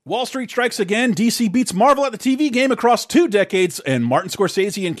Wall Street strikes again, DC beats Marvel at the TV game across 2 decades, and Martin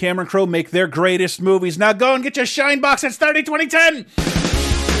Scorsese and Cameron Crowe make their greatest movies. Now go and get your shine box. It's 30 2010! 30 2010,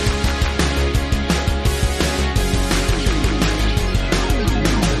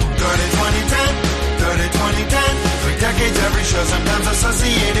 3 decades, every show, sometimes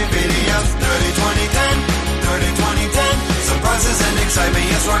associated videos. 30 2010, 30 2010, surprises and excitement.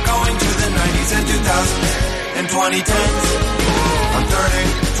 Yes, we're going to the 90s and 2000s and 2010s on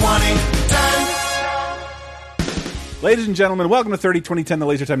 30 2010. Ladies and gentlemen, welcome to 30 2010, the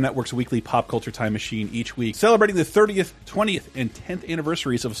Laser Time Network's weekly pop culture time machine. Each week, celebrating the 30th, 20th, and 10th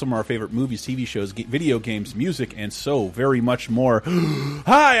anniversaries of some of our favorite movies, TV shows, video games, music, and so very much more.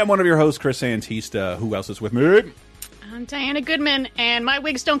 Hi, I'm one of your hosts, Chris Antista. Who else is with me? I'm Diana Goodman, and my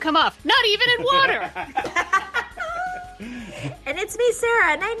wigs don't come off, not even in water. And it's me,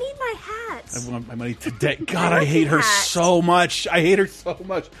 Sarah, and I need my hat. I want my money today. God, I hate her so much. I hate her so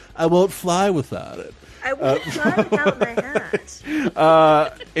much. I won't fly without it. I won't fly without my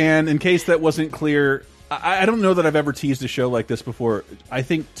hat. And in case that wasn't clear, I don't know that I've ever teased a show like this before. I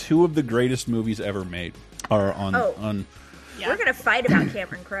think 2 of the greatest movies ever made are on We're going to fight about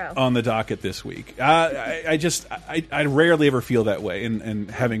Cameron Crowe. On the docket this week. I rarely ever feel that way, and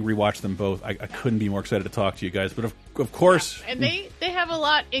having rewatched them both, I couldn't be more excited to talk to you guys. But of course... Yeah, and they have a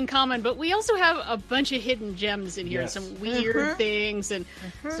lot in common, but we also have a bunch of hidden gems in here, some weird things, and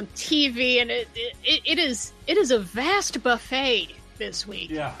some TV, and it is a vast buffet this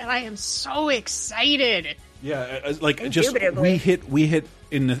week. Yeah. And I am so excited. Yeah, we hit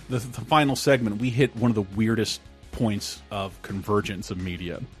in the final segment, we hit one of the weirdest points of convergence of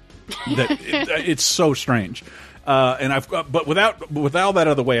media that it's so strange, but without all that out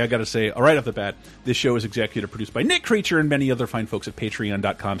of the way, I gotta say, right off the bat, this show is executive produced by Nick Creature and many other fine folks at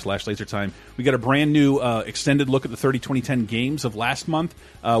patreon.com/lasertime. We got a brand new extended look at the 30 2010 games of last month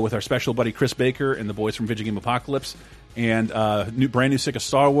with our special buddy Chris Baker and the boys from Video Game Apocalypse, and brand new sick of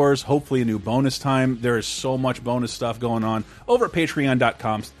Star Wars, hopefully a new bonus time. There is so much bonus stuff going on over at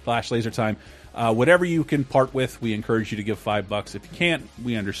patreon.com/lasertime. Whatever you can part with, we encourage you to give $5. If you can't,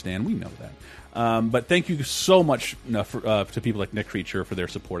 we understand. We know that. But thank you so much to people like Nick Creature for their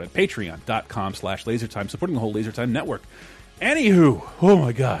support at patreon.com/lasertime, supporting the whole LaserTime network. Anywho, oh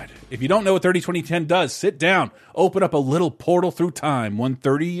my God. If you don't know what 30 2010 does, sit down, open up a little portal through time, one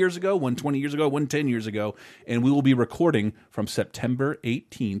 30 years ago, one 20 years ago, one 10 years ago, and we will be recording from September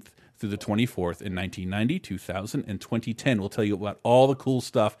 18th through the 24th in 1990, 2000, and 2010. We'll tell you about all the cool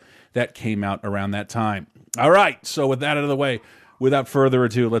stuff that came out around that time. All right, so with that out of the way, without further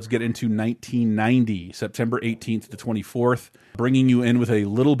ado, let's get into 1990, September 18th to 24th, bringing you in with a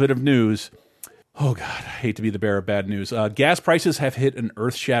little bit of news. Oh, God, I hate to be the bearer of bad news. Gas prices have hit an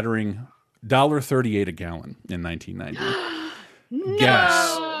earth-shattering $1.38 a gallon in 1990. No!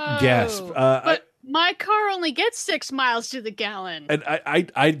 Gasp. But my car only gets 6 miles to the gallon. And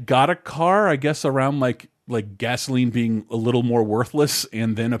I got a car, I guess, around like gasoline being a little more worthless,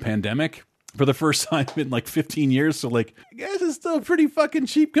 and then a pandemic for the first time in like 15 years. So like, gas is still pretty fucking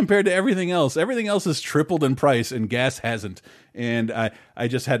cheap compared to everything else. Everything else has tripled in price, and gas hasn't. And I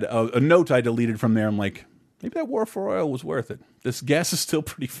just had a note I deleted from there. I'm like, maybe that war for oil was worth it. This gas is still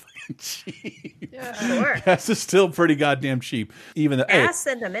pretty fucking cheap. Yeah, sure. Gas is still pretty goddamn cheap. Even the gas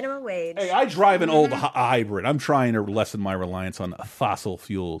and the minimum wage. Hey, I drive an old hybrid. I'm trying to lessen my reliance on fossil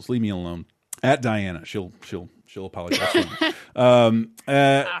fuels. Leave me alone. At Diana, she'll apologize for me. Come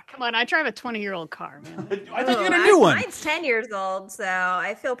on, I drive a 20-year-old car, man. I think you get a new one. Mine's 10 years old, so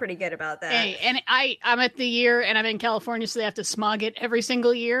I feel pretty good about that. Hey, and I'm at the year, and I'm in California, so they have to smog it every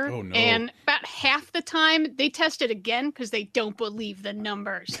single year. Oh, no. And about half the time, they test it again because they don't believe the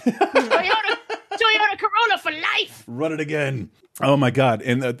numbers. Toyota Corolla for life. Run it again. Oh, my God.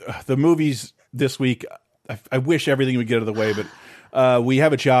 And the movies this week, I wish everything would get out of the way, but... we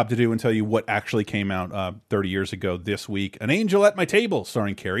have a job to do and tell you what actually came out 30 years ago this week. An Angel at My Table,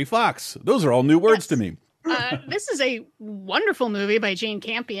 starring Carrie Fox. Those are all new words to me. This is a wonderful movie by Jane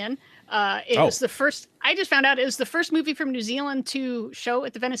Campion. It was the first. I just found out it was the first movie from New Zealand to show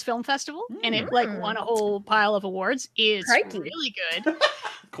at the Venice Film Festival, and it won a whole pile of awards. It's really good.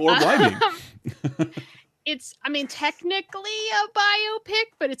 Core blinding. It's, technically a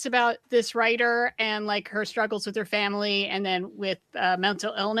biopic, but it's about this writer and like her struggles with her family and then with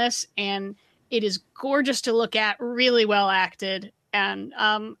mental illness. And it is gorgeous to look at, really well acted. And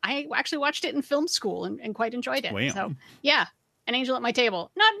I actually watched it in film school and quite enjoyed it. Wow. So yeah, An Angel at My Table.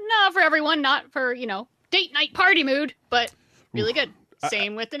 Not for everyone, not for, date night party mood, but really good.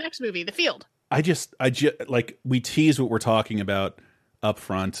 Same with the next movie, The Field. I just like, we tease what we're talking about up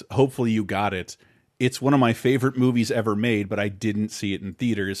front. Hopefully you got it. it's one of my favorite movies ever made, but I didn't see it in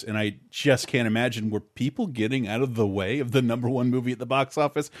theaters, and I just can't imagine were people getting out of the way of the #1 movie at the box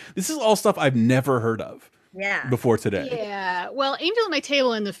office. This is all stuff I've never heard of before today. Yeah. Well, Angel at My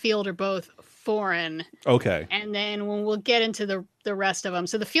Table and The Field are both foreign. Okay. And then when we'll get into the rest of them.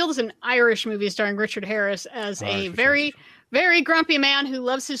 So The Field is an Irish movie starring Richard Harris as a very, very grumpy man who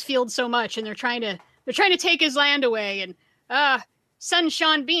loves his field so much, and they're trying to take his land away. And son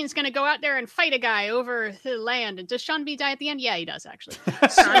Sean Bean's going to go out there and fight a guy over the land. And does Sean Bean die at the end? Yeah, he does actually.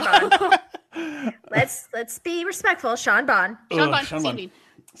 Sean Bond. Let's be respectful. Sean Bond. Sean Bean.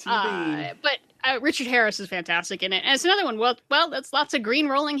 But Richard Harris is fantastic in it. And it's another one. Well, that's lots of green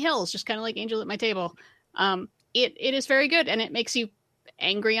rolling hills, just kind of like Angel at My Table. It is very good, and it makes you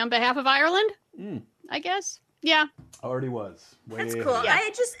angry on behalf of Ireland, I guess. Yeah. Already was. That's cool. Yeah.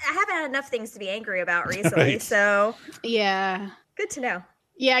 I haven't had enough things to be angry about recently, so. Yeah. Good to know.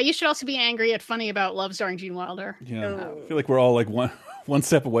 Yeah, you should also be angry at Funny About Love starring Gene Wilder. Yeah. I feel like we're all like one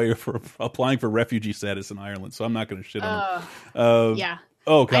step away for applying for refugee status in Ireland, so I'm not going to shit on them. Yeah.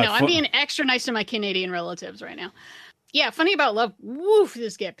 Oh, God. I know. I'm being extra nice to my Canadian relatives right now. Yeah, Funny About Love. Woof,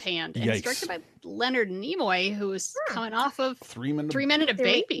 this get panned. And it's directed by Leonard Nimoy, who is coming off of 3 Men and a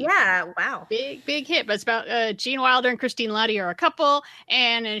Baby. Yeah, wow. Big hit. But it's about Gene Wilder and Christine Luddy are a couple,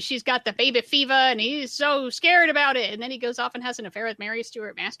 and she's got the baby fever, and he's so scared about it. And then he goes off and has an affair with Mary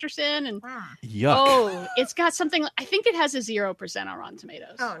Stuart Masterson. And yuck. Oh, it's got something. I think it has a 0% on Rotten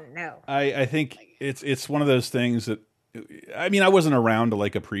Tomatoes. Oh no. I think it's one of those things that, I mean, I wasn't around to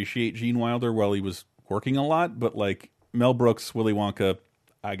like appreciate Gene Wilder while he was working a lot, but like Mel Brooks, Willy Wonka,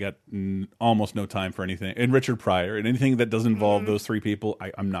 I got almost no time for anything. And Richard Pryor, and anything that does involve those three people,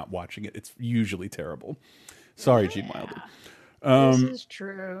 I'm not watching it. It's usually terrible. Sorry, Gene Wilder. This is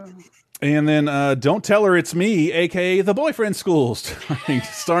true. And then Don't Tell Her It's Me, a.k.a. The Boyfriend School,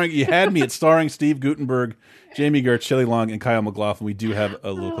 starring You Had Me. It's starring Steve Guttenberg, Jamie Gertz, Shelley Long, and Kyle MacLachlan. We do have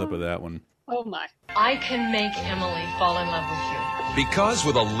a little clip of that one. Oh, my. I can make Emily fall in love with you. Because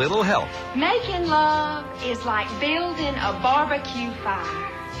with a little help, making love is like building a barbecue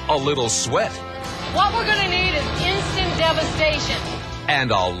fire. a little sweat, What we're gonna need is instant devastation.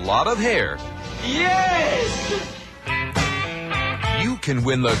 and a lot of hair, Yes! you can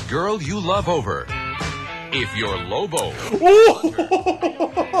win the girl you love over. If you're Lobo,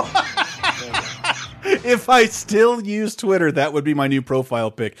 If I still use Twitter, that would be my new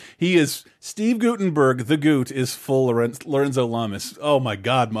profile pic. He is Steve Guttenberg. The Goot is full Lorenzo Lamas. Oh my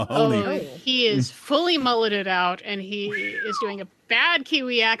God, Mahoney. Oh, he is fully mulleted out, and he is doing a bad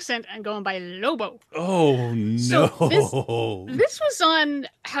Kiwi accent and going by Lobo. Oh no! So this was on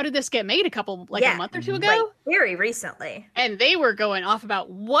How Did This Get Made a month or two ago, like very recently, and they were going off about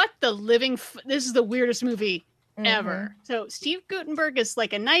what the living. This is the weirdest movie ever. So Steve Guttenberg is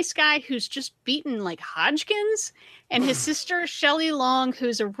like a nice guy who's just beaten like Hodgkins, and his sister Shelley Long,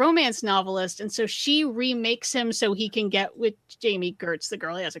 who's a romance novelist, and so she remakes him so he can get with Jamie Gertz, the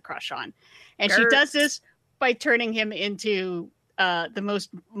girl he has a crush on, and she does this by turning him into the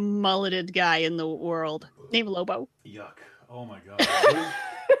most mulleted guy in the world, named Lobo. Yuck! Oh my God!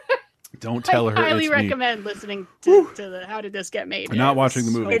 Don't tell her. I highly it's recommend listening to the How Did This Get Made. I'm not watching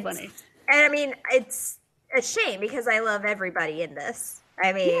the movie. So funny. and I mean it's a shame because I love everybody in this.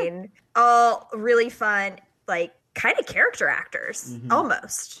 I mean, all really fun, like kind of character actors,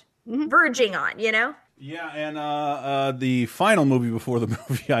 almost verging on, you know. Yeah, and the final movie before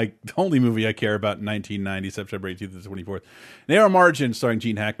the only movie I care about in 1990, September 18th to the 24th, Narrow Margin, starring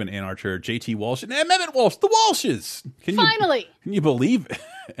Gene Hackman, Ann Archer, J.T. Walsh, and M. Emmett Walsh, the Walshes. Finally! Can you believe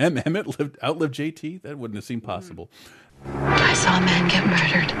M. Emmett outlived J.T.? That wouldn't have seemed possible. I saw a man get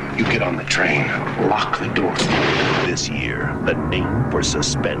murdered. You get on the train, lock the door. This year, the name for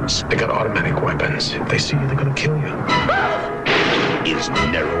suspense They got automatic weapons. If they see you, they're gonna kill you. is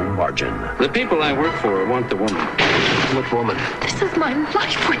Narrow Margin. The people I work for want the woman. What woman? This is my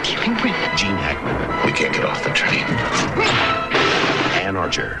life we're dealing with. Gene Hackman, We can't get off the train. Ann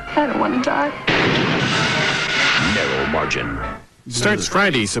Archer, I don't want to die. Narrow Margin. Starts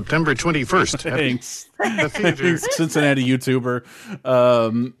Friday, September 21st. Thanks. The theater. Cincinnati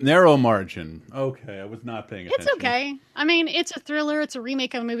YouTuber. Narrow Margin. Okay, I was not paying attention. It's okay. I mean, it's a thriller. It's a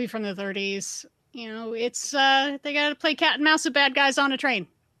remake of a movie from the 30s. You know, it's they got to play cat and mouse with bad guys on a train.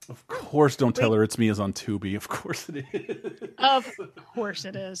 Of course, Don't Tell Her It's Me is on Tubi. Of course it is. Of course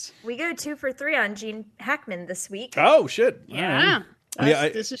it is. We go 2 for 3 on Gene Hackman this week. Oh, shit. Yeah. All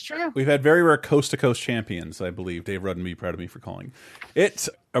right. This is true. We've had very rare coast-to-coast champions, I believe. Dave Rudden would be proud of me for calling it.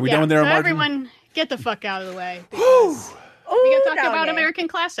 Are we done with Narrow so Margin? everyone, get the fuck out of the way. Because we got to talk about American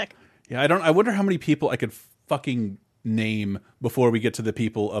Classic. Yeah, I wonder how many people I could fucking name before we get to the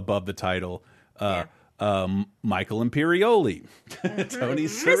people above the title. Michael Imperioli, Tony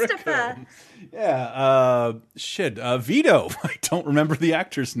Sirico. Yeah, Vito. I don't remember the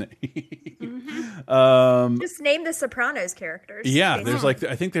actor's name. Just name the Sopranos characters. Yeah, basically.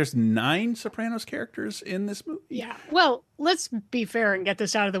 I think there's 9 Sopranos characters in this movie. Yeah. Well, let's be fair and get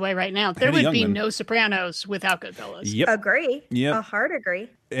this out of the way right now. There would be no Sopranos without Goodfellas. Yep. Agree. Yep. A hard agree.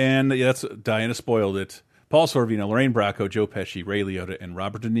 And that's Diana spoiled it. Paul Sorvino, Lorraine Bracco, Joe Pesci, Ray Liotta, and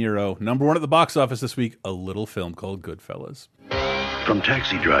Robert De Niro. #1 at the box office this week, a little film called Goodfellas. From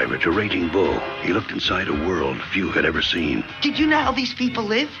taxi driver to raging bull, he looked inside a world few had ever seen. Did you know how these people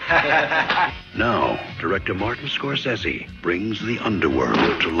live? Now, director Martin Scorsese brings the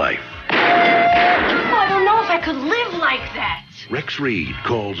underworld to life. I don't know if I could live like that. Rex Reed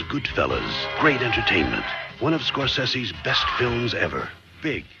calls Goodfellas great entertainment. One of Scorsese's best films ever.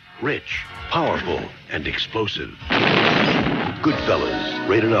 Big, rich, powerful, and explosive. Goodfellas,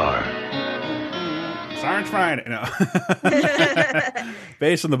 rated R. Science Friday. No.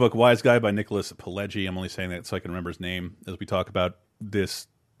 Based on the book Wise Guy by Nicholas Pileggi. I'm only saying that so I can remember his name as we talk about this.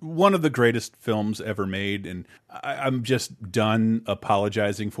 One of the greatest films ever made, and I'm just done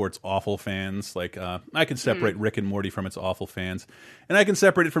apologizing for its awful fans. Like, I can separate Rick and Morty from its awful fans, and I can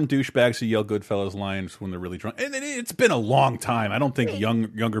separate it from douchebags who yell Goodfellas lines when they're really drunk. And it's been a long time. I don't think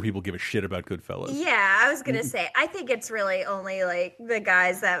younger people give a shit about Goodfellas. Yeah, I was gonna say, I think it's really only like the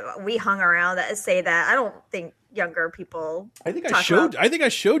guys that we hung around that say that. I don't think younger people. I think I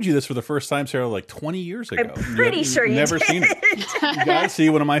showed you this for the first time, Sarah, like 20 years ago. I'm pretty sure you never did. seen it. You gotta see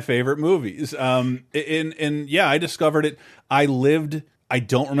one of my favorite movies. And yeah, I discovered it. I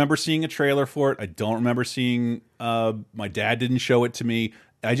don't remember seeing a trailer for it. I don't remember seeing. My dad didn't show it to me.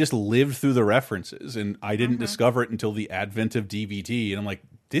 I just lived through the references, and I didn't discover it until the advent of DVD. And I'm like,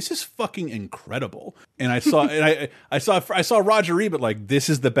 this is fucking incredible. And I saw I saw Roger Ebert like, this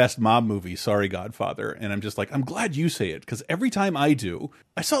is the best mob movie. Sorry, Godfather. And I'm just like, I'm glad you say it, because every time I do,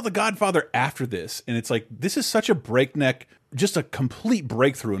 I saw The Godfather after this, and it's like, this is such a breakneck, just a complete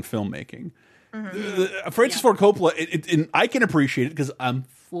breakthrough in filmmaking. Francis Ford Coppola, and I can appreciate it because I'm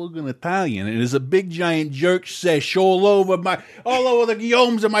fucking Italian, and there's a big giant jerk sesh all over the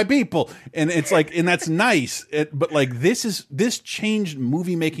Guillaumes of my people, and it's like, and that's nice. But like, this changed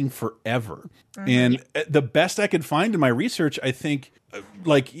movie making forever. And the best I could find in my research, I think,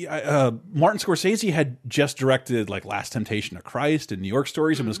 Martin Scorsese had just directed like Last Temptation of Christ and New York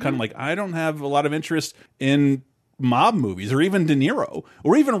Stories, and was kind of like, I don't have a lot of interest in mob movies or even De Niro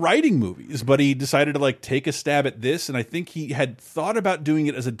or even writing movies, but he decided to like take a stab at this. And I think he had thought about doing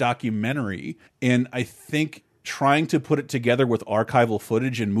it as a documentary, and I think trying to put it together with archival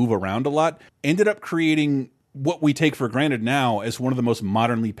footage and move around a lot ended up creating what we take for granted now as one of the most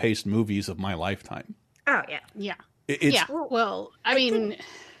modernly paced movies of my lifetime. Oh yeah. Well, I mean,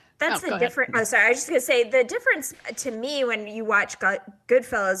 that's the difference. Oh, sorry. I was just going to say the difference to me when you watch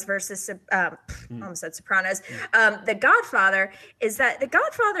Goodfellas versus, almost said Sopranos, The Godfather, is that The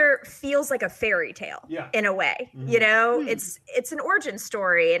Godfather feels like a fairy tale in a way. You know, it's an origin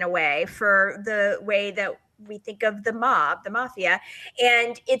story in a way for the way that we think of the mob, the mafia,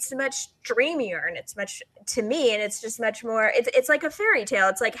 and it's much dreamier, and it's much, to me, and it's just much more, it's like a fairy tale.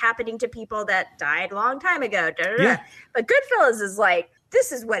 It's like happening to people that died a long time ago. But Goodfellas is like,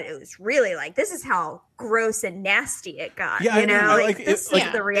 this is what it was really like. This is how gross and nasty it got. Yeah, you know, this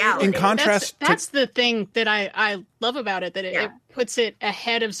is the reality. In contrast, that's the thing that I love about it, that it puts it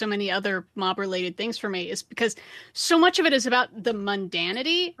ahead of so many other mob-related things for me, is because so much of it is about the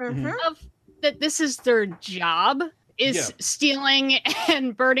mundanity of that. This is their job, is stealing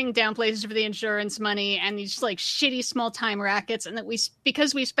and burning down places for the insurance money and these like shitty small-time rackets, and that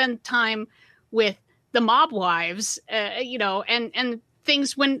because we spend time with the mob wives, you know, and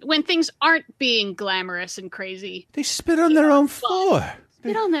things when things aren't being glamorous and crazy, they spit on their own floor.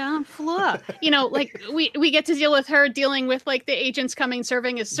 Spit on their own floor. You know, like we get to deal with her dealing with like the agents coming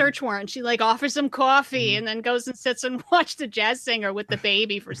serving a search warrant. She like offers them coffee and then goes and sits and watches the jazz singer with the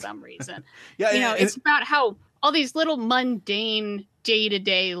baby for some reason. You know, it's about how all these little mundane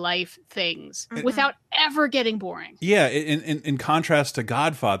day-to-day life things without ever getting boring. Yeah, in contrast to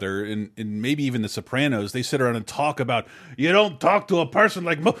Godfather and maybe even The Sopranos, they sit around and talk about, you don't talk to a person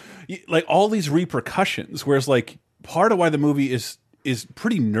like all these repercussions, whereas like part of why the movie is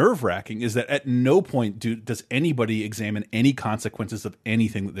pretty nerve-wracking is that at no point does anybody examine any consequences of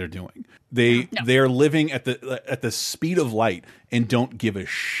anything that they're doing. They're living at the speed of light and don't give a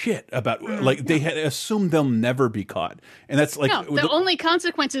shit about they had assumed they'll never be caught. And that's like the only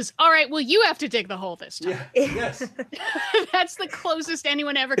consequence is, all right, well, you have to dig the hole this time. Yes. That's the closest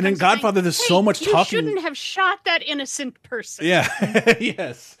anyone ever comes. And in Godfather, there's so much talking. You shouldn't have shot that innocent person. Yeah.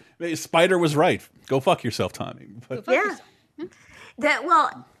 Yes. Spider was right. Go fuck yourself, Tommy. But Yeah.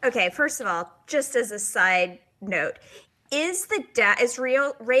 Okay, first of all, just as a side note, is Ray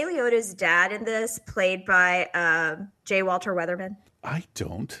Liotta's dad in this played by J. Walter Weatherman? I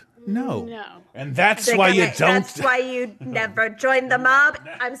don't know. No. And that's why you don't. That's why you never joined the mob.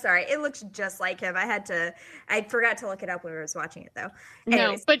 I'm sorry. It looks just like him. I forgot to look it up when I was watching it, though.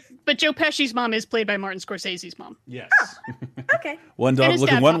 Anyways. No, but Joe Pesci's mom is played by Martin Scorsese's mom. Yes. Okay. One dog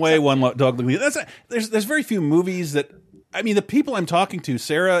looking one way, one dog looking the other. There's very few movies that, I mean, the people I'm talking to,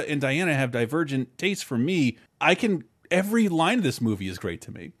 Sarah and Diana, have divergent tastes from me. Every line of this movie is great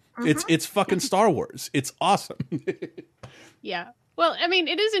to me. It's fucking Star Wars. It's awesome. Yeah. Well, I mean,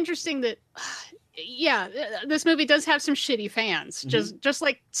 it is interesting that, this movie does have some shitty fans, just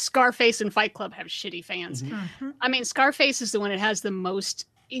like Scarface and Fight Club have shitty fans. I mean, Scarface is the one it has the most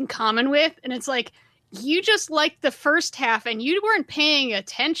in common with, and it's like, you just liked the first half and you weren't paying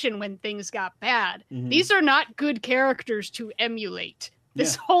attention when things got bad. These are not good characters to emulate.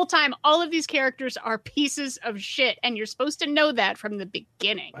 This whole time, all of these characters are pieces of shit, and you're supposed to know that from the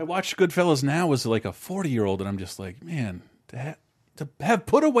beginning. I watched Goodfellas now as like a 40-year-old, and I'm just like, man, to have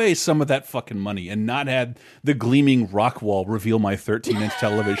put away some of that fucking money and not had the gleaming rock wall reveal my 13-inch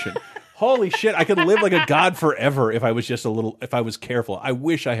television. Holy shit, I could live like a god forever if I was just if I was careful. I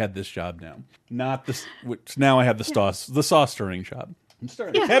wish I had this job now. Not this, which now I have the sauce stirring job. I'm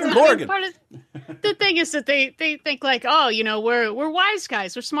starting Kevin Morgan. The thing is that they think like, oh, you know, we're wise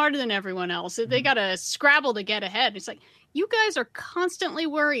guys. We're smarter than everyone else. They got to scrabble to get ahead. It's like, you guys are constantly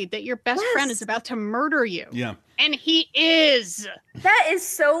worried that your best friend is about to murder you. Yeah. And he is. That is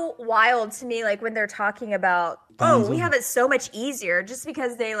so wild to me, like when they're talking about, we have it so much easier just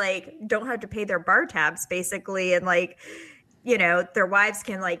because they like don't have to pay their bar tabs basically, and like, you know, their wives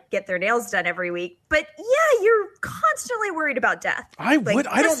can like get their nails done every week. But yeah, you're constantly worried about death. I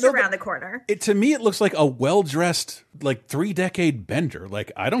don't know around the corner. To me, it looks like a well-dressed, like 3-decade bender.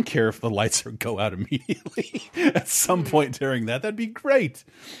 Like, I don't care if the lights go out immediately at some point during that. That'd be great.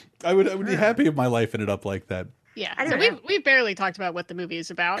 I would be happy if my life ended up like that. Yeah, so we've barely talked about what the movie is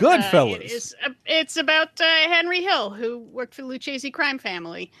about. Goodfellas. It's about Henry Hill, who worked for the Lucchese crime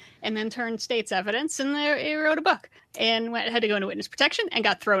family and then turned state's evidence, and he wrote a book and had to go into witness protection and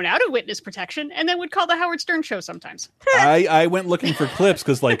got thrown out of witness protection, and then would call the Howard Stern show sometimes. I went looking for clips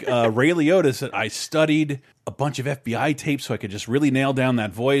because like Ray Liotta said, I studied a bunch of FBI tapes so I could just really nail down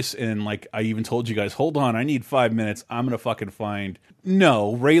that voice, and like I even told you guys, hold on, I need 5 minutes. I'm gonna fucking find.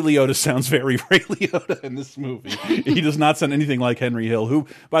 No, Ray Liotta sounds very Ray Liotta in this movie. He does not sound anything like Henry Hill, who,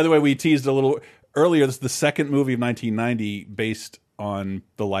 by the way, we teased a little earlier. This is the second movie of 1990 based on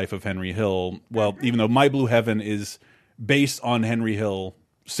the life of Henry Hill. Well, even though My Blue Heaven is based on Henry Hill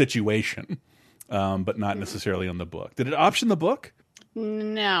situation, but not necessarily on the book. Did it option the book?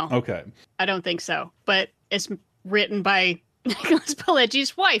 No. Okay. I don't think so. But it's written by Nicholas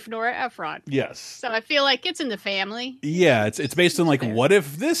Pileggi's wife, Nora Ephron. Yes. So I feel like it's in the family. Yeah, it's based on like, what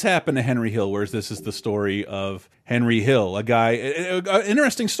if this happened to Henry Hill, whereas this is the story of Henry Hill, a guy, an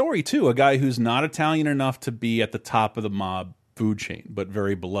interesting story too, a guy who's not Italian enough to be at the top of the mob food chain, but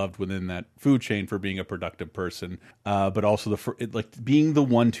very beloved within that food chain for being a productive person, but also being the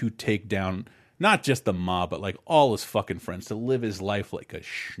one to take down not just the mob, but like all his fucking friends, to live his life like a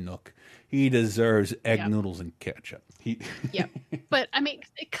schnook. He deserves egg noodles and ketchup. Yeah, but I mean,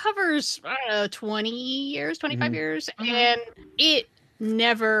 it covers 20 years, 25 years, and it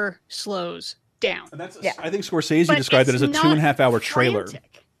never slows down. And that's I think Scorsese described it as a 2.5-hour trailer.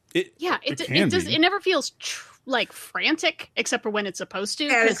 It never feels like frantic, except for when it's supposed to,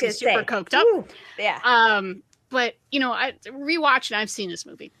 because he's super coked up. Ooh, yeah. But you know, I rewatched, and I've seen this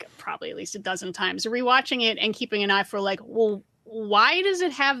movie probably at least a dozen times. Rewatching it and keeping an eye for like, well, why does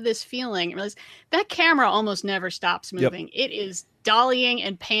it have this feeling? I realize that camera almost never stops moving. Yep. It is dollying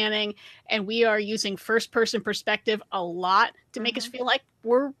and panning, and we are using first-person perspective a lot to make us feel like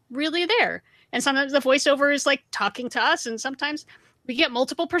we're really there. And sometimes the voiceover is like talking to us, and sometimes we get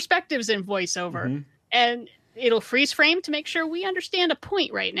multiple perspectives in voiceover, and it'll freeze frame to make sure we understand a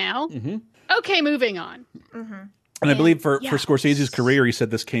point right now. Okay, moving on. And I believe for Scorsese's career, he said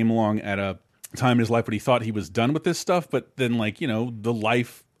this came along at a time in his life when he thought he was done with this stuff, but then, like, you know, the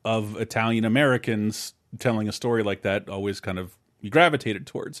life of Italian Americans telling a story like that always kind of he gravitated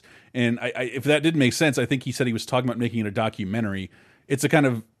towards. And if that didn't make sense, I think he said he was talking about making it a documentary. It's a kind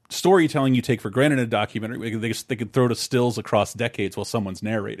of storytelling you take for granted in a documentary. They could throw to stills across decades while someone's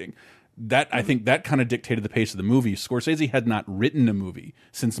narrating. I think that kind of dictated the pace of the movie. Scorsese had not written a movie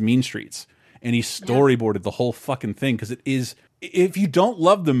since Mean Streets. and he storyboarded the whole fucking thing, because it is. If you don't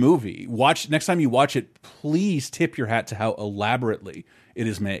love the movie, next time you watch it, please tip your hat to how elaborately it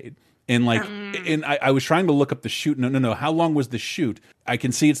is made. And like, and I was trying to look up the shoot. No. How long was the shoot? I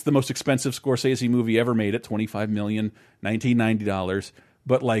can see it's the most expensive Scorsese movie ever made at $25 million, $1990.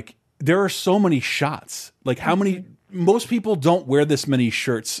 But like, there are so many shots. Like, how many? Most people don't wear this many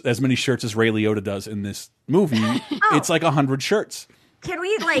shirts, as Ray Liotta does in this movie. It's like 100 shirts. Can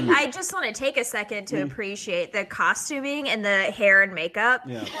we, like, I just want to take a second to appreciate the costuming and the hair and makeup.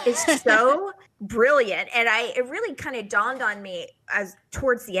 It's so brilliant. And it really kind of dawned on me as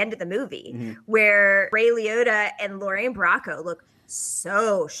towards the end of the movie, where Ray Liotta and Lorraine Bracco look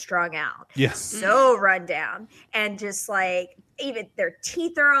so strung out, so run down, and just like, even their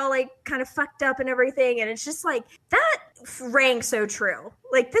teeth are all like kind of fucked up and everything. And it's just like, that rang so true.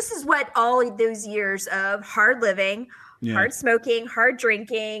 Like, this is what all of those years of hard living, hard smoking, hard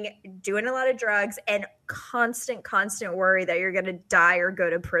drinking, doing a lot of drugs, and constant worry that you're going to die or go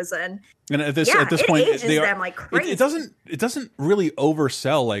to prison. And at this point, ages them like crazy. It doesn't really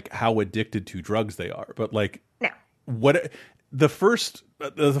oversell like how addicted to drugs they are, but like the first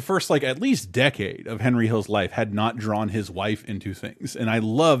like at least decade of Henry Hill's life had not drawn his wife into things. And I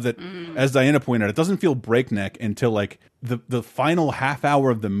love that, as Diana pointed out, it doesn't feel breakneck until like the final half hour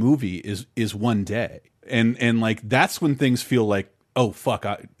of the movie is one day. And like, that's when things feel like, oh fuck,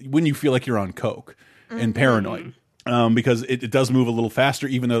 when you feel like you're on coke and paranoid. Because it does move a little faster,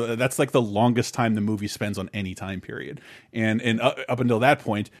 even though that's like the longest time the movie spends on any time period. And up until that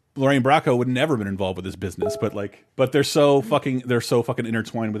point, Lorraine Bracco would never been involved with this business, but they're so fucking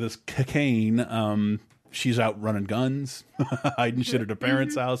intertwined with this cocaine. She's out running guns, hiding shit at her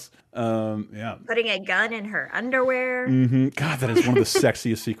parents' house. Putting a gun in her underwear. God, that is one of the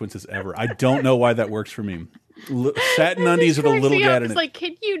sexiest sequences ever. I don't know why that works for me. Satin undies with a little dad in it. It's like,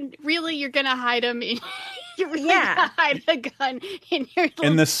 can you really? You're gonna hide them in. You're really gonna hide a gun in your little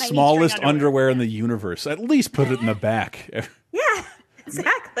in the tiny smallest string underwear in the universe. At least put it in the back. Yeah,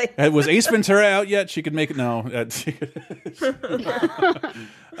 exactly. Was Ace Ventura out yet? She could make it. No.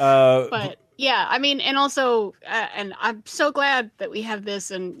 But yeah, I mean, and also, and I'm so glad that we have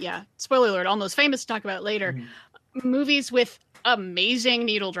this. And yeah, spoiler alert, Almost Famous to talk about later. Movies with amazing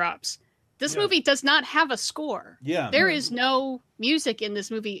needle drops. This movie does not have a score. There is no music in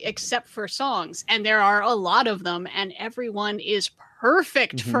this movie except for songs, and there are a lot of them, and everyone is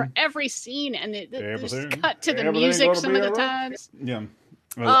perfect for every scene, and they just cut to the music some of the times.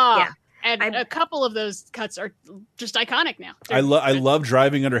 And a couple of those cuts are just iconic now. I love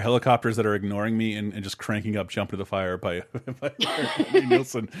driving under helicopters that are ignoring me and just cranking up Jump to the Fire by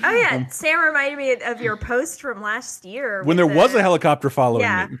Nielsen. Oh, yeah. Sam reminded me of your post from last year. When there was a helicopter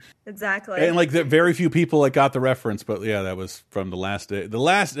following me. Exactly. And like very few people like got the reference, but yeah, that was from the last day. The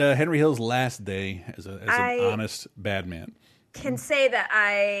last Henry Hill's last day as an honest bad man. Can say that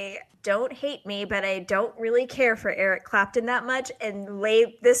I don't hate me, but I don't really care for Eric Clapton that much. And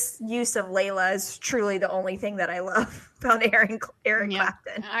this use of Layla is truly the only thing that I love about Eric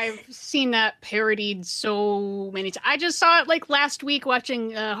Clapton. I've seen that parodied so many times. I just saw it like last week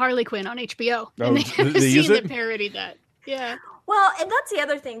watching Harley Quinn on HBO. And they seen it parodied that. Yeah. Well, and that's the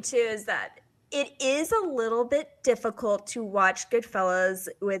other thing too, is that it is a little bit difficult to watch Goodfellas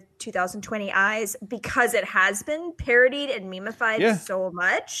with 2020 eyes because it has been parodied and memeified so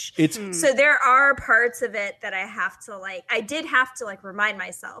much. So there are parts of it that I did have to remind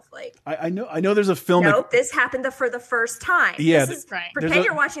myself, like, I know there's a film. Nope, this happened for the first time. Yeah. Pretend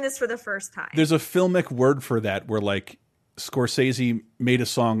you're watching this for the first time. There's a filmic word for that where like Scorsese made a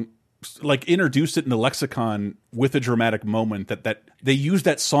song, like introduced it in the lexicon with a dramatic moment that they use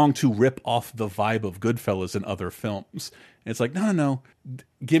that song to rip off the vibe of Goodfellas in other films. And it's like, no,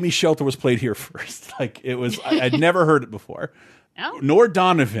 Gimme Shelter was played here first. Like it was, I'd never heard it before. No? Nor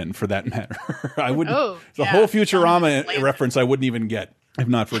Donovan for that matter. I wouldn't, whole Futurama reference I wouldn't even get if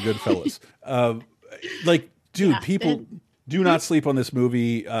not for Goodfellas. People do not sleep on this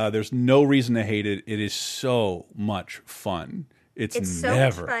movie. There's no reason to hate it. It is so much fun. It's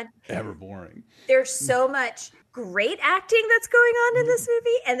never, so ever boring. There's so much great acting that's going on in this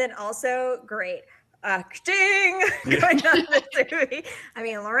movie, and then also great acting going on in this movie. I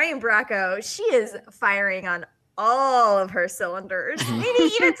mean, Lorraine Bracco, she is firing on all of her cylinders.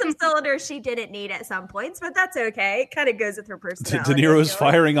 Maybe even some cylinders she didn't need at some points, but that's okay. It kind of goes with her personality. De Niro's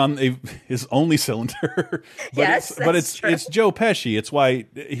firing on his only cylinder. It's Joe Pesci. It's why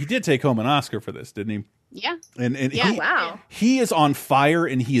he did take home an Oscar for this, didn't he? Yeah. And he is on fire,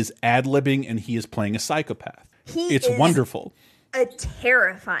 and he is ad-libbing, and he is playing a psychopath. It's wonderful. a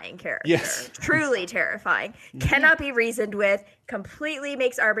terrifying character. Yes. Truly terrifying. Cannot be reasoned with, completely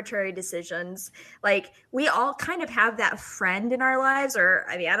makes arbitrary decisions. Like, we all kind of have that friend in our lives, or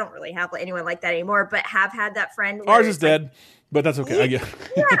I mean, I don't really have anyone like that anymore, but have had that friend. Ours is dead, but that's okay. Yeah,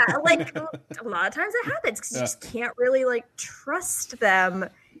 like a lot of times it happens because you just can't really like trust them,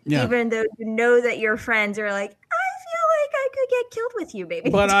 even though you know that your friends are like, I feel like I could get killed with you, baby.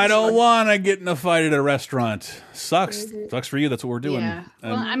 But I don't want to get in a fight at a restaurant. Sucks. Sucks for you. That's what we're doing. Yeah.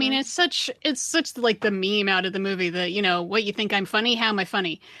 Well, I mean, it's such like the meme out of the movie that, you know, what you think I'm funny? How am I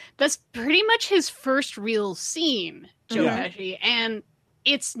funny? That's pretty much his first real scene, Joe Pesci. And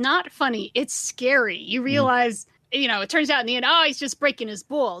it's not funny. It's scary. You realize, you know, it turns out in the end, he's just breaking his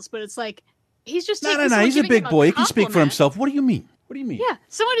balls. But it's like, he's just No. He's a big boy. He can speak for himself. What do you mean? What do you mean? Yeah,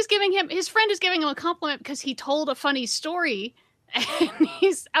 someone is giving him, his friend is giving him a compliment because he told a funny story, and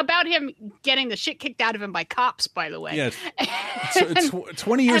he's about him getting the shit kicked out of him by cops, by the way. Yes.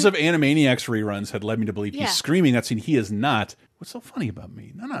 20 years of Animaniacs reruns had led me to believe he's screaming that scene. He is not. What's so funny about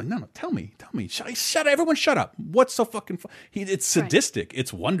me? No. Tell me. Shut everyone shut up. What's so fucking funny? It's sadistic.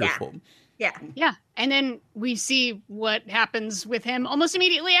 It's wonderful. Yeah. And then we see what happens with him almost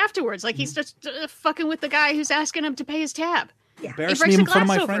immediately afterwards. Like, he's just fucking with the guy who's asking him to pay his tab. Yeah. Embarrass me in front of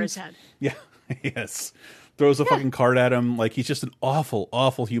my friends. His head. Yeah. Yes. Throws a fucking card at him. Like, he's just an awful,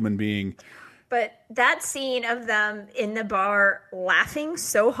 awful human being. But that scene of them in the bar laughing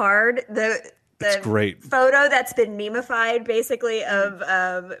so hard, the great photo that's been memeified basically of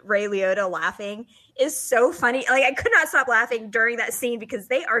Ray Liotta laughing is so funny. Like, I could not stop laughing during that scene because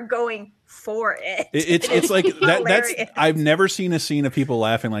they are going for it. It's like that. That's I've never seen a scene of people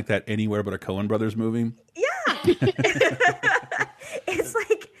laughing like that anywhere but a Coen Brothers movie. Yeah. It's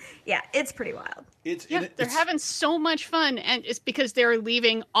like, yeah, it's pretty wild. They're having so much fun, and it's because they're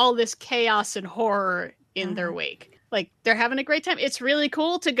leaving all this chaos and horror in their wake. Like, they're having a great time. It's really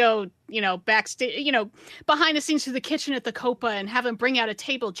cool to go, you know, backstage, you know, behind the scenes to the kitchen at the Copa and have them bring out a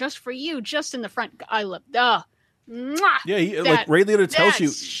table just for you, just in the front. I love, mwah, yeah, like Ray Liotta tells you,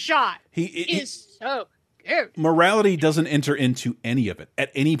 shot is so good. Morality doesn't enter into any of it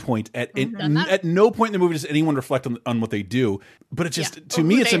at any point. At no point in the movie does anyone reflect on what they do. But it just to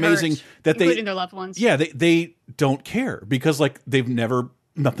me, it's amazing that including their loved ones. Yeah, they don't care because like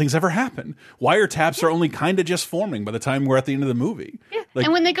nothing's ever happened. Wiretaps are only kind of just forming by the time we're at the end of the movie. Yeah, like,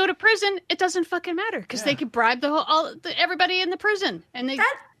 and when they go to prison, it doesn't fucking matter because they could bribe everybody in the prison, and they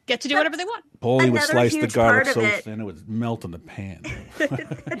get to do whatever they want. Paulie would slice the garlic so thin it would melt in the pan.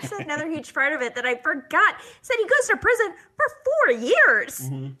 That's another huge part of it that I forgot. Said he goes to prison for 4 years.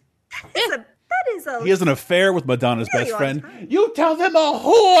 Mm-hmm. That is a. He has an affair with Madonna's best friend. You tell them a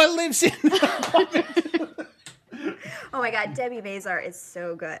whore lives in. Oh my God, Debbie Mazar is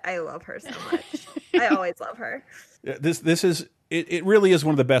so good. I love her so much. I always love her. Yeah, this is it. Really is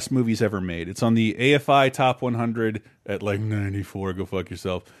one of the best movies ever made. It's on the AFI Top 100 at like 94. Go fuck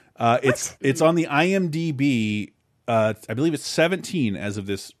yourself. It's on the IMDb. I believe it's 17 as of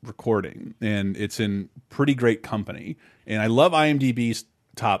this recording, and it's in pretty great company. And I love IMDb's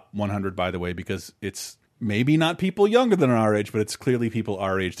Top 100, by the way, because it's maybe not people younger than our age, but it's clearly people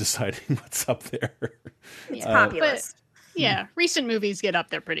our age deciding what's up there. It's populist. Yeah, recent movies get up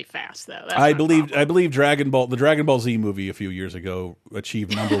there pretty fast, though. I believe the Dragon Ball Z movie a few years ago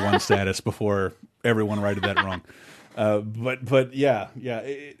achieved #1 status before everyone righted that wrong. But yeah,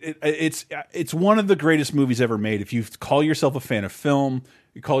 it's one of the greatest movies ever made. If you call yourself a fan of film,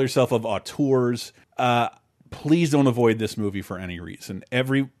 you call yourself of auteurs, please don't avoid this movie for any reason.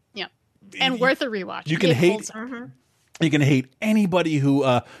 And worth a rewatch. You can hate anybody who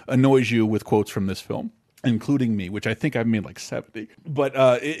annoys you with quotes from this film, including me, which I think I've made like 70. But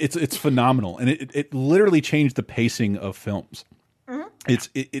it's phenomenal, and it literally changed the pacing of films.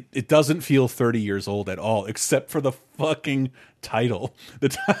 It doesn't feel 30 years old at all, except for the fucking title.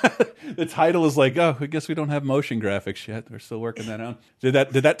 The title is like, oh, I guess we don't have motion graphics yet. They're still working that out. Did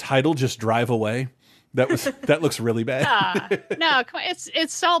that title just drive away? That looks really bad. No, come on.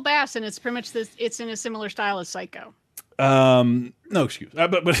 It's Saul Bass, and it's pretty much this. It's in a similar style as Psycho. No excuse,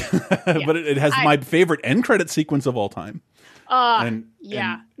 but it has my favorite end credit sequence of all time. Now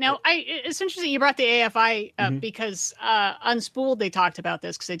it's interesting you brought the AFI because Unspooled, they talked about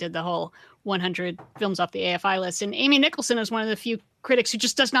this because they did the whole 100 films off the AFI list, and Amy Nicholson is one of the few critics who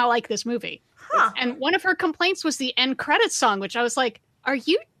just does not like this movie. And one of her complaints was the end credits song, which I was like, "Are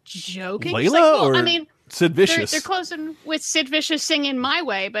you joking?" Layla or Sid Vicious? They're closing with Sid Vicious singing "My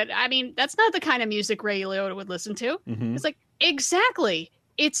Way," but I mean that's not the kind of music Ray Liotta would listen to. It's like exactly,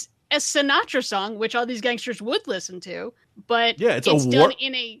 it's a Sinatra song, which all these gangsters would listen to. But yeah, it's done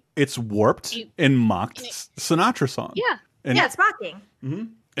in a it's warped and mocked Sinatra song. Yeah, And, yeah, it's mocking.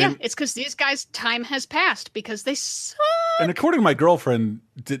 Yeah, it's because these guys' time has passed because they suck. And according to my girlfriend,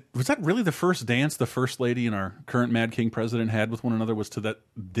 was that really the first dance the First Lady and our current Mad King president had with one another was to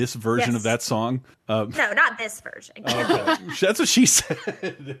this version of that song? No, not this version. Okay. That's what she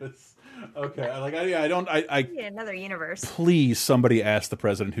said. Okay, I need another universe. Please, somebody ask the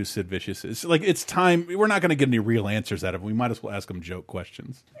president who Sid Vicious is. Like, it's time. We're not going to get any real answers out of him. We might as well ask him joke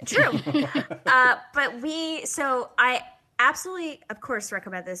questions. True. I absolutely, of course,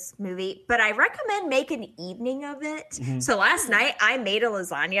 recommend this movie, but I recommend make an evening of it. So last night I made a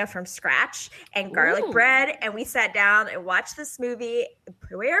lasagna from scratch and garlic bread, and we sat down and watched this movie,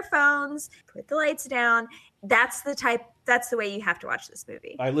 put away our phones, put the lights down. That's the way you have to watch this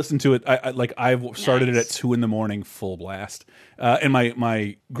movie. I listened to it. I've started it at 2 in the morning, full blast. And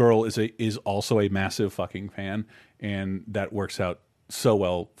my girl is also a massive fucking fan, and that works out so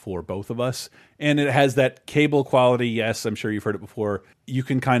well for both of us. And it has that cable quality. Yes, I'm sure you've heard it before. You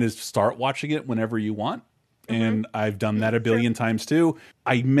can kind of start watching it whenever you want. And I've done that a billion times too.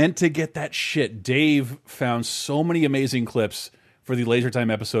 I meant to get that shit. Dave found so many amazing clips for the Laser Time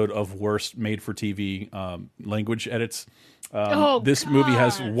episode of worst made-for-TV language edits. This movie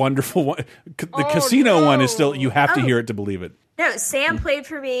has wonderful the casino one is still, you have to hear it to believe it. No, Sam played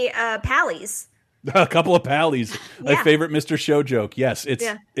for me Pallies. A couple of Pallies. My favorite Mr. Show joke. Yes,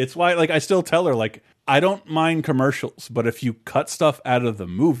 it's why, like, I still tell her, like, I don't mind commercials, but if you cut stuff out of the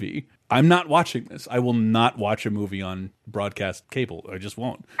movie, I'm not watching this. I will not watch a movie on broadcast cable. I just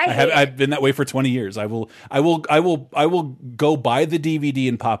won't. I've been that way for 20 years. I will go buy the DVD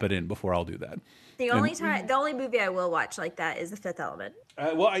and pop it in before I'll do that. The only movie I will watch like that is The Fifth Element.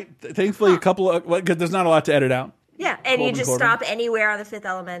 Thankfully a couple of, because there's not a lot to edit out. Yeah, and you just stop anywhere on The Fifth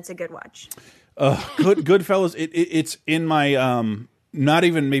Element. It's a good watch. Goodfellas. It's in my not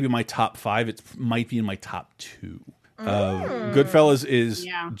even maybe my top 5. It might be in my top 2. Goodfellas is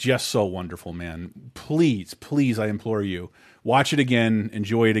just so wonderful, man. Please, I implore you, watch it again,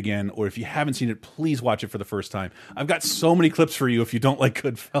 enjoy it again, or if you haven't seen it, please watch it for the first time. I've got so many clips for you if you don't like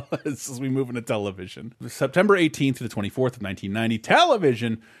Goodfellas as we move into television. September 18th to the 24th of 1990,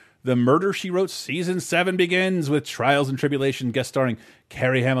 television. The Murder, She Wrote Season 7 begins with Trials and Tribulation, guest starring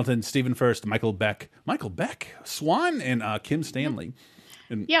Carrie Hamilton, Stephen Furst, Michael Beck, Swan, and Kim Stanley.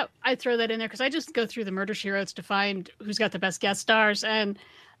 And I throw that in there because I just go through the Murder, She Wrote to find who's got the best guest stars, and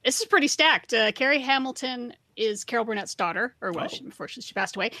this is pretty stacked. Carrie Hamilton is Carol Burnett's daughter, or was before she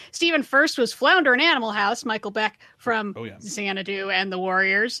passed away. Stephen Furst was Flounder in Animal House, Michael Beck from Xanadu and the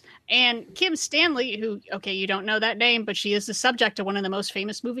Warriors, and Kim Stanley, who, okay, you don't know that name, but she is the subject of one of the most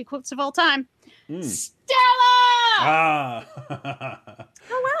famous movie quotes of all time. Stella! Oh,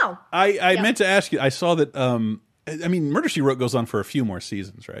 wow. I meant to ask you, I saw that, I mean, Murder, She Wrote goes on for a few more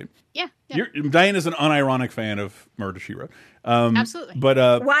seasons, right? Yeah. Diane is an unironic fan of Murder, She Wrote. Absolutely.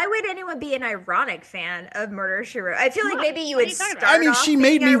 But why would anyone be an ironic fan of Murder, She Wrote? I feel like maybe you would start. I mean, she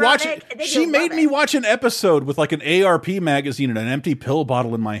made me watch it. She made me it. watch an episode with like an ARP magazine and an empty pill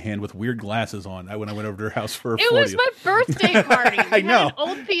bottle in my hand with weird glasses on. When I went over to her house for her 40th. It was my birthday party. I know, had an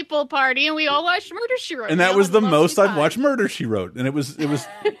old people party, and we all watched Murder, She Wrote. And that was the most I've watched Murder, She Wrote, and it was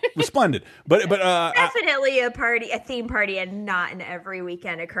splendid. But definitely a theme party, and not an every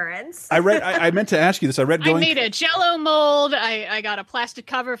weekend occurrence. I meant to ask you this. I made a Jell-O mold. I got a plastic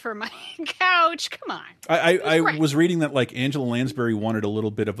cover for my couch. Come on. I was reading that like Angela Lansbury wanted a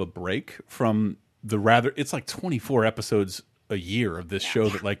little bit of a break from it's like 24 episodes a year of this show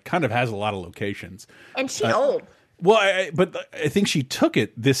that like kind of has a lot of locations. And she's old. Well, but I think she took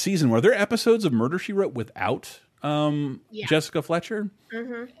it this season. Were there episodes of Murder, She Wrote without Jessica Fletcher?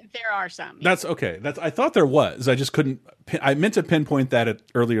 There are some. That's okay. I thought there was. I just couldn't. I meant to pinpoint that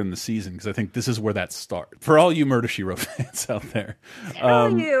earlier in the season because I think this is where that starts. For all you Murder, She Wrote fans out there,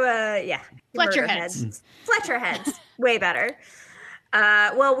 Fletcher heads. Fletcher heads, way better.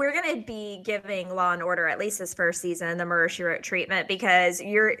 Well, we're going to be giving Law and Order, at least this first season, the Murder, She Wrote treatment because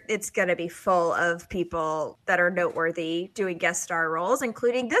it's going to be full of people that are noteworthy doing guest star roles,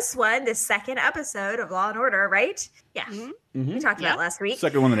 including this one, the second episode of Law and Order, right? Yeah. We talked about it last week.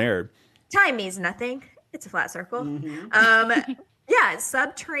 Second one that aired. Time means nothing. It's a flat circle.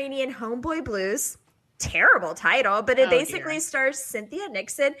 Subterranean Homeboy Blues. Terrible title, but it basically stars Cynthia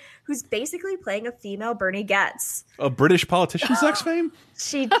Nixon, who's basically playing a female Bernie Getz. A British politician's sex fame?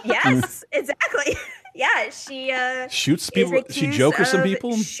 Yes, exactly. Yeah, she shoots people. She jokers some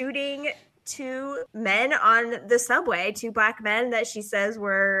people. Shooting 2 men on the subway, 2 black men that she says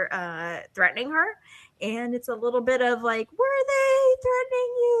were threatening her. And it's a little bit of like, were they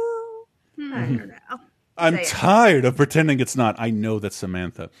threatening you? I don't know. I'm tired of pretending it's not. I know that's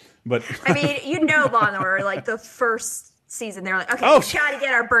Samantha, but I mean, Law and Order, like the first season, they're like, okay, we got to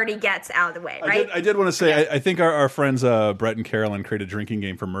get our Bernie Getz out of the way, right? I did want to say, I think our friends Brett and Carolyn created a drinking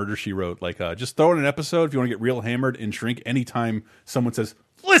game for Murder, She Wrote. Like, just throw in an episode if you want to get real hammered and drink anytime someone says,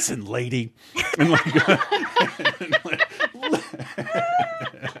 listen, lady. And like,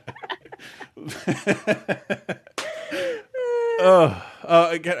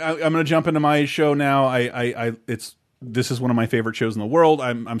 I'm going to jump into my show now. This is one of my favorite shows in the world.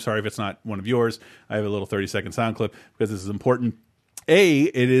 I'm sorry if it's not one of yours. I have a little 30-second sound clip because this is important.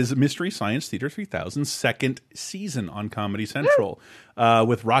 It is Mystery Science Theater 3000's second season on Comedy Central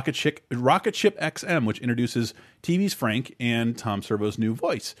with Rocket Ship XM, which introduces TV's Frank and Tom Servo's new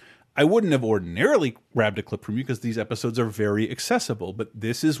voice. I wouldn't have ordinarily grabbed a clip from you because these episodes are very accessible, but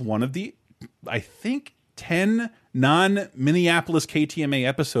this is one of the, I think, 10 non-Minneapolis KTMA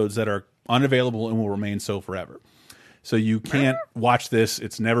episodes that are unavailable and will remain so forever. So you can't watch this.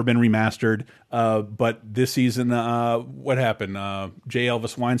 It's never been remastered. But this season, what happened? J.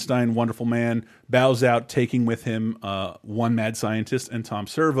 Elvis Weinstein, wonderful man, bows out, taking with him one mad scientist and Tom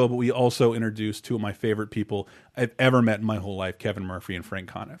Servo. But we also introduced two of my favorite people I've ever met in my whole life, Kevin Murphy and Frank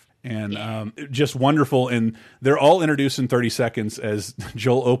Conniff. And just wonderful. And they're all introduced in 30 seconds as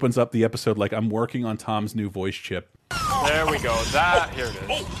Joel opens up the episode like, I'm working on Tom's new voice chip. There we go. Here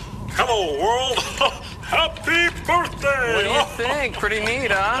it is. Hello, world. Happy birthday. What do you think? Pretty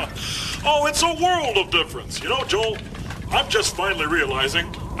neat, huh? Oh, it's a world of difference. You know, Joel, I'm just finally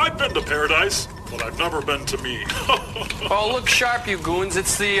realizing I've been to paradise, but I've never been to me. Oh, look sharp, you goons.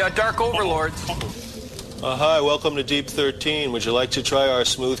 It's the Dark Overlords. Hi, welcome to Deep 13. Would you like to try our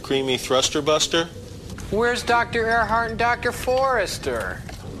smooth, creamy thruster buster? Where's Dr. Earhart and Dr. Forrester?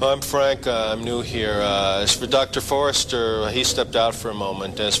 I'm Frank. I'm new here. As for Dr. Forrester, he stepped out for a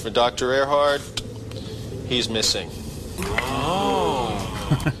moment. As for Dr. Earhart, he's missing. Oh.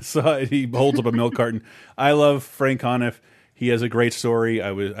 So he holds up a milk carton. I love Frank Conniff. He has a great story.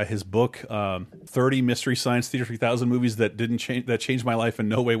 His book, 30 Mystery Science Theater 3000 movies that changed my life in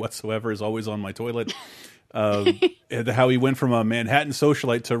no way whatsoever, is always on my toilet. How he went from a Manhattan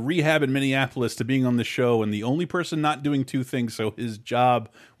socialite to rehab in Minneapolis to being on the show, and the only person not doing two things. So his job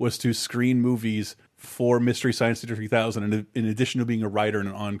was to screen movies for Mystery Science Theater 3000, and in addition to being a writer and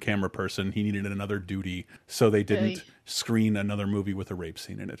an on-camera person, he needed another duty, so they didn't screen another movie with a rape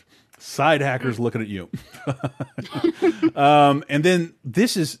scene in it. Side hackers looking at you. And then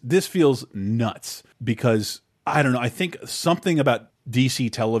this feels nuts because I don't know. I think something about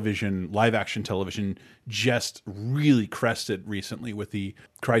DC television, live action television, just really crested recently with the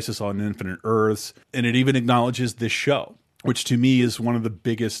Crisis on Infinite Earths. And it even acknowledges this show, which to me is one of the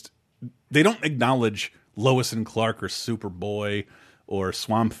biggest. They don't acknowledge Lois and Clark or Superboy or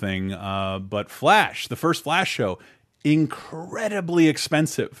Swamp Thing, but Flash, the first Flash show, incredibly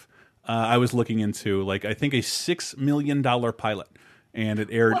expensive. I was looking into, like, I think a $6 million pilot. And it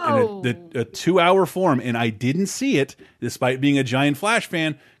aired in a 2-hour form, and I didn't see it, despite being a giant Flash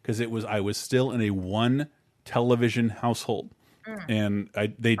fan, because I was still in a one television household, and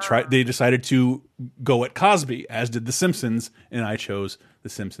they decided to go at Cosby, as did The Simpsons, and I chose The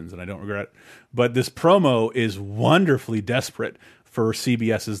Simpsons, and I don't regret it. But this promo is wonderfully desperate for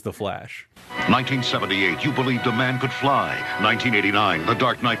CBS's The Flash. 1978, you believed a man could fly. 1989, The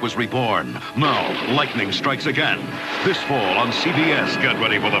Dark Knight was reborn. Now, lightning strikes again. This fall on CBS, get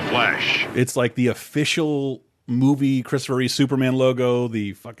ready for The Flash. It's like the official movie Christopher Reeve Superman logo,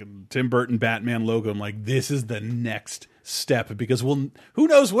 the fucking Tim Burton Batman logo. I'm like, this is the next step, because who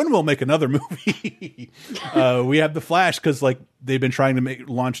knows when we'll make another movie. We have The Flash because, like, they've been trying to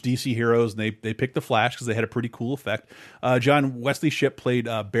launch DC heroes, and they picked The Flash because they had a pretty cool effect. John Wesley Shipp played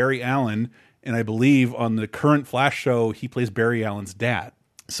Barry Allen, and I believe on the current Flash show he plays Barry Allen's dad.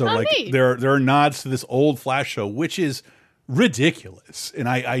 So there are nods to this old Flash show, which is ridiculous. And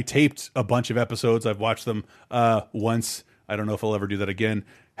I taped a bunch of episodes. I've watched them once. I don't know if I'll ever do that again.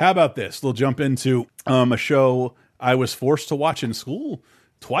 How about this? We'll jump into a show I was forced to watch in school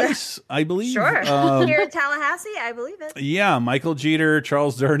twice, I believe. Sure. Here in Tallahassee, I believe it. Yeah, Michael Jeter,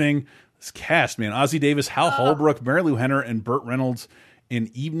 Charles Durning. This cast, man. Ozzie Davis, Hal Holbrook, Mary Lou Henner, and Burt Reynolds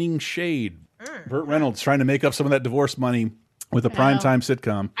in Evening Shade. Burt Reynolds trying to make up some of that divorce money with a primetime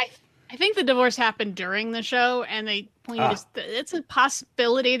sitcom. I think the divorce happened during the show, and they pointed it's a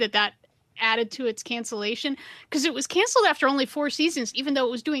possibility that added to its cancellation, because it was canceled after only 4 seasons, even though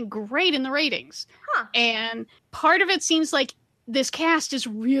it was doing great in the ratings. And part of it seems like this cast is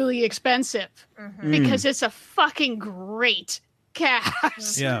really expensive because it's a fucking great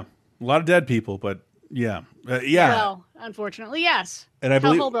cast. Yeah, a lot of dead people, but yeah. Well, unfortunately, yes. And I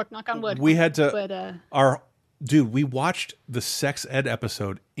believe Hal Holbrook, knock on wood. We had to we watched the sex ed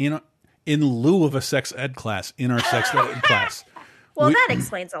episode in in lieu of a sex ed class in our sex ed class. Well, that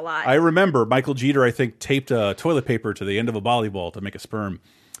explains a lot. I remember Michael Jeter, I think, taped toilet paper to the end of a volleyball to make a sperm.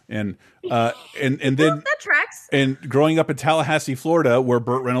 And then that tracks. And growing up in Tallahassee, Florida, where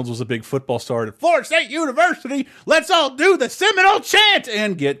Burt Reynolds was a big football star at Florida State University, let's all do the Seminole chant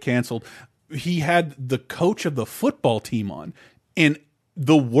and get canceled. He had the coach of the football team on, and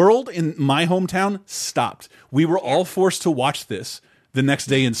the world in my hometown stopped. We were all forced to watch this the next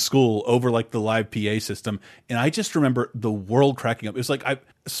day in school over like the live PA system. And I just remember the world cracking up. It was like,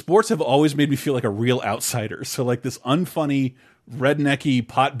 sports have always made me feel like a real outsider. So like this unfunny, rednecky,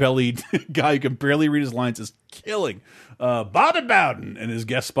 pot-bellied guy who can barely read his lines is killing Bobby Bowden and his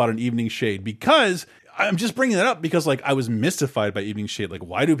guest spot on Evening Shade, because I'm just bringing that up because like I was mystified by Evening Shade. Like,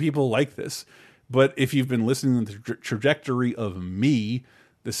 why do people like this? But if you've been listening to the trajectory of me,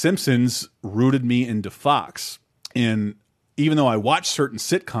 The Simpsons rooted me into Fox. And even though I watched certain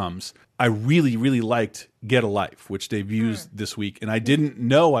sitcoms, I really, really liked Get a Life, which debuts this week. And I didn't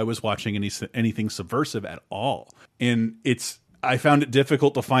know I was watching anything subversive at all. And I found it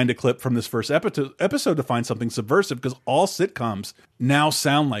difficult to find a clip from this first episode to find something subversive, because all sitcoms now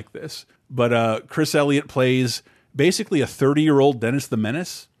sound like this. But Chris Elliott plays basically a 30-year-old Dennis the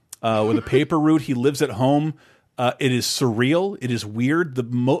Menace with a paper route. He lives at home. It is surreal. It is weird.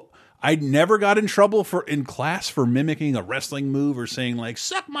 I never got in trouble in class for mimicking a wrestling move or saying like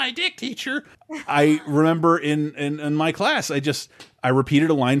 "suck my dick, teacher." I remember in my class, I repeated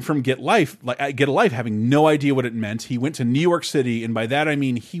a line from Get Life, Get a Life, having no idea what it meant. He went to New York City, and by that I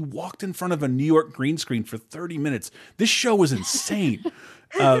mean he walked in front of a New York green screen for 30 minutes. This show was insane.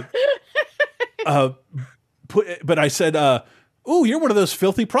 But I said, "Oh, you're one of those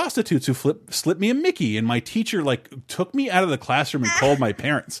filthy prostitutes who slipped me a Mickey," and my teacher like took me out of the classroom and called my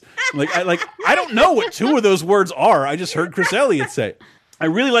parents. I don't know what two of those words are. I just heard Chris Elliott say. I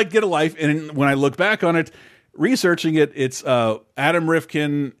really like Get a Life, and when I look back on it, researching it, it's Adam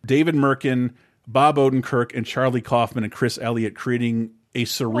Rifkin, David Merkin, Bob Odenkirk, and Charlie Kaufman and Chris Elliott creating a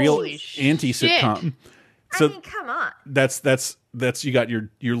surreal anti-sitcom. So, I mean, come on. That's you got your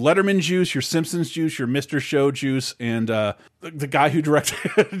Letterman juice, your Simpsons juice, your Mr. Show juice, and the guy who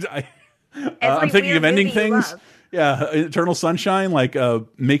directed I'm thinking of Ending Things. Yeah, Eternal Sunshine, like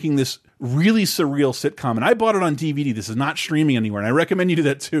making this really surreal sitcom. And I bought it on DVD. This is not streaming anywhere. And I recommend you do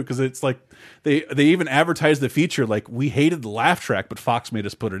that too, because it's like they even advertised the feature like, we hated the laugh track, but Fox made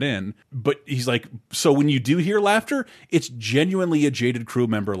us put it in. But he's like, so when you do hear laughter, it's genuinely a jaded crew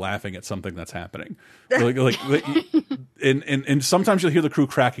member laughing at something that's happening. And sometimes you'll hear the crew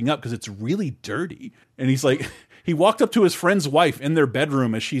cracking up because it's really dirty. And he's like, he walked up to his friend's wife in their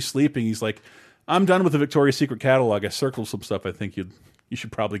bedroom as she's sleeping. He's like, "I'm done with the Victoria's Secret catalog. I circled some stuff I think you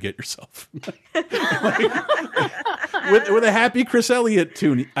should probably get yourself." With a happy Chris Elliott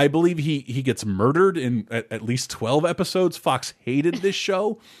tune. I believe he gets murdered in at least 12 episodes. Fox hated this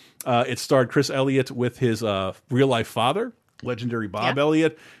show. It starred Chris Elliott with his real-life father, legendary Bob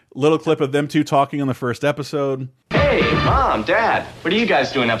Elliott. Little clip of them two talking on the first episode. "Hey, Mom, Dad, what are you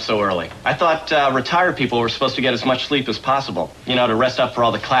guys doing up so early? I thought retired people were supposed to get as much sleep as possible. You know, to rest up for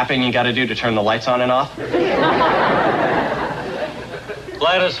all the clapping you got to do to turn the lights on and off."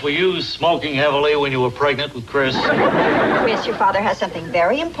 Gladys, were you smoking heavily when you were pregnant with Chris? Chris, your father has something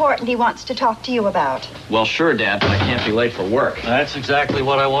very important he wants to talk to you about. Well, sure, Dad, but I can't be late for work. That's exactly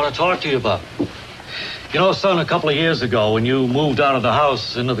what I want to talk to you about. You know, son, a couple of years ago, when you moved out of the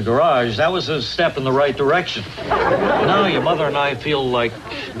house into the garage, that was a step in the right direction. Now your mother and I feel like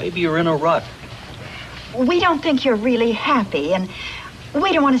maybe you're in a rut. We don't think you're really happy, and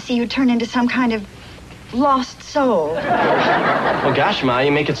we don't want to see you turn into some kind of lost soul. Well, gosh, Ma,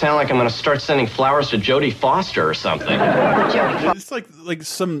 you make it sound like I'm going to start sending flowers to Jodie Foster or something. It's like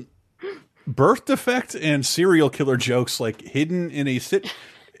some birth defect and serial killer jokes like hidden in a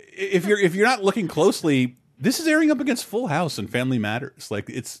If you're not looking closely, this is airing up against Full House and Family Matters. Like,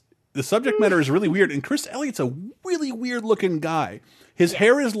 the subject matter is really weird, and Chris Elliott's a really weird looking guy. His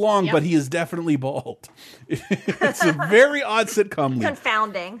hair is long, but he is definitely bald. It's a very odd sitcom lead.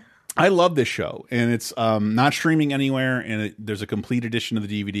 Confounding. I love this show, and it's not streaming anywhere, and there's a complete edition of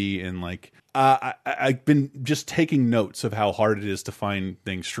the DVD, and like I've been just taking notes of how hard it is to find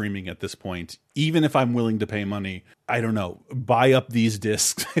things streaming at this point. Even if I'm willing to pay money, I don't know, buy up these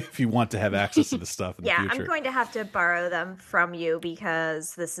discs if you want to have access to the stuff in the future. I'm going to have to borrow them from you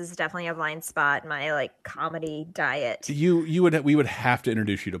because this is definitely a blind spot in my like comedy diet. We would have to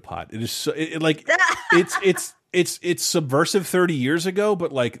introduce you to Pot. It is so, it's subversive 30 years ago,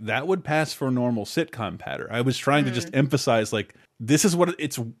 but like that would pass for a normal sitcom pattern. I was trying to just emphasize like this is what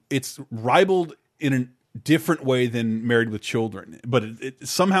it's ribald in different way than Married with Children, but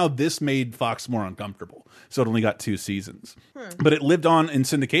somehow this made Fox more uncomfortable. So it only got 2 seasons, but it lived on in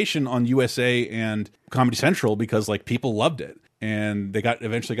syndication on USA and Comedy Central because like people loved it, and they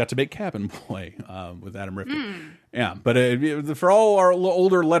eventually got to make Cabin Boy with Adam Rifkin. Yeah, but for all our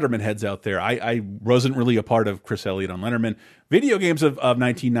older Letterman heads out there, I wasn't really a part of Chris Elliott on Letterman. Video games of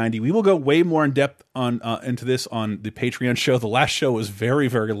 1990. We will go way more in depth on into this on the Patreon show. The last show was very,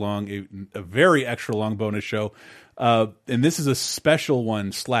 very long, a very extra long bonus show. And this is a special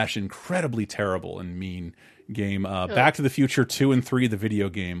one / incredibly terrible and mean game. Back to the Future 2 and 3, the video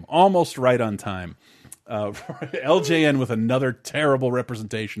game, almost right on time. LJN with another terrible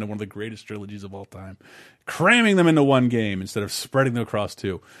representation of one of the greatest trilogies of all time, cramming them into one game instead of spreading them across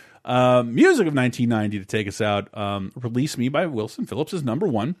 2. Music of 1990 to take us out. Release Me by Wilson Phillips is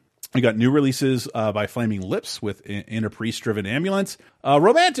 #1. We got new releases by Flaming Lips with In a Priest-Driven Ambulance,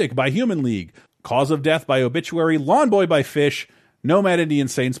 Romantic by Human League, Cause of Death by Obituary, Lawn Boy by Fish, Nomad Indian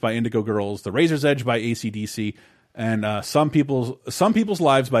Saints by Indigo Girls, The Razor's Edge by AC/DC, and Some People's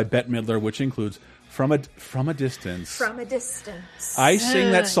Lives by Bette Midler, which includes From a Distance. From a Distance. I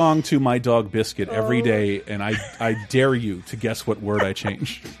sing that song to my dog Biscuit every day, and I dare you to guess what word I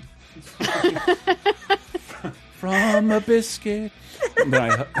changed. From a biscuit.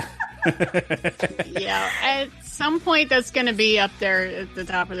 Yeah, at some point that's going to be up there at the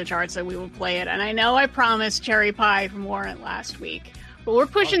top of the charts, so we will play it. And I know I promised Cherry Pie from Warrant last week, but we're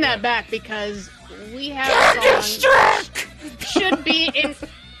pushing that back because we have a song should be in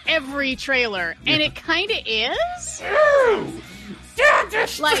every trailer, and it kind of is.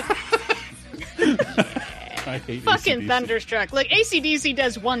 Like, I hate fucking AC/DC. Thunderstruck. Like, AC/DC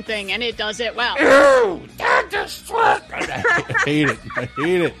does one thing, and it does it well. Thunderstruck! I hate it. I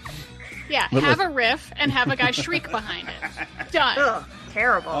hate it. Yeah, have a riff and have a guy shriek behind it. Done. Ugh,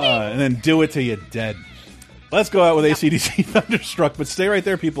 terrible. And then do it till you're dead. Let's go out with AC/DC Thunderstruck, but stay right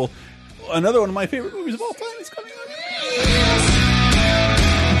there, people. Another one of my favorite movies of all time is coming up.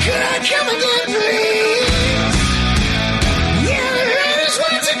 Could I come again, please? Yeah, there is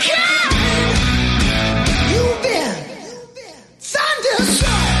once a kind. You've been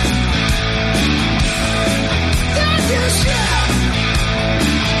thunderstruck. Thunderstruck.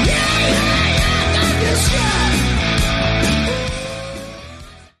 Yeah, thunderstruck.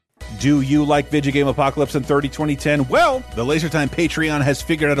 Do you like Video Game Apocalypse in 30-2010? Well, the LaserTime Patreon has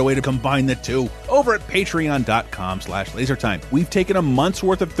figured out a way to combine the two. Over at patreon.com/LaserTime, we've taken a month's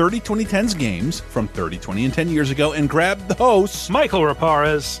worth of 30-2010's games from 30, 20, and 10 years ago and grabbed the hosts, Michael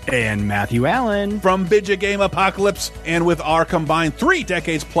Raparez and Matthew Allen, from Video Game Apocalypse. And with our combined 3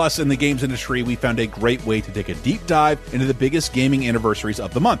 decades plus in the games industry, we found a great way to take a deep dive into the biggest gaming anniversaries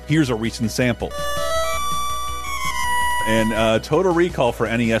of the month. Here's a recent sample. And Total Recall for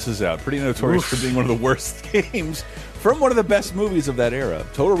NES is out. Pretty notorious for being one of the worst games from one of the best movies of that era.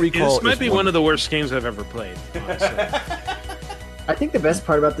 Total Recall This might be one of the worst games I've ever played, honestly. I think the best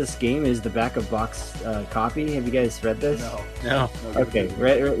part about this game is the back of box copy. Have you guys read this? No. Okay,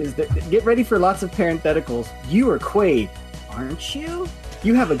 get ready for lots of parentheticals. You are Quaid, aren't you?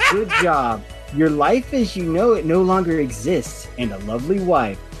 You have a good job. Your life as you know it no longer exists, and a lovely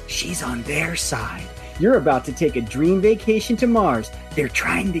wife. She's on their side. You're about to take a dream vacation to Mars. They're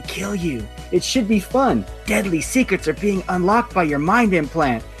trying to kill you. It should be fun. Deadly secrets are being unlocked by your mind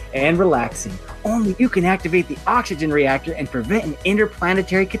implant. And relaxing. Only you can activate the oxygen reactor and prevent an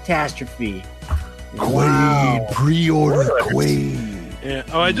interplanetary catastrophe. Quaid, pre-order Quaid. Yeah.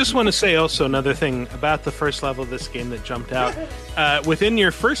 Oh, I just want to say also another thing about the first level of this game that jumped out. Within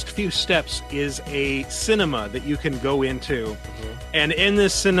your first few steps is a cinema that you can go into. And in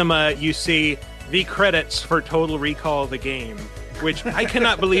this cinema, you see the credits for Total Recall the game, which I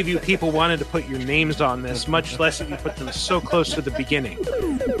cannot believe you people wanted to put your names on this, much less that you put them so close to the beginning.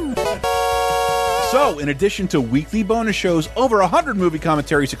 So, in addition to weekly bonus shows, over 100 movie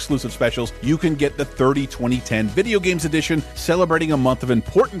commentaries, exclusive specials, you can get the 30-2010 Video Games Edition, celebrating a month of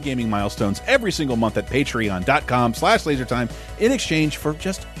important gaming milestones every single month at patreon.com/LaserTime in exchange for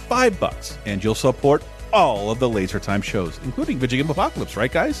just $5. And you'll support all of the LaserTime shows, including Video Game Apocalypse,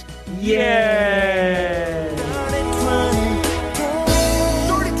 right, guys? Yeah!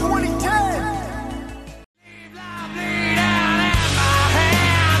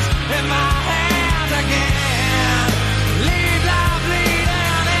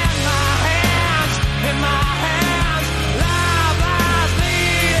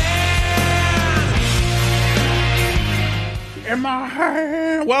 In my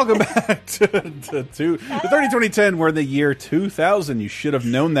hand. Welcome back to 30-2010. We're in the year 2000. You should have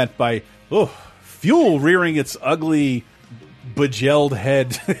known that by Fuel rearing its ugly bejelled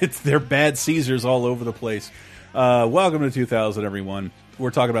head. They're bad Caesars all over the place. Welcome to 2000, everyone.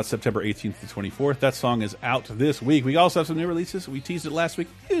 We're talking about September 18th to 24th. That song is out this week. We also have some new releases. We teased it last week.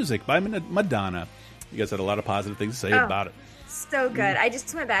 Music by Madonna. You guys had a lot of positive things to say about it. So good. I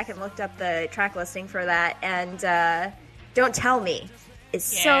just went back and looked up the track listing for that, and Don't Tell Me is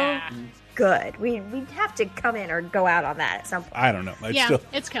so good. We'd have to come in or go out on that at some point. I don't know.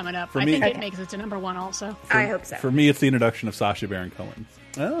 It's coming up. I think it makes it to number one also. I hope so. For me, it's the introduction of Sacha Baron Cohen.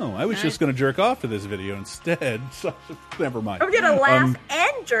 Oh, I was just going to jerk off to this video instead. Never mind. I'm going to laugh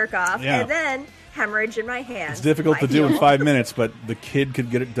and jerk off, and then hemorrhage in my hand. It's difficult to do in 5 minutes, but the kid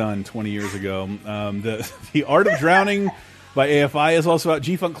could get it done 20 years ago. The Art of Drowning by AFI is also out.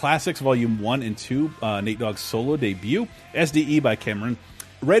 G-Funk Classics Volume 1 and 2, Nate Dogg's solo debut. SDE by Cameron.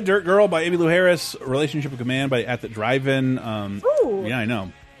 Red Dirt Girl by Emmylou Harris. Relationship of Command by At the Drive-In. Ooh, yeah, I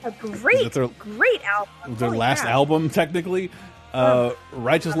know. A great album. Their last album, technically.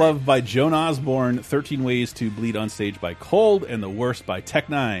 Righteous Love by Joan Osborne. 13 Ways to Bleed on Stage by Cold. And The Worst by Tech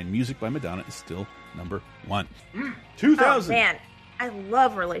Nine. Music by Madonna is still number 1. 2000. Oh, man. I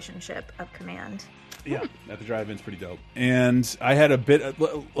love Relationship of Command. Yeah, At the Drive-In's pretty dope. And I had a bit...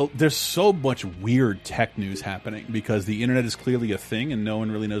 there's so much weird tech news happening because the internet is clearly a thing and no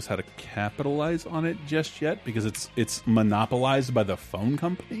one really knows how to capitalize on it just yet because it's monopolized by the phone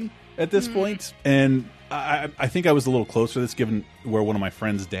company at this point. And I think I was a little closer to this given where one of my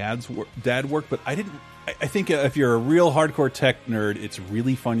friend's dad worked, but I didn't... I think if you're a real hardcore tech nerd, it's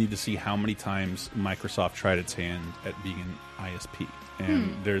really funny to see how many times Microsoft tried its hand at being an ISP.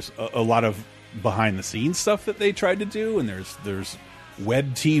 And there's a lot of behind the scenes stuff that they tried to do, and there's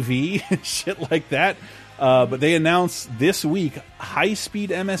web TV and shit like that. But they announced this week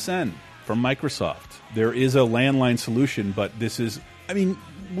high-speed MSN from Microsoft. There is a landline solution, but this is, I mean,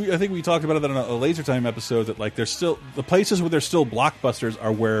 I think we talked about it on a Laser Time episode that like there's still the places where there's still blockbusters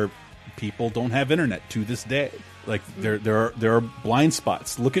are where people don't have internet to this day. Like there are blind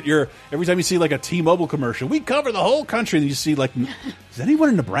spots. Look at every time you see like a T-Mobile commercial, we cover the whole country, and you see like, is anyone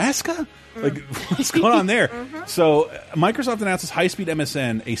in Nebraska? Like what's going on there? So Microsoft announces high-speed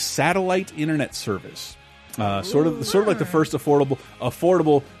MSN, a satellite internet service, sort of like the first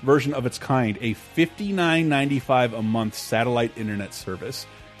affordable version of its kind, a $59.95 a month satellite internet service.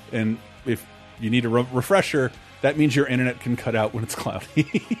 And if you need a refresher, that means your internet can cut out when it's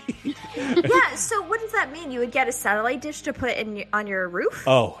cloudy. Yeah, so what does that mean? You would get a satellite dish to put on your roof?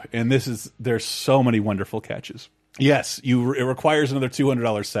 Oh, and there's so many wonderful catches. Yes, it requires another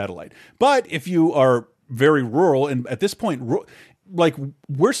 $200 satellite. But if you are very rural, and at this point, like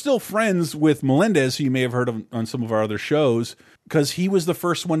we're still friends with Melendez, who you may have heard of on some of our other shows, because he was the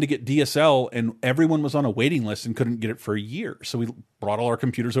first one to get DSL, and everyone was on a waiting list and couldn't get it for a year. So we brought all our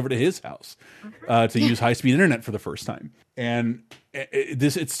computers over to his house to use high-speed internet for the first time. And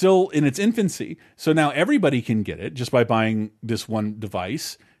it's still in its infancy. So now everybody can get it just by buying this one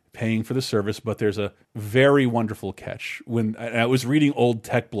device, paying for the service. But there's a very wonderful catch. When I was reading old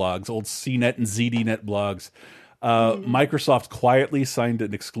tech blogs, old CNET and ZDNet blogs, Microsoft quietly signed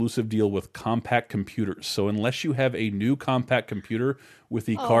an exclusive deal with Compaq Computers. So unless you have a new Compaq computer with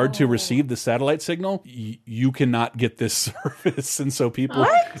the card to receive the satellite signal, you cannot get this service. And so people,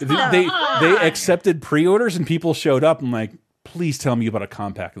 they accepted pre-orders and people showed up and like, please tell me about a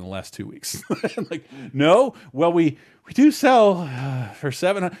Compaq in the last 2 weeks. I'm like, no, well, we do sell for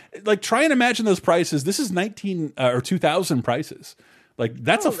 $700. Like, try and imagine those prices. This is 2000 prices. Like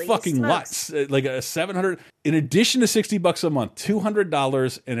that's a fucking lot. Like a $700 in addition to $60 a month,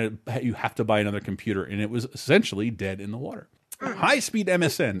 $200, and you have to buy another computer, and it was essentially dead in the water. High-speed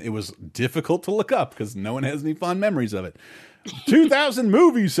MSN. It was difficult to look up because no one has any fond memories of it. 2000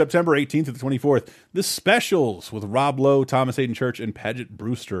 movies, September 18th to the 24th. The Specials with Rob Lowe, Thomas Hayden Church, and Paget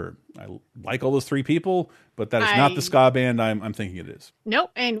Brewster. I like all those three people, but that is not the ska band I'm thinking it is.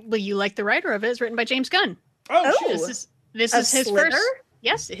 Nope. And you like the writer of it. It's written by James Gunn. Oh, This is his first.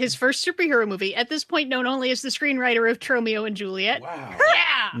 Yes, his first superhero movie. At this point, known only as the screenwriter of Romeo and Juliet. Wow.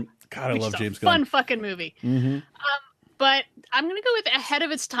 Yeah. God, I love James Gunn. Fun fucking movie. But I'm going to go with ahead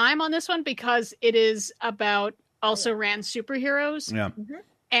of its time on this one because it is about also ran superheroes. Yeah.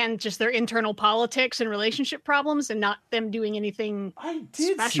 And just their internal politics and relationship problems and not them doing anything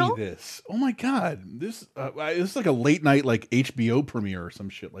special. See this. Oh my God. This is like a late night like HBO premiere or some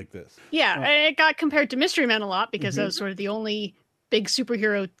shit like this. Yeah. It got compared to Mystery Men a lot because that was sort of the only big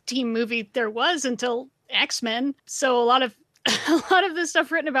superhero team movie there was until X-Men. So a lot of the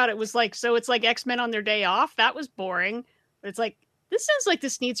stuff written about it was like, so it's like X-Men on their day off. That was boring. But it's like, this sounds like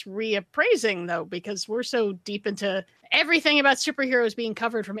this needs reappraising though, because we're so deep into everything about superheroes being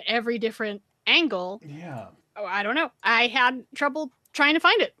covered from every different angle. Yeah. Oh, I don't know. I had trouble trying to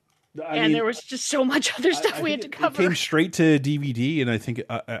find it. And there was just so much other stuff we had to cover. It came straight to DVD, and I think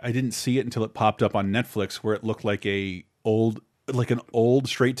I didn't see it until it popped up on Netflix, where it looked like an old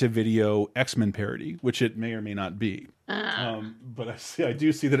straight to video X-Men parody, which it may or may not be. But I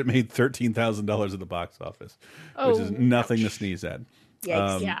do see that it made $13,000 at the box office, which is nothing to sneeze at.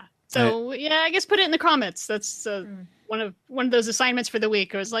 Yeah. So I guess put it in the comments. That's one of those assignments for the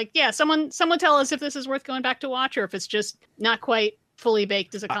week. It was like, someone tell us if this is worth going back to watch, or if it's just not quite fully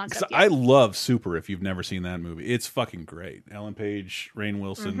baked as a concept. I love Super. If you've never seen that movie, it's fucking great. Ellen Page, Rainn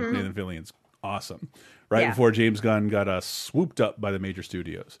Wilson, Nathan Fillion's awesome. Right before James Gunn got swooped up by the major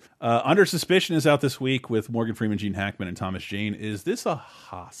studios. Under Suspicion is out this week with Morgan Freeman, Gene Hackman, and Thomas Jane. Is this a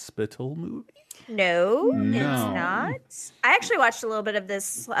hospital movie? No, it's not. I actually watched a little bit of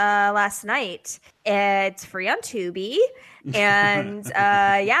this last night. It's free on Tubi, and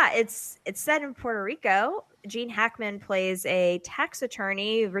it's set in Puerto Rico. Gene Hackman plays a tax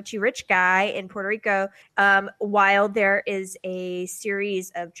attorney, Richie Rich guy in Puerto Rico, while there is a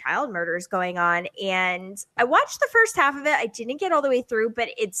series of child murders going on. And I watched the first half of it. I didn't get all the way through, but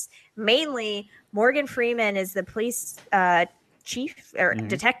it's mainly Morgan Freeman is the police chief or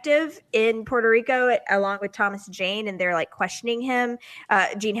detective in Puerto Rico, along with Thomas Jane, and they're like questioning him,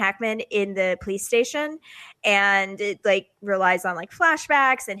 Gene Hackman, in the police station. And it like relies on like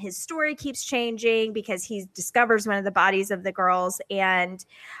flashbacks, and his story keeps changing because he discovers one of the bodies of the girls. And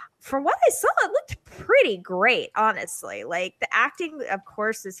from what I saw, it looked pretty great, honestly. Like the acting, of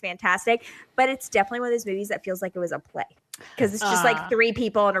course, is fantastic, but it's definitely one of those movies that feels like it was a play, because it's just like three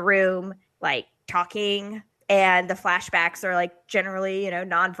people in a room like talking. And the flashbacks are like generally,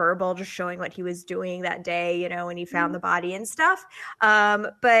 nonverbal, just showing what he was doing that day, when he found the body and stuff.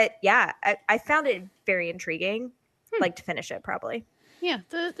 But yeah, I found it very intriguing. Like to finish it probably. Yeah,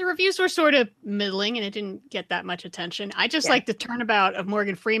 the reviews were sort of middling, and it didn't get that much attention. I just like the turnabout of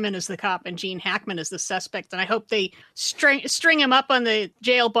Morgan Freeman as the cop and Gene Hackman as the suspect, and I hope they string him up on the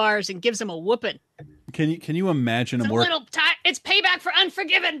jail bars and gives him a whooping. Can you imagine it's payback for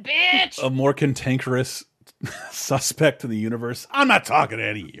Unforgiven, bitch. A more cantankerous suspect in the universe? I'm not talking to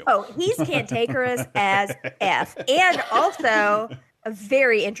any of you. Oh, he's cantankerous as F, and also a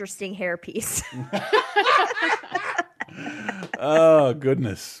very interesting hairpiece. Oh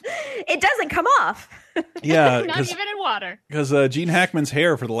goodness, it doesn't come off. Yeah, not even in water. Because Gene Hackman's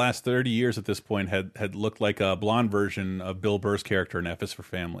hair for the last 30 years at this point had looked like a blonde version of Bill Burr's character in F is for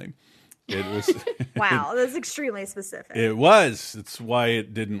Family. It was wow, that's extremely specific. It was. It's why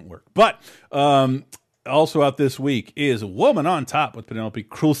it didn't work. But also out this week is Woman on Top with Penelope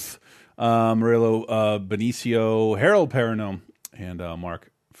Cruz, Murillo Benicio, Harold Perrineau, and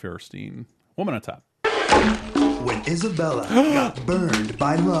Mark Fierstein. Woman on Top. When Isabella got burned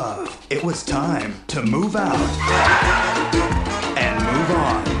by love, it was time to move out and move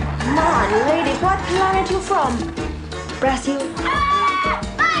on. Come on, lady, what planet you from? Brazil?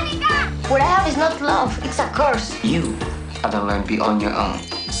 What I have is not love, it's a curse. You gotta learn to be on your own.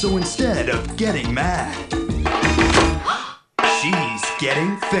 So instead of getting mad, she's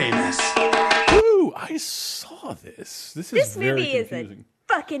getting famous. Ooh, I saw this. This movie is a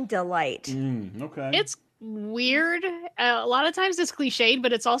fucking delight. Okay. It's weird. A lot of times it's cliched,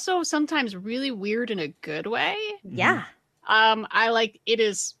 but it's also sometimes really weird in a good way. Yeah. It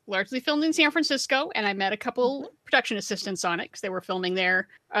is largely filmed in San Francisco, and I met a couple production assistants on it because they were filming there,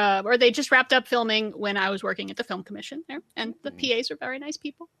 or they just wrapped up filming when I was working at the film commission there, and the PAs are very nice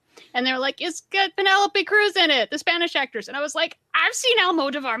people. And they're like, it's got Penelope Cruz in it, the Spanish actress. And I was like, I've seen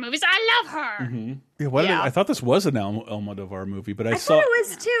Almodovar movies. I love her. Yeah, I thought this was an Almodovar movie, but I thought it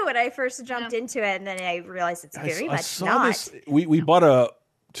was too when I first jumped into it, and then I realized it's very much not. This, we bought a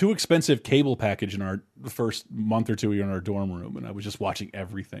too expensive cable package in our first month or two. We were in our dorm room, and I was just watching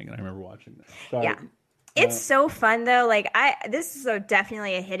everything, and I remember watching that. Sorry. Yeah. It's so fun though. Like this is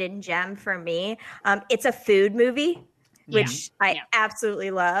definitely a hidden gem for me. It's a food movie, which I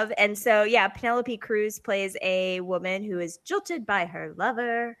absolutely love. And so, Penelope Cruz plays a woman who is jilted by her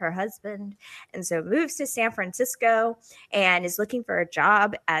lover, her husband, and so moves to San Francisco and is looking for a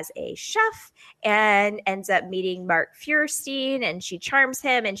job as a chef, and ends up meeting Mark Fierstein, and she charms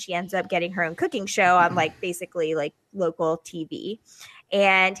him, and she ends up getting her own cooking show on basically local TV.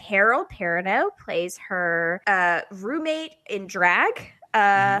 And Harold Perrineau plays her roommate in drag,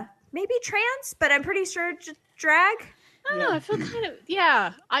 maybe trans, but I'm pretty sure drag. I don't know. I feel kind of,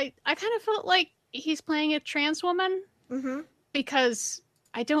 I kind of felt like he's playing a trans woman because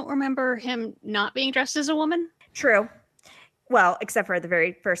I don't remember him not being dressed as a woman. True. Well, except for the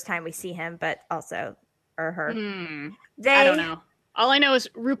very first time we see him, but also, or her. I don't know. All I know is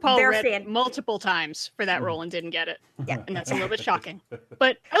RuPaul They're read multiple times for that role and didn't get it. Yeah. And that's a little bit shocking.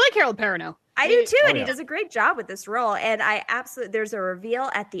 But I like Harold Perrineau. I do too, and he does a great job with this role. And I absolutely, there's a reveal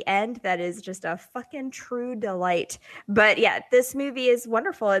at the end that is just a fucking true delight. But yeah, this movie is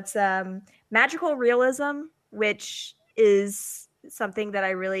wonderful. It's magical realism, which is something that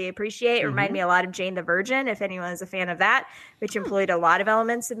I really appreciate. It reminded me a lot of Jane the Virgin, if anyone is a fan of that, which employed a lot of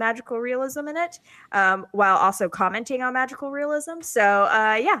elements of magical realism in it, while also commenting on magical realism. So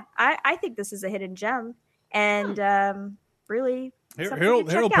yeah, I think this is a hidden gem, and really. Harold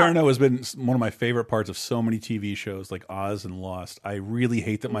Perrineau has been one of my favorite parts of so many TV shows like Oz and Lost. I really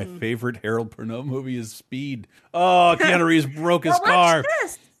hate that my favorite Harold Perrineau movie is Speed. Oh, Keanu Reeves broke his car. Watch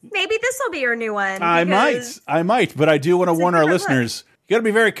this. Maybe this will be your new one. I might, but I do want to warn our listeners. You got to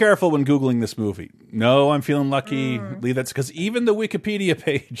be very careful when Googling this movie. No, I'm feeling lucky. Leave that, because even the Wikipedia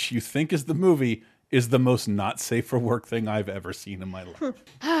page you think is the movie is the most not safe for work thing I've ever seen in my life,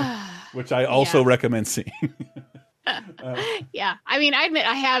 which I also recommend seeing. Yeah, I mean, I admit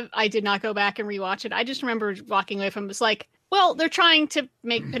I did not go back and rewatch it. I just remember walking away from it. It's like, well, they're trying to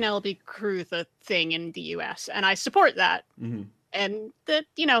make Penelope Cruz a thing in the U.S., and I support that. And that,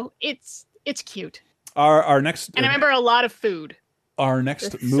 you know, it's cute. Our next, and I remember a lot of food. Our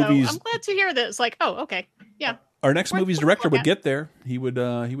next movies. So I'm glad to hear that. It's like, oh, okay, yeah. Our next movie's director would get there. He would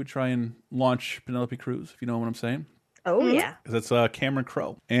try and launch Penelope Cruz, if you know what I'm saying. Oh yeah, because it's Cameron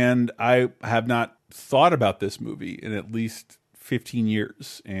Crowe, and I have not thought about this movie in at least 15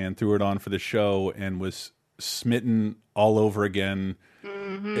 years, and threw it on for the show and was smitten all over again.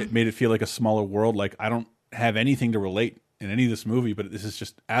 It made it feel like a smaller world. Like, I don't have anything to relate in any of this movie, but this is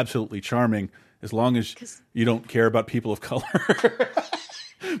just absolutely charming as long as you don't care about people of color.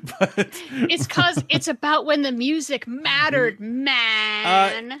 But it's because it's about when the music mattered,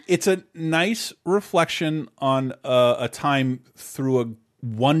 man. It's a nice reflection on a time through a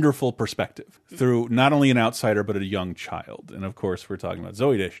wonderful perspective, through not only an outsider but a young child. And of course, we're talking about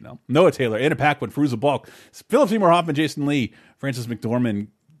Zooey Deschanel, Noah Taylor, Anna Paquin, Fairuza Balk, Philip Seymour Hoffman, Jason Lee, Frances McDormand,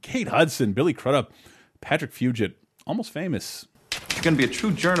 Kate Hudson, Billy Crudup, Patrick Fugit, Almost Famous. If you're going to be a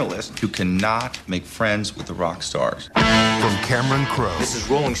true journalist, you cannot make friends with the rock stars. From Cameron Crowe. This is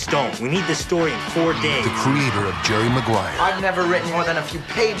Rolling Stone. We need this story in 4 days. The creator of Jerry Maguire. I've never written more than a few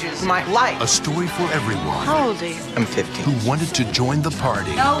pages in my life. A story for everyone. How old are you? I'm 15. Who wanted to join the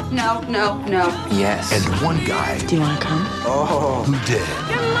party. No. Yes. And one guy. Do you want to come? Oh. Who did.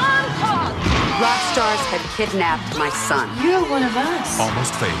 Your mom called! Rock stars had kidnapped my son. You're one of us.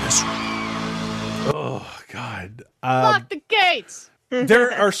 Almost Famous. Oh, God. Lock the gates!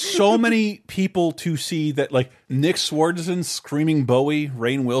 There are so many people to see that, like Nick Swardson screaming Bowie,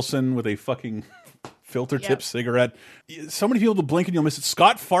 Rainn Wilson with a fucking filter tip cigarette. So many people to blink and you'll miss it.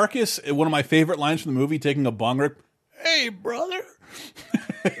 Scott Farkas, one of my favorite lines from the movie, taking a bong rip. Hey, brother.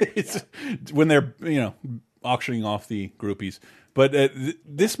 It's when they're, auctioning off the groupies. But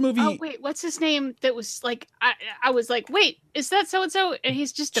this movie. Oh wait, what's his name? That was like I was like, wait, is that so and so? And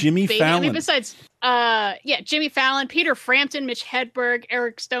he's just a Jimmy baby. Fallon. I mean, besides, Jimmy Fallon, Peter Frampton, Mitch Hedberg,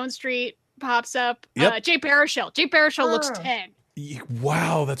 Eric Stonestreet pops up. Yep. Jay Baruchel. Jay Baruchel looks 10.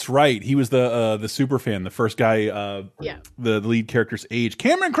 Wow, that's right. He was the super fan, the first guy. The lead character's age.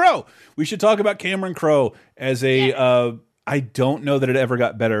 Cameron Crowe. We should talk about Cameron Crowe as a. I don't know that it ever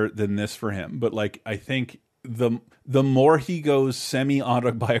got better than this for him, but like I think the more he goes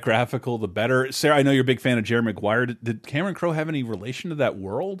semi-autobiographical, the better. Sarah, I know you're a big fan of Jerry Maguire. Did Cameron Crowe have any relation to that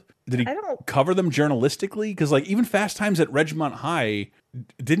world? Did he cover them journalistically? Because like even Fast Times at Ridgemont High,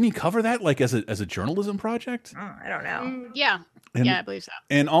 didn't he cover that like as a journalism project? I don't know. Yeah, I believe so.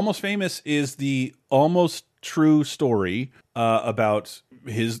 And Almost Famous is the almost true story about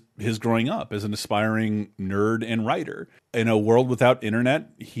his growing up as an aspiring nerd and writer. In a world without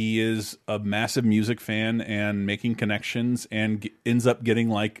internet, he is a massive music fan and making connections and ends up getting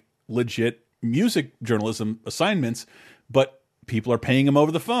like legit music journalism assignments, but people are paying him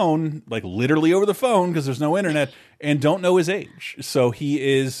over the phone, like literally over the phone because there's no internet, and don't know his age. So he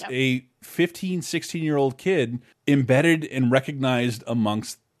is a 15, 16-year-old kid embedded and recognized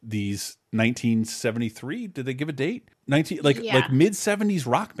amongst these 1973. Did they give a date? Like mid-70s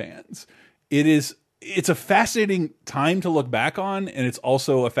rock bands. It's a fascinating time to look back on, and it's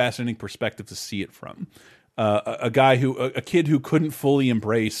also a fascinating perspective to see it from. A kid who couldn't fully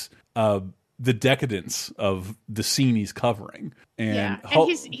embrace the decadence of the scene he's covering, and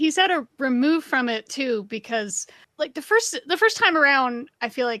he's at a remove from it too, because like the first time around, I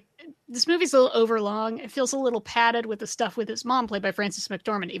feel like this movie's a little overlong. It feels a little padded with the stuff with his mom, played by Frances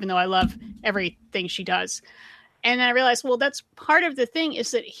McDormand, even though I love everything she does. And then I realized, well, that's part of the thing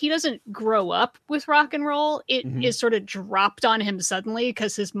is that he doesn't grow up with rock and roll. It is sort of dropped on him suddenly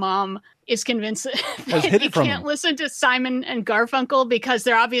because his mom is convinced that he can't listen to Simon and Garfunkel because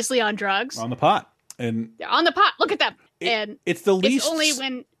they're obviously on drugs. On the pot. And they're on the pot. Look at them. And it's the least.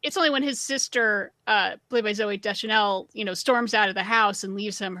 It's only when his sister, played by Zooey Deschanel, storms out of the house and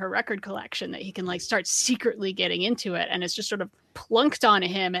leaves him her record collection that he can like start secretly getting into it. And it's just sort of plunked onto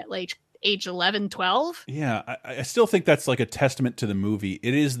him at like age 11, 12. Yeah, I still think that's like a testament to the movie.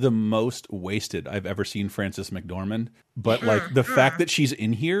 It is the most wasted I've ever seen Frances McDormand. But like the fact that she's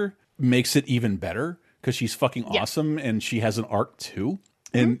in here makes it even better because she's fucking awesome and she has an arc too.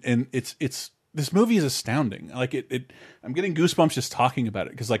 And it's this movie is astounding. Like I'm getting goosebumps just talking about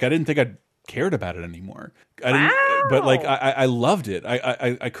it because like I didn't think I cared about it anymore. I didn't, but like I loved it.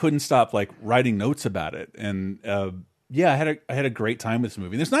 I couldn't stop like writing notes about it. And yeah, I had a great time with this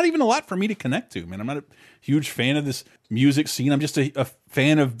movie. There's not even a lot for me to connect to, man. I'm not a huge fan of this music scene. I'm just a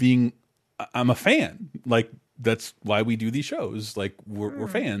fan of being. I'm a fan. Like that's why we do these shows. Like we're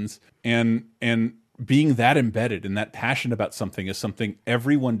fans, and being that embedded and that passionate about something is something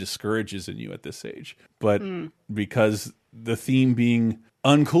everyone discourages in you at this age. But because the theme being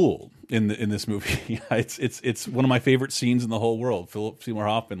uncool in this movie, it's one of my favorite scenes in the whole world. Philip Seymour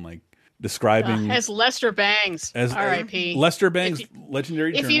Hoffman like describing as Lester Bangs, R.I.P. Lester Bangs,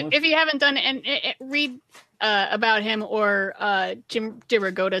 legendary journalist. If you haven't done it, and read about him, or Jim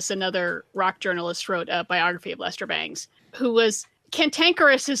DeRogatis, another rock journalist, wrote a biography of Lester Bangs, who was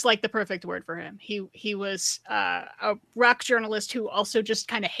cantankerous is like the perfect word for him. He was a rock journalist who also just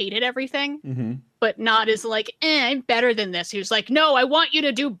kind of hated everything, but not as like, I'm better than this. He was like, no, I want you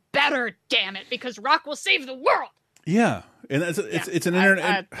to do better, damn it, because rock will save the world. Yeah, and it's an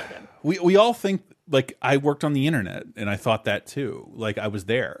internet. We all think like I worked on the internet, and I thought that too. Like I was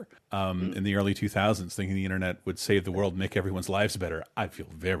there in the early 2000s, thinking the internet would save the world, make everyone's lives better. I feel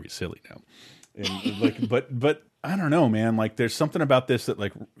very silly now, and like, but I don't know, man. Like there's something about this that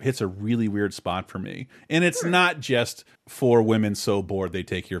like hits a really weird spot for me, and it's not just for women so bored they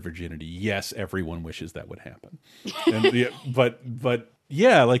take your virginity. Yes, everyone wishes that would happen, and, but.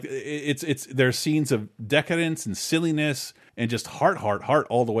 Yeah, like it's there's scenes of decadence and silliness and just heart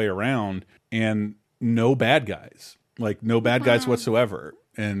all the way around, and no bad guys, like no bad guys whatsoever.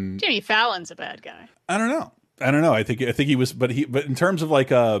 And Jimmy Fallon's a bad guy. I don't know. I think he was, but in terms of like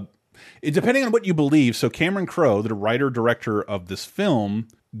depending on what you believe. So Cameron Crowe, the writer director of this film,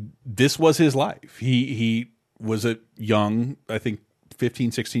 this was his life. He was a young, I think,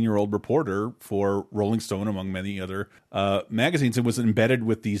 15, 16-year-old reporter for Rolling Stone, among many other magazines, and was embedded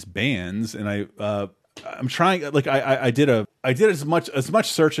with these bands. And I'm trying, like I did as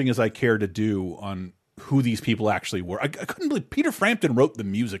much searching as I care to do on who these people actually were. I couldn't believe Peter Frampton wrote the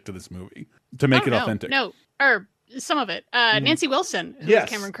music to this movie to make it authentic. No, or some of it. Nancy Wilson, who was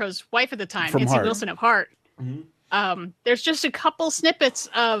Cameron Crowe's wife at the time, Nancy Wilson of Heart. There's just a couple snippets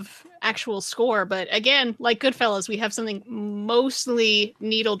of actual score, but again, like Goodfellas, we have something mostly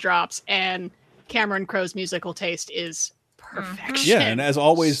needle drops, and Cameron Crowe's musical taste is perfection. Yeah, and as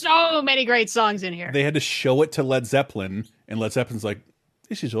always, so many great songs in here. They had to show it to Led Zeppelin, and Led Zeppelin's like,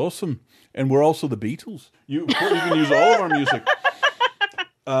 this is awesome, and we're also the Beatles. You can use all of our music.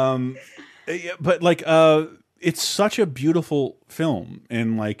 But like it's such a beautiful film,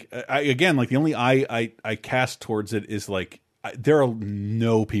 and like the only eye I cast towards it is like there are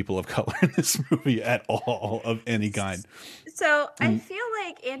no people of color in this movie at all of any kind. So I feel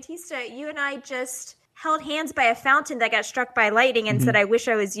like Antista, you and I just held hands by a fountain that got struck by lightning and said, "I wish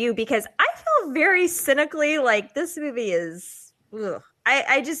I was you," because I feel very cynically like this movie is. Ugh.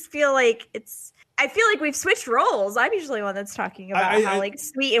 I just feel like I feel like we've switched roles. I'm usually the one that's talking about how like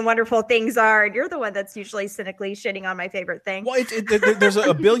sweet and wonderful things are, and you're the one that's usually cynically shitting on my favorite thing. Well, there's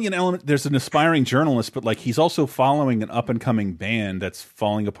a billion elements. There's an aspiring journalist, but like he's also following an up and coming band that's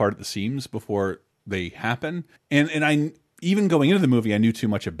falling apart at the seams before they happen. And I even going into the movie, I knew too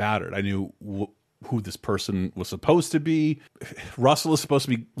much about it. I knew who this person was supposed to be. Russell is supposed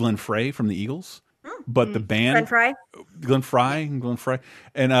to be Glenn Frey from the Eagles. But the band, Glenn Frey,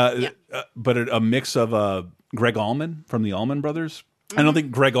 and but a mix of Greg Allman from the Allman Brothers. I don't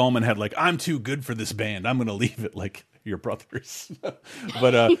think Greg Allman had like, I'm too good for this band, I'm going to leave it, like your brothers.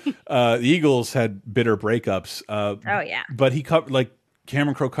 But the Eagles had bitter breakups. But he covered like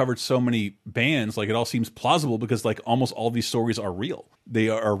Cameron Crowe covered so many bands, like it all seems plausible because like almost all these stories are real. They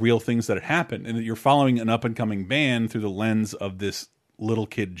are real things that had happened, and you're following an up and coming band through the lens of this little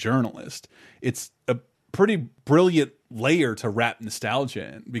kid journalist. It's a pretty brilliant layer to wrap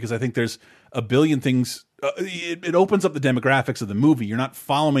nostalgia in, because I think there's a billion things. It opens up the demographics of the movie. You're not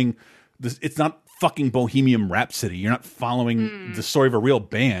following this. It's not fucking Bohemian Rhapsody. You're not following the story of a real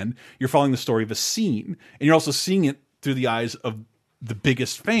band. You're following the story of a scene. And you're also seeing it through the eyes of the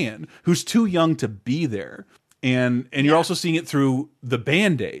biggest fan who's too young to be there. And you're also seeing it through the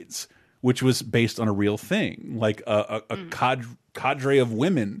Band-Aids, which was based on a real thing, like a cadre of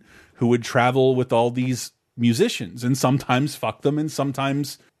women who would travel with all these musicians and sometimes fuck them and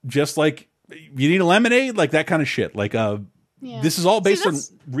sometimes just like, you need a lemonade, like that kind of shit. Like, this is all based on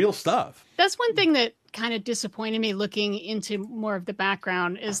real stuff. That's one thing that kind of disappointed me looking into more of the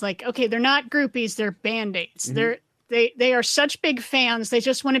background is like, okay, they're not groupies, they're Band-Aids. They are such big fans. They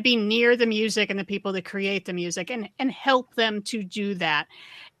just want to be near the music and the people that create the music and help them to do that.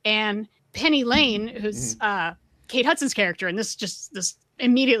 And Penny Lane, who's Kate Hudson's character, and this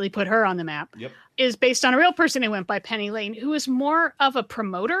immediately put her on the map, is based on a real person who went by Penny Lane, who is more of a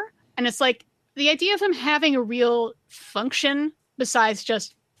promoter. And it's like the idea of him having a real function besides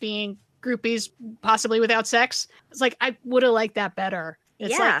just being groupies, possibly without sex. It's like, I would have liked that better.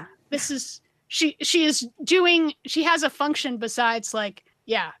 It's like, this is... She has a function besides like,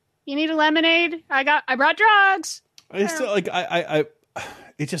 yeah, you need a lemonade? I brought drugs. It's still like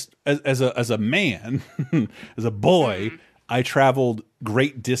it just as a man, as a boy, I traveled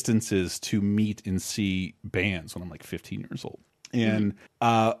great distances to meet and see bands when I'm like 15 years old. And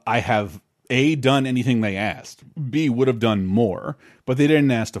I have A, done anything they asked, B, would have done more, but they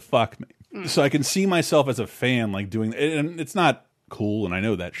didn't ask to fuck me. So I can see myself as a fan like doing, and it's not cool, and I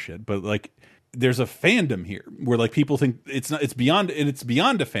know that shit, but like there's a fandom here where like people think it's beyond a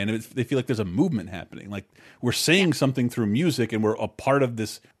fandom. They feel like there's a movement happening. Like we're saying something through music and we're a part of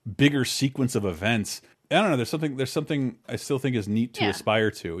this bigger sequence of events. I don't know. There's something I still think is neat to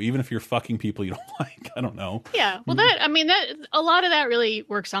aspire to, even if you're fucking people you don't like. I don't know. Yeah. Well, that a lot of that really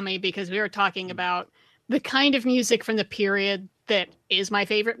works on me because we were talking about the kind of music from the period that is my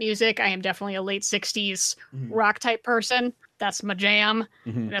favorite music. I am definitely a late 60s rock type person. That's my jam.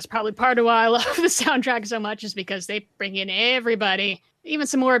 And that's probably part of why I love the soundtrack so much is because they bring in everybody, even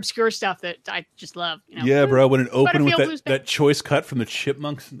some more obscure stuff that I just love. You know? Yeah, bro. When it opened with that choice cut from the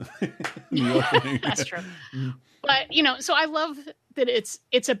Chipmunks. That's true. But, so I love that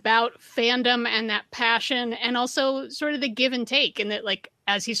it's about fandom and that passion and also sort of the give and take. And that like,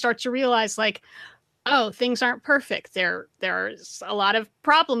 as he starts to realize like, oh, things aren't perfect. There's a lot of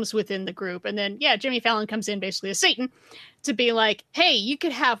problems within the group. And then, Jimmy Fallon comes in basically as Satan to be like, hey, you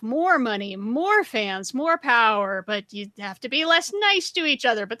could have more money, more fans, more power, but you have to be less nice to each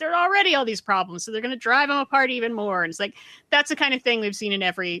other. But there are already all these problems, so they're going to drive them apart even more. And it's like, that's the kind of thing we've seen in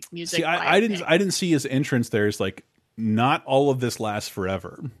every music. See, I didn't see his entrance there as like, not all of this lasts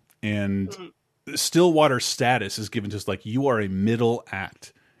forever. And Stillwater's status is given just like, you are a middle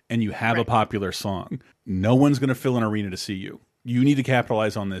act. And you have a popular song, no one's going to fill an arena to see you. You need to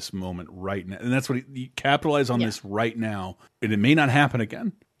capitalize on this moment right now. And that's what you capitalize on this right now. And it may not happen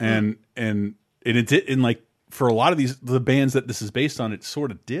again. And it did. And like for a lot of the bands that this is based on, it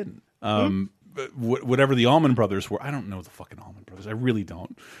sort of didn't. Whatever the Allman Brothers were, I don't know the fucking Allman Brothers. I really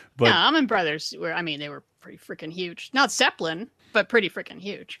don't. But Allman Brothers were, they were pretty freaking huge. Not Zeppelin, but pretty freaking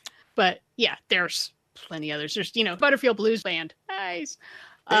huge. But yeah, there's plenty others. There's, Butterfield Blues Band. Nice.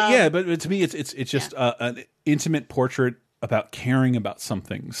 But to me, it's just an intimate portrait about caring about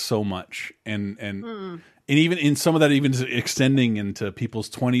something so much, and even in some of that, even extending into people's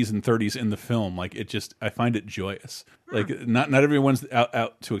 20s and 30s in the film. Like I find it joyous. Like not everyone's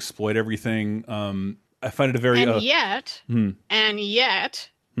out to exploit everything. I find it a very and yet.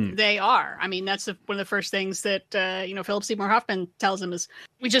 They are. That's one of the first things that Philip Seymour Hoffman tells them is,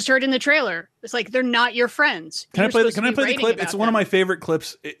 we just heard in the trailer. It's like, they're not your friends. Can I play the clip? It's one of my favorite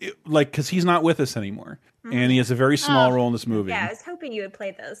clips, because he's not with us anymore, and he has a very small role in this movie. Yeah, I was hoping you would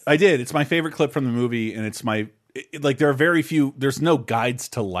play this. I did. It's my favorite clip from the movie, and it's there are very few. There's no guides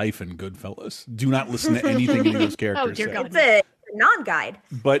to life in Goodfellas. Do not listen to anything any of those characters say. It's a non-guide.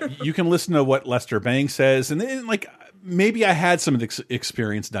 But you can listen to what Lester Bangs says, and then maybe I had some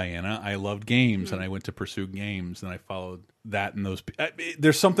experience, Diana. I loved games, and I went to pursue games, and I followed that and those.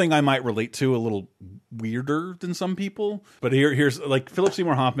 There's something I might relate to a little weirder than some people. But here's like Philip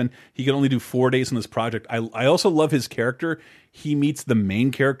Seymour Hoffman. He could only do 4 days on this project. I also love his character. He meets the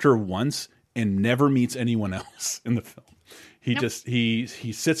main character once and never meets anyone else in the film. He just he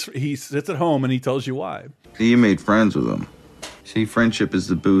sits at home and he tells you why. You made friends with them. See, friendship is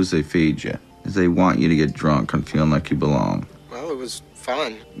the booze they feed you. They want you to get drunk and feeling like you belong. Well, it was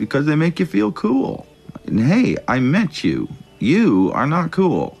fun. Because they make you feel cool. And hey, I met you. You are not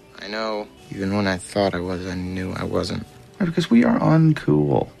cool. I know. Even when I thought I was, I knew I wasn't. Because we are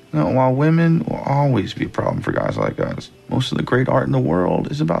uncool. While women will always be a problem for guys like us, most of the great art in the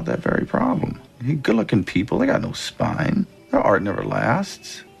world is about that very problem. Good-looking people, they got no spine. Their art never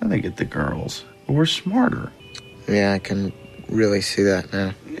lasts, and they get the girls. But we're smarter. Yeah, I can really see that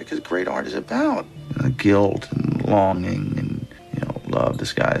now. Yeah, because great art is about guilt and longing and, love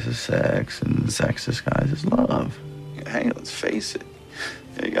disguises sex and sex disguises love. Hey, let's face it.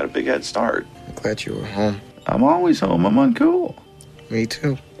 You got a big head start. I'm glad you were home. I'm always home. I'm uncool. Me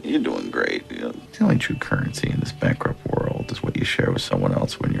too. You're doing great. The only true currency in this bankrupt world is what you share with someone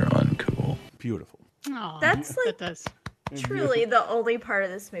else when you're uncool. Beautiful. Aww, that's like truly the only part of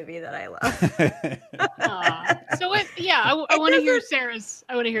this movie that I love. So I want to hear Sarah's.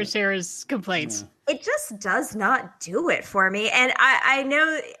 I want to hear Sarah's complaints. It just does not do it for me, and I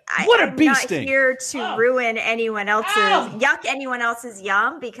know I'm bee not sting. here to ruin anyone else's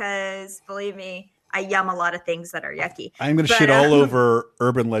yum, because believe me, I yum a lot of things that are yucky. I'm going to shit all over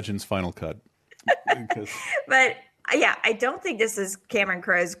Urban Legend's Final Cut. But yeah, I don't think this is Cameron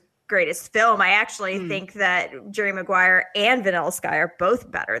Crowe's greatest film. I actually think that Jerry Maguire and Vanilla Sky are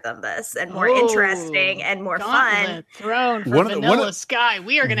both better than this, and more interesting and more fun. Thrown for Vanilla Sky.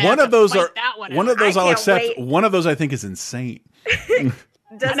 We are going to have of those fight that one. One of those I'll accept. wait. One of those I think is insane.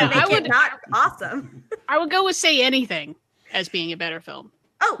 Doesn't make it not awesome. I would go with Say Anything as being a better film.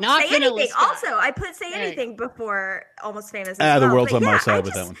 Oh, Not Say Vanilla Anything. Sky. Also, I put Say Anything before Almost Famous. The world's on my side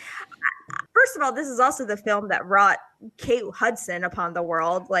with that one. First of all, this is also the film that brought Kate Hudson upon the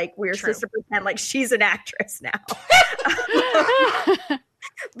world. Like, we're supposed to pretend like she's an actress now.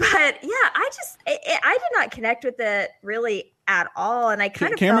 But yeah, I did not connect with it really at all, and I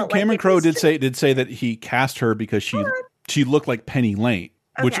kind of felt like Cameron Crowe did say that he cast her because she looked like Penny Lane,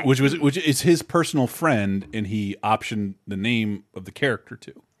 Okay. which is his personal friend, and he optioned the name of the character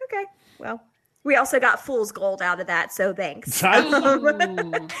too. Okay, well. We also got Fool's Gold out of that, so thanks. That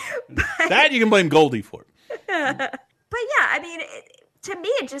you can blame Goldie for. But yeah, I mean, to me,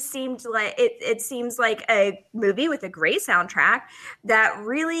 it just seemed like it seems like a movie with a great soundtrack that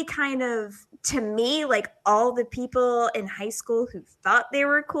really kind of, to me, like all the people in high school who thought they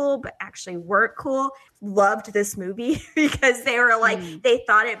were cool but actually weren't cool loved this movie because they were like, they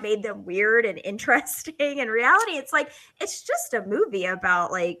thought it made them weird and interesting. In reality, it's like, it's just a movie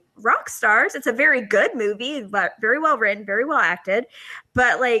about like rock stars. It's a very good movie, but very well written, very well acted.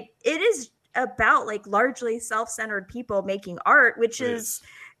 But like, it is about like largely self-centered people making art, which is,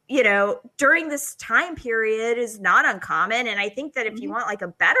 during this time period is not uncommon. And I think that if you want like a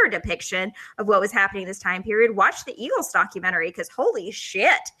better depiction of what was happening this time period, watch the Eagles documentary, because holy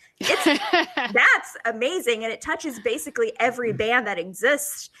shit, that's amazing. And it touches basically every band that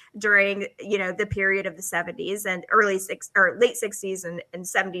exists during, the period of the 70s and late 60s and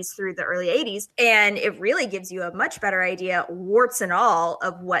 70s through the early 80s. And it really gives you a much better idea, warts and all,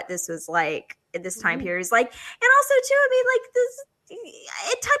 of what this was like in this time period. Is like, and also too, I mean, like this,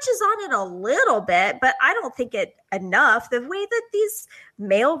 it touches on it a little bit, but I don't think it enough. The way that these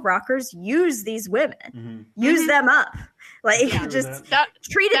male rockers use these women, use them up, like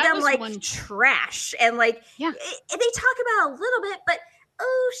treated them like trash, and like they talk about it a little bit, but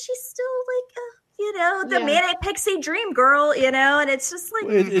she's still like the manic pixie dream girl, and it's just like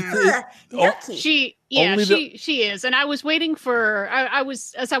yucky. She is, and I was waiting for.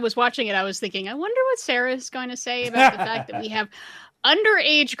 As I was watching it, I was thinking, I wonder what Sarah is going to say about the fact that we have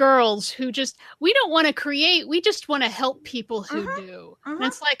underage girls who we don't want to create, we just want to help people who do. And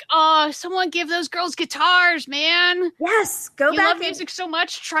it's like, someone give those girls guitars, man. Yes, you love music so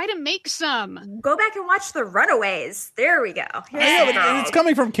much, try to make some. Go back and watch The Runaways. There we go. It's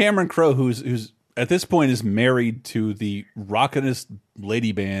coming from Cameron Crowe, who's at this point is married to the rockinest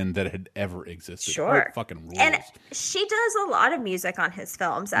lady band that had ever existed. Sure. Fucking rules. And she does a lot of music on his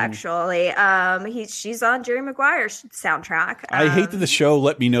films, actually. She's on Jerry Maguire's soundtrack. I hate that the show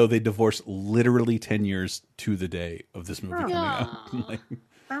let me know they divorced literally 10 years to the day of this movie coming out.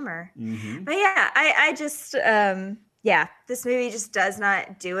 Bummer. But yeah, I just... this movie just does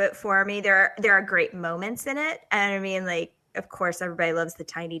not do it for me. There are great moments in it. And I mean, like, of course, everybody loves the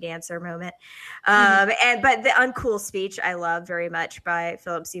Tiny Dancer moment. But the uncool speech I love very much by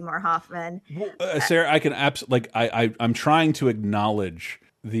Philip Seymour Hoffman. Sarah, I can absolutely, like, I'm trying to acknowledge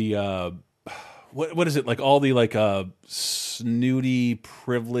the, what is it? Like all the like snooty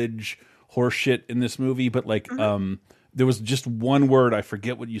privilege horseshit in this movie. But like, there was just one word, I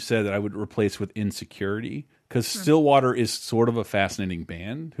forget what you said, that I would replace with insecurity. Because Stillwater is sort of a fascinating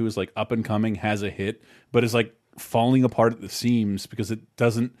band who is like up and coming, has a hit, but is like falling apart at the seams because it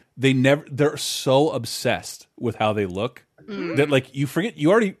doesn't, they're so obsessed with how they look that like you forget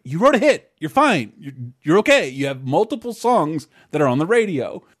you wrote a hit. You're fine. You're okay. You have multiple songs that are on the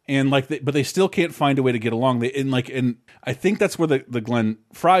radio, and like but they still can't find a way to get along. And I think that's where the Glenn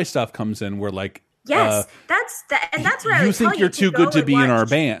Frey stuff comes in, where like yes, that's where I you would think tell you're you too good to be in our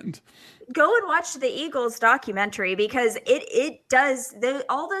band. Go and watch the Eagles documentary, because it does.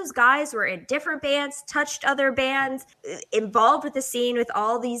 All those guys were in different bands, touched other bands, involved with the scene with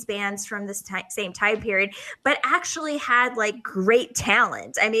all these bands from this same time period, but actually had like great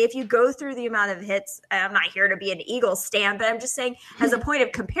talent. I mean, if you go through the amount of hits, I'm not here to be an Eagles stan, but I'm just saying as a point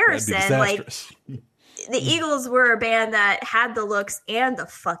of comparison, like the Eagles were a band that had the looks and the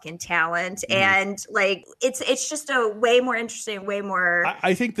fucking talent, and like it's just a way more interesting, way more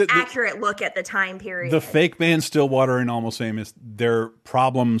I think that accurate look at the time period. The fake band Stillwater and Almost Famous, their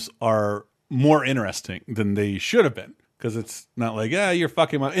problems are more interesting than they should have been, because it's not like you're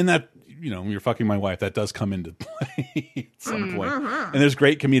fucking my you're fucking my wife. That does come into play at some point, and there's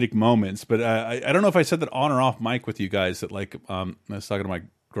great comedic moments. But I don't know if I said that on or off mic with you guys that like I was talking to my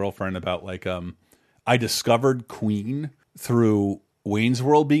girlfriend about like I discovered Queen through Wayne's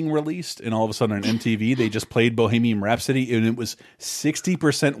World being released, and all of a sudden on MTV they just played Bohemian Rhapsody, and it was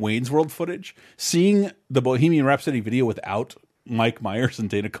 60% Wayne's World footage. Seeing the Bohemian Rhapsody video without Mike Myers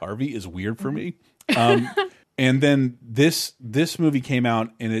and Dana Carvey is weird for me. And then this movie came out,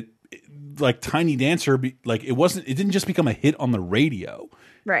 and it like Tiny Dancer, like it didn't just become a hit on the radio.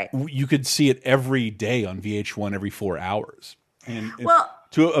 Right. You could see it every day on VH1 every 4 hours. And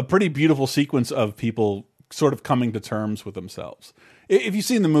to a pretty beautiful sequence of people sort of coming to terms with themselves. If you've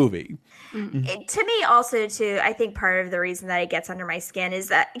seen the movie. To me also, too, I think part of the reason that it gets under my skin is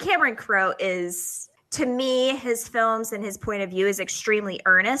that Cameron Crowe is, to me, his films and his point of view is extremely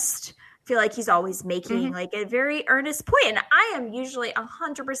earnest. I feel like he's always making like a very earnest point. And I am usually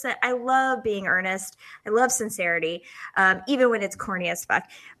 100%. I love being earnest. I love sincerity, even when it's corny as fuck.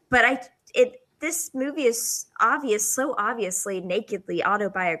 But this movie is so obviously nakedly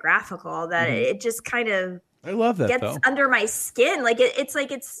autobiographical that it just kind of I love that gets under my skin. Like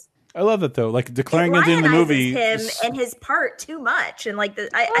it's I love that though. Like declaring it in the movie him and his part too much, and like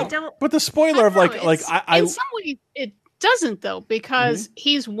I don't. But the spoiler of like in some ways it doesn't though, because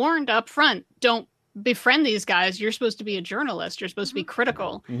he's warned up front, don't befriend these guys. You're supposed to be a journalist. You're supposed to be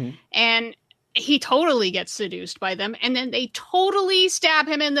critical, and he totally gets seduced by them, and then they totally stab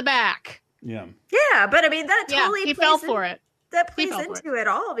him in the back. Yeah, but I mean that totally he fell for it. That plays into it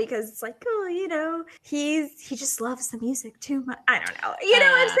all, because it's like, he just loves the music too much. I don't know. You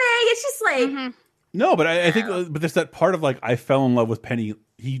know what I'm saying? It's just like no, but I think but there's that part of like I fell in love with Penny.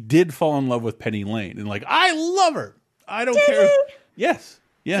 He did fall in love with Penny Lane, and like I love her. I don't care. Yes.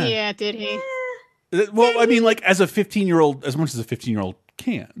 Yeah. Yeah. Did he? Well, I mean, like as a 15-year-old, as much as a 15-year-old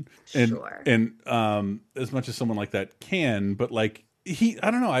can, and as much as someone like that can, but like. I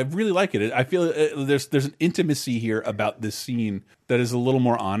don't know. I really like it. I feel there's an intimacy here about this scene that is a little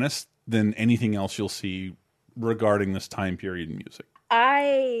more honest than anything else you'll see regarding this time period in music.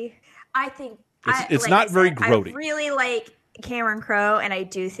 I think it's not very grody. I really like Cameron Crowe, and I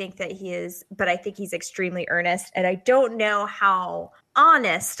do think that he is, but I think he's extremely earnest, and I don't know how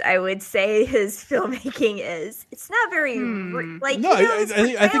honest I would say his filmmaking is. It's not very like no.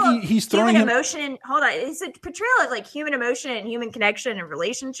 I think he's throwing human emotion. Hold on, his portrayal of like human emotion and human connection and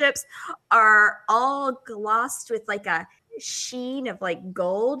relationships are all glossed with like a sheen of like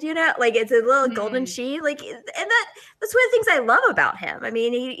gold, like it's a little golden sheen, like, and that's one of the things I love about him. I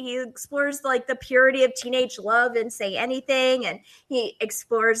mean, he explores like the purity of teenage love and Say Anything, and he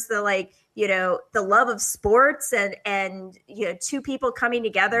explores the like the love of sports and two people coming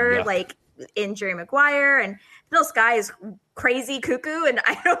together like in Jerry Maguire, and Bill Skye is crazy cuckoo, and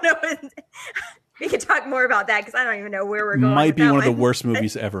I don't know. We could talk more about that because I don't even know where we're going. Might be one of the worst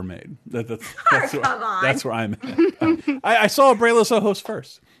movies ever made. That's where I'm at. I saw Abrela Soho's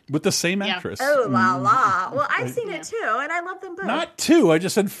first with the same actress. Oh la la! Well, I've seen it too, and I love them both. Not two. I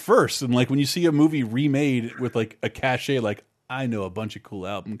just said first. And like when you see a movie remade with like a cachet, like I know a bunch of cool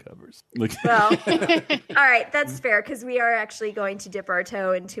album covers. Like, well, all right, that's fair because we are actually going to dip our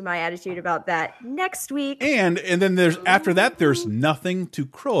toe into my attitude about that next week. And then there's after that, there's nothing to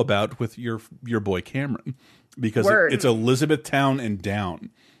crow about with your boy Cameron because it's Elizabethtown and down.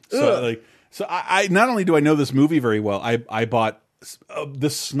 So I not only do I know this movie very well, I bought the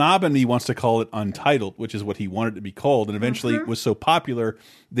snob in me wants to call it Untitled, which is what he wanted to be called, and eventually it was so popular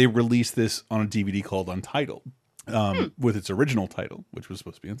they released this on a DVD called Untitled. With its original title, which was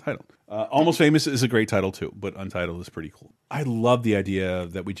supposed to be Untitled. Almost Famous is a great title too, but Untitled is pretty cool. I love the idea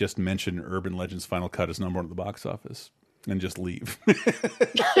that we just mentioned Urban Legend's Final Cut is #1 at the box office. and just leave.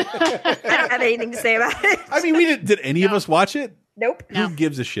 I don't have anything to say about it. I mean, did any of us watch it? Nope. Who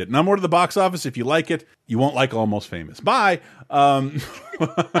gives a shit? Now more to the box office. If you like it, you won't like Almost Famous. Bye.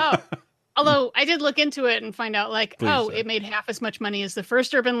 Although I did look into it and find out, like, Please say. it made half as much money as the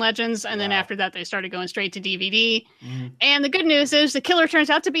first Urban Legends, and then after that they started going straight to DVD. And the good news is the killer turns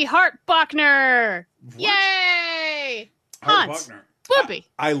out to be Hart Bochner. Yay! Hart Hans. Bochner. Booby.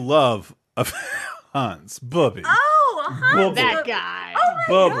 I love Hans Booby. Oh, Hans. That guy. Oh my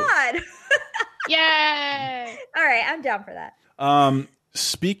Bubby. God. Yay! All right, I'm down for that.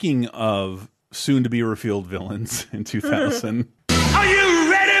 Speaking of soon-to-be revealed villains in 2000. Are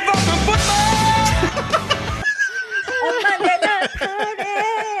you ready for some football? Monday Night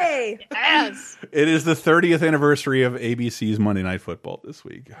Party. Yes. It is the 30th anniversary of ABC's Monday Night Football this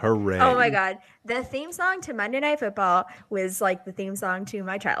week. Hooray. Oh my God. The theme song to Monday Night Football was like the theme song to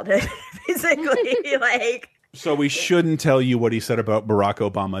my childhood, basically. Like, So we shouldn't tell you what he said about Barack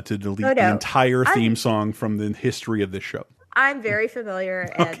Obama to delete the entire theme song from the history of this show. I'm very familiar,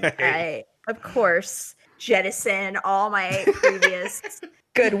 and I, of course, jettison all my previous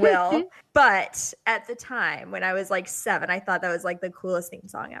goodwill. But at the time, when I was like 7, I thought that was like the coolest theme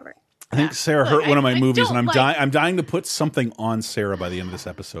song ever. I think Sarah hurt one of my movies, and I'm dying to put something on Sarah by the end of this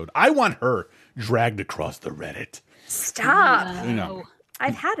episode. I want her dragged across the Reddit. Stop. You know.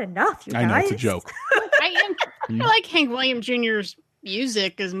 I've had enough, you guys. I know, it's a joke. I like Hank Williams Jr.'s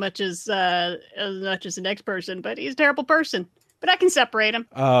music as much as the next person, but he's a terrible person. But I can separate him.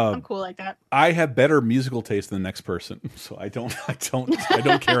 I'm cool like that. I have better musical taste than the next person, so I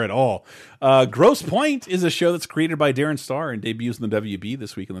don't care at all. Gross Point is a show that's created by Darren Star and debuts in the WB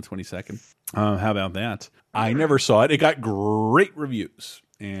this week on the 22nd. How about that? I never saw it. It got great reviews.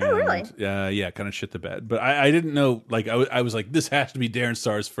 And, oh, really? Yeah, kind of shit the bed. But I didn't know, like, I was like, this has to be Darren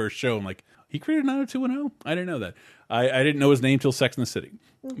Star's first show. I'm like, he created 90210? I didn't know that. I didn't know his name till Sex and the City.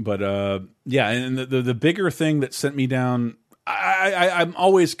 But, yeah, and the bigger thing that sent me down, I'm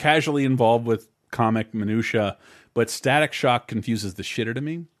always casually involved with comic minutia, but Static Shock confuses the shit out of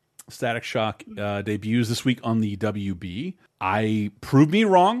me. Static Shock debuts this week on the WB. Prove me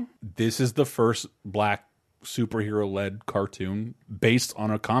wrong. This is the first black superhero-led cartoon based on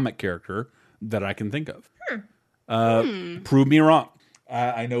a comic character that I can think of. Prove me wrong.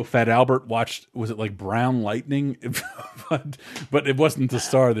 I know Fat Albert watched, was it like Brown Lightning? but it wasn't the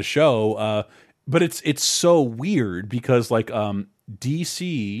star of the show. But it's so weird because like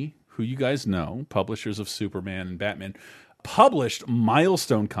DC, who you guys know, publishers of Superman and Batman, published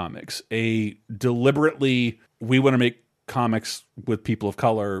Milestone Comics, a deliberately, we want to make comics with people of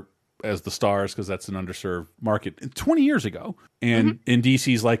color as the stars because that's an underserved market 20 years ago. And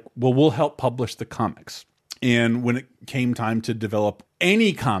DC's like, well, we'll help publish the comics. And when it came time to develop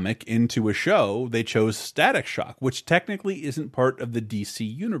any comic into a show, they chose Static Shock, which technically isn't part of the DC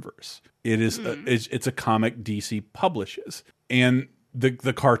universe. It is it's a comic DC publishes. And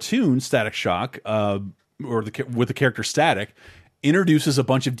the cartoon Static Shock, with the character Static, introduces a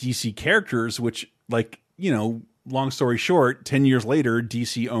bunch of DC characters, which, like, you know, long story short, 10 years later,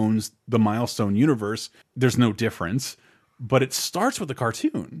 DC owns the Milestone universe. There's no difference, but it starts with a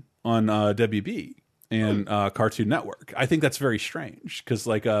cartoon on WB and Cartoon Network. I think that's very strange because,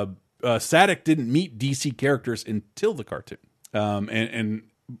 like, Static didn't meet DC characters until the cartoon, and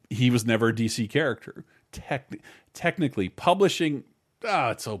he was never a DC character. Technically, publishing,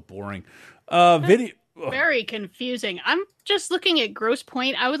 it's so boring. Video. Very confusing. I'm just looking at Gross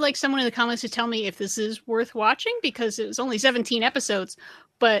Point. I would like someone in the comments to tell me if this is worth watching because it was only 17 episodes.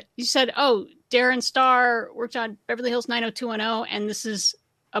 But you said, oh, Darren Star worked on Beverly Hills 90210, and this is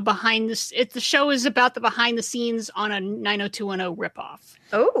a behind the. The show is about the behind the scenes on a 90210 ripoff.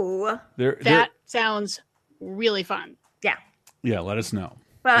 Oh, that sounds really fun. Yeah, let us know.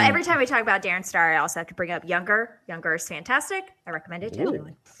 Well, every time we talk about Darren Star, I also have to bring up Younger. Younger is fantastic. I recommend it to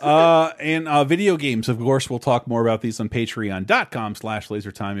everyone. And video games, of course, we'll talk more about these on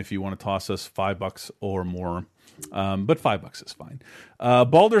patreon.com/lasertime if you want to toss us $5 or more. But $5 is fine.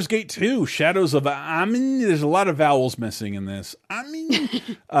 Baldur's Gate 2, Shadows of Amin. There's a lot of vowels missing in this.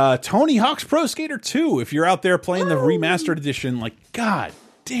 Tony Hawk's Pro Skater 2. If you're out there playing the remastered edition, like, God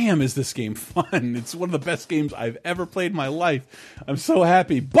damn, is this game fun. It's one of the best games I've ever played in my life. I'm so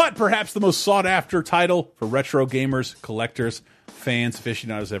happy. But perhaps the most sought-after title for retro gamers, collectors, fans,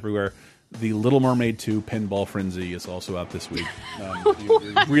 aficionados everywhere, The Little Mermaid 2 Pinball Frenzy is also out this week.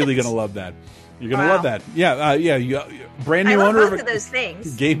 You're really going to love that. You're going to love that. Yeah, you brand new owner both of those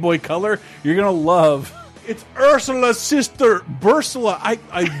things. Game Boy Color. You're going to love. It's Ursula's sister, Bursula.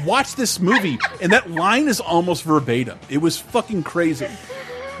 I watched this movie, and that line is almost verbatim. It was fucking crazy.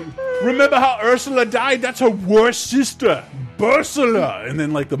 Remember how Ursula died? That's her worst sister, Ursula. And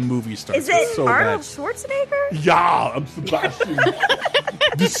then like the movie starts. Is it so Arnold bad. Schwarzenegger? Yeah, I'm Sebastian.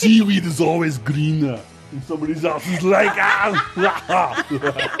 The seaweed is always greener. And somebody else is like,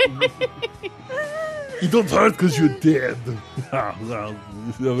 you don't hurt because you're dead.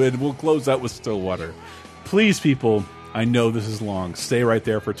 We'll close out with Stillwater. Please, people, I know this is long. Stay right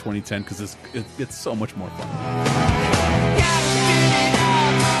there for 2010 because it's so much more fun.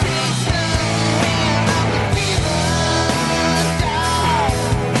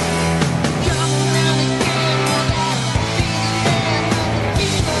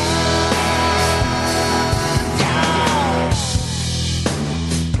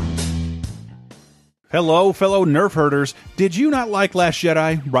 Hello, fellow nerf herders. Did you not like Last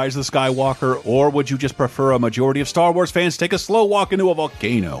Jedi, Rise of the Skywalker, or would you just prefer a majority of Star Wars fans take a slow walk into a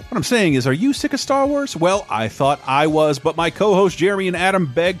volcano? What I'm saying is, are you sick of Star Wars? Well, I thought I was, but my co-hosts Jeremy and Adam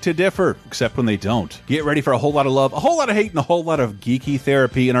beg to differ, except when they don't. Get ready for a whole lot of love, a whole lot of hate, and a whole lot of geeky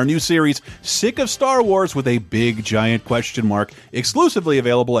therapy in our new series, Sick of Star Wars with a big giant question mark, exclusively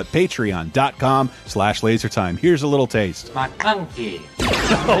available at patreon.com/lasertime. Here's a little taste. McClunky.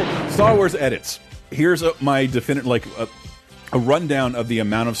 Star Wars edits. Here's my definite, a rundown of the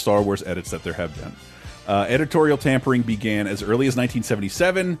amount of Star Wars edits that there have been. Editorial tampering began as early as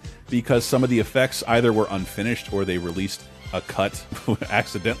 1977 because some of the effects either were unfinished or they released a cut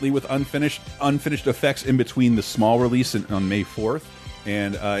accidentally with unfinished effects in between the small release on May 4th.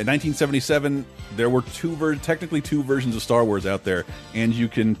 And in 1977, there were technically two versions of Star Wars out there, and you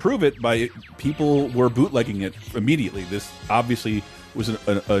can prove it by people were bootlegging it immediately. This obviously was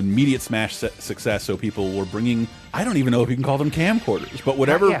an immediate smash success, so people were bringing, I don't even know if you can call them camcorders, but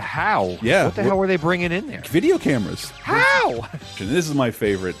whatever. Yeah, how? Yeah. What the hell were they bringing in there? Video cameras. How? And this is my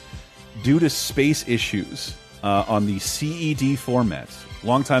favorite. Due to space issues on the CED formats,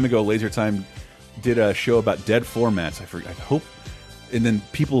 long time ago, LaserTime did a show about dead formats. I hope. And then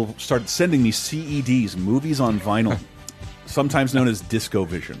people started sending me CEDs, movies on vinyl, sometimes known as Disco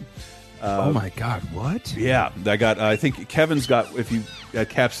Vision. Oh my God! What? Yeah, I think Kevin's got. If you at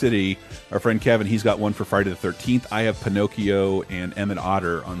Cap City, our friend Kevin, he's got one for Friday the 13th. I have Pinocchio and Emmett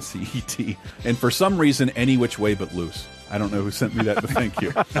Otter on CET, and for some reason, Any Which Way But Loose. I don't know who sent me that, but thank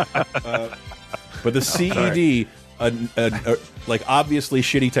you. But the CED, like obviously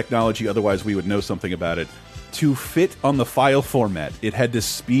shitty technology. Otherwise, we would know something about it. To fit on the file format, it had to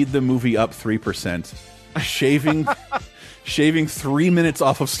speed the movie up 3%, shaving 3 minutes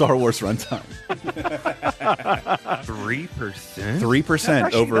off of Star Wars runtime. 3%?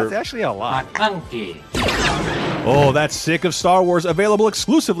 3% over. That's actually a lot. Oh, that's Sick of Star Wars. Available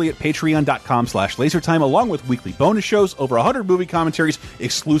exclusively at patreon.com/lasertime, along with weekly bonus shows, over 100 movie commentaries,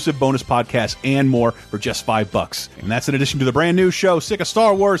 exclusive bonus podcasts, and more for just $5. And that's in addition to the brand new show, Sick of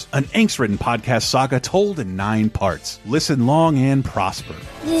Star Wars, an angst-ridden podcast saga told in 9 parts. Listen long and prosper.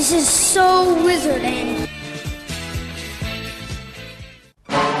 This is so wizarding.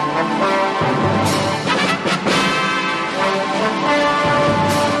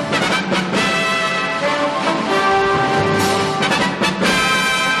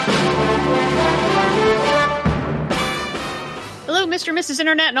 Mr. and Mrs.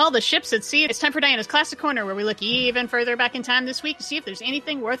 Internet and all the ships at sea. It's time for Diana's Classic Corner, where we look even further back in time this week to see if there's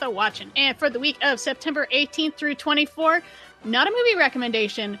anything worth a watching. And for the week of September 18th through 24, not a movie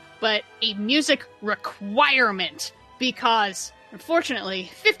recommendation, but a music requirement. Because,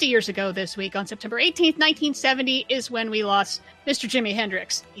 unfortunately, 50 years ago this week, on September 18th, 1970, is when we lost Mr. Jimi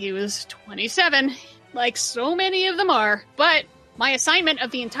Hendrix. He was 27, like so many of them are. But my assignment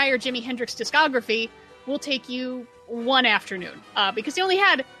of the entire Jimi Hendrix discography will take you one afternoon, because he only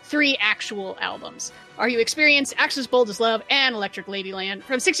had 3 actual albums. Are You Experienced, Axis Bold as Love, and Electric Ladyland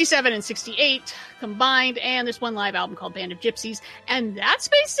from 67 and 68 combined, and there's one live album called Band of Gypsies, and that's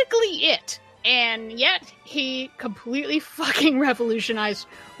basically it. And yet, he completely fucking revolutionized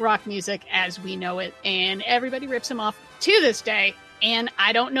rock music as we know it, and everybody rips him off to this day, and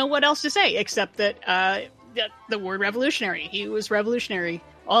I don't know what else to say, except that the word revolutionary. He was revolutionary.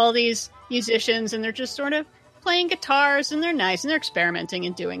 All these musicians, and they're just sort of playing guitars, and they're nice, and they're experimenting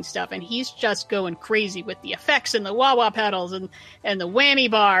and doing stuff, and he's just going crazy with the effects and the wah-wah pedals and the whammy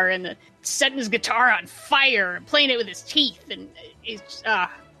bar and setting his guitar on fire and playing it with his teeth, and it's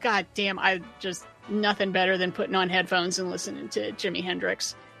god damn, I just nothing better than putting on headphones and listening to Jimi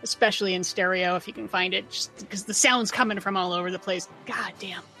Hendrix, especially in stereo if you can find it, just because the sound's coming from all over the place. God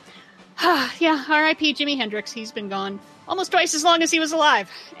damn. Yeah, R.I.P. Jimi Hendrix. He's been gone almost twice as long as he was alive,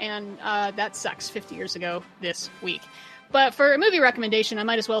 and that sucks. 50 years ago this week. But for a movie recommendation, I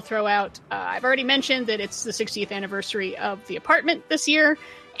might as well throw out, I've already mentioned that it's the 60th anniversary of The Apartment this year,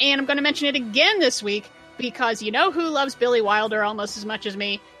 And I'm going to mention it again this week because you know who loves Billy Wilder almost as much as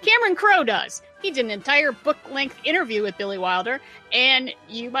me? Cameron Crowe does. He did an entire book-length interview with Billy Wilder, and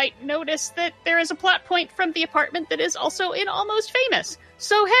you might notice that there is a plot point from The Apartment that is also in Almost Famous.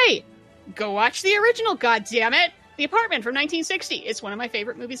 So hey, go watch the original, goddammit! The Apartment from 1960. It's one of my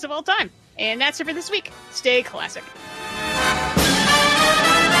favorite movies of all time. And that's it for this week. Stay classic.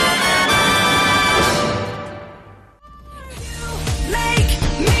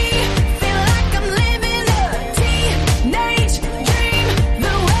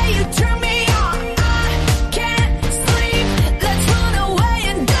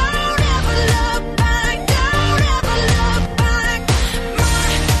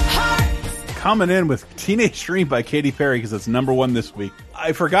 Coming in with Teenage Dream by Katy Perry because it's #1 this week.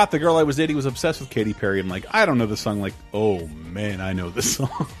 I forgot the girl I was dating was obsessed with Katy Perry. I'm like, I don't know this song. Like, oh man, I know this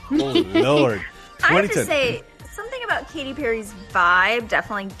song. Oh Lord. I have to say, something about Katy Perry's vibe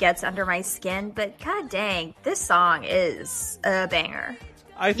definitely gets under my skin, but god dang, this song is a banger.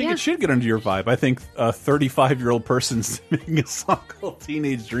 I think it should get under your vibe. I think a 35-year-old person singing a song called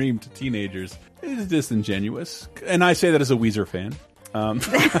Teenage Dream to teenagers is disingenuous. And I say that as a Weezer fan.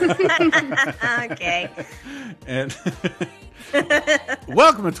 Okay. And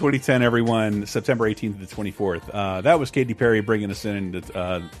welcome to 2010, everyone. September 18th to the 24th. That was Katy Perry bringing us in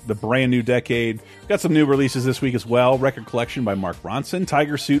the brand new decade. Got some new releases this week as well. Record Collection by Mark Ronson.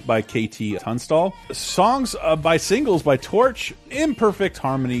 Tiger Suit by KT Tunstall. Songs by singles by Torch. Imperfect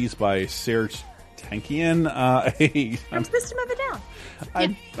Harmonies by Serge Tankian. From System of a Down.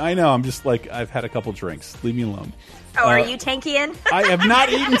 I know. I'm just like, I've had a couple drinks. Leave me alone. Oh, are you Tankian? I have not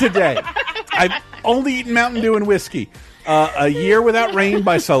eaten today. I've only eaten Mountain Dew and whiskey. A Year Without Rain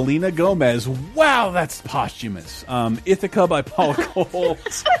by Selena Gomez. Wow, that's posthumous. Ithaca by Paula Cole.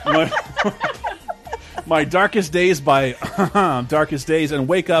 My Darkest Days by Darkest Days, and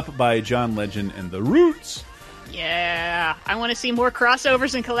Wake Up by John Legend and The Roots. Yeah, I want to see more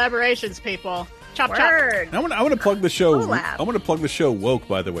crossovers and collaborations, people. Chop Word. chop. I want to plug the show. Collab. I want to plug the show Woke.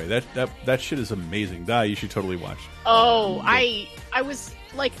 By the way, that shit is amazing. You should totally watch. Oh, I was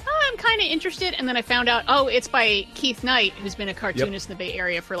like, I'm kind of interested, and then I found out, it's by Keith Knight, who's been a cartoonist in the Bay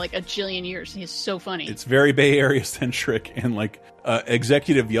Area for like a jillion years. He's so funny. It's very Bay Area centric, and like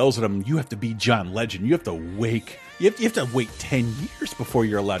executive yells at him, "You have to be John Legend. You have to wake. You have to wait 10 years before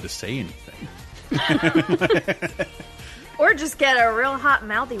you're allowed to say anything." Or just get a real hot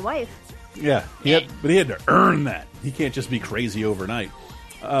mouthy wife. Yeah, but he had to earn that. He can't just be crazy overnight.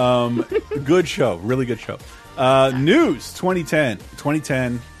 Good show, really good show. News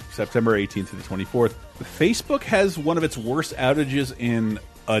 2010, September 18th to the 24th. Facebook has one of its worst outages in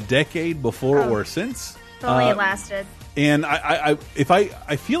a decade before or since. If only it lasted. And I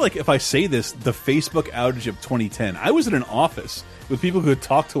feel like if I say this, the Facebook outage of 2010, I was in an office with people who had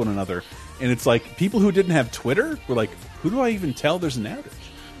talked to one another, and it's like people who didn't have Twitter were like, who do I even tell there's an outage?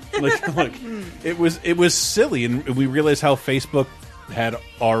 like it was silly, and we realized how Facebook had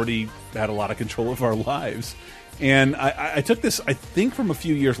already had a lot of control of our lives. And I took this, I think, from a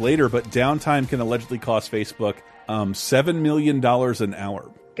few years later, but downtime can allegedly cost Facebook $7 million an hour.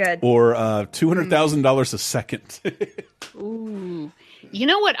 Good. Or $200,000 a second. Ooh. You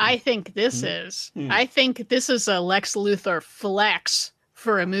know what I think this is? I think this is a Lex Luthor flex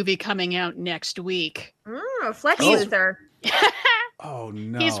for a movie coming out next week. Flex Luthor. Oh,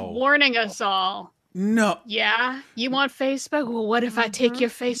 no. He's warning us all. No. Yeah? You want Facebook? Well, what if I take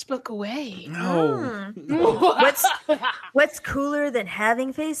your Facebook away? No. What's cooler than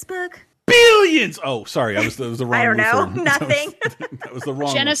having Facebook? Billions! Oh, sorry. That was the wrong I don't know. Luthor. Nothing. That was the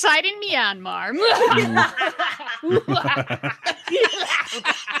wrong Genocide in Myanmar.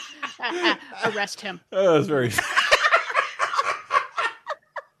 Arrest him. That was very...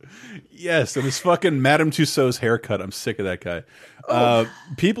 Yes, and his fucking Madame Tussauds haircut. I'm sick of that guy.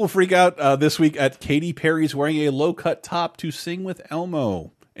 People freak out this week at Katy Perry's wearing a low-cut top to sing with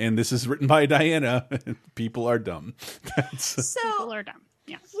Elmo. And this is written by Diana. People are dumb. People are dumb.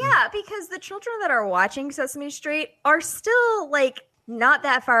 Yeah. Yeah, because the children that are watching Sesame Street are still, like, not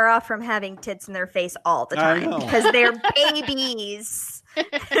that far off from having tits in their face all the time. Because they're babies.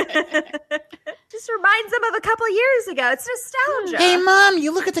 Just reminds them of a couple years ago. It's nostalgia. Hey, Mom,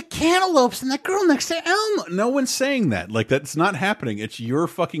 you look at the cantaloupes and that girl next to Elmo. No one's saying that. Like, that's not happening. It's your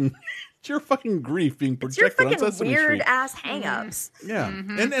fucking... It's your fucking grief being projected on Sesame Street. It's your fucking weird-ass hang-ups. Yeah.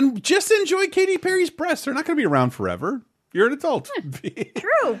 And just enjoy Katy Perry's breasts. They're not going to be around forever. You're an adult.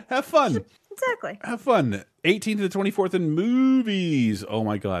 True. Have fun. Exactly. Have fun. 18th to the 24th in movies. Oh,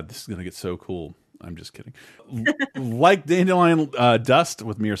 my God. This is going to get so cool. I'm just kidding. Like Dandelion Dust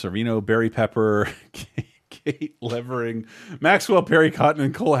with Mira Sorvino, Barry Pepper, Kate Levering, Maxwell Perry Cotton,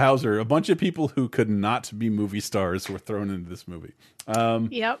 and Cole Hauser. A bunch of people who could not be movie stars were thrown into this movie.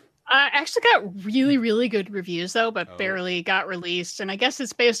 Yep. Actually got really, really good reviews, though, but barely got released. And I guess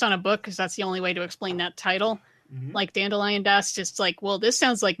it's based on a book because that's the only way to explain that title. Like Dandelion Dust, it's like, well, this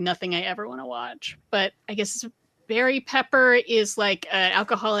sounds like nothing I ever want to watch. But I guess Barry Pepper is like an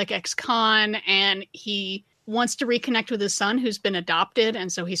alcoholic ex-con, and he wants to reconnect with his son who's been adopted, and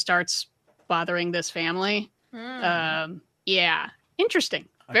so he starts bothering this family. Yeah. Interesting.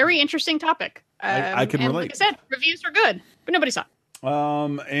 Very interesting topic. I can relate. Like I said, reviews are good, but nobody saw it.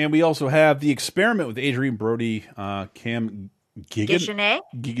 And we also have The Experiment with Adrian Brody, Cam Giganet.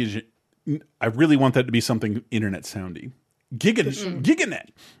 I really want that to be something internet soundy. Giganet.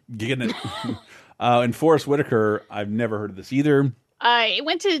 And Forrest Whitaker, I've never heard of this either. It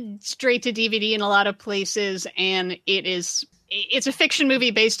went straight to DVD in a lot of places, and it's a fiction movie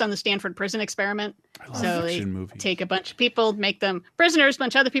based on the Stanford prison experiment. So they take a bunch of people, make them prisoners, a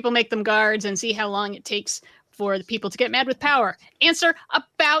bunch of other people make them guards, and see how long it takes for the people to get mad with power. Answer,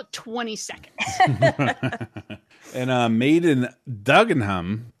 about 20 seconds. And Made in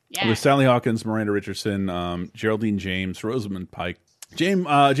Dagenham with Sally Hawkins, Miranda Richardson, Geraldine James, Rosamund Pike,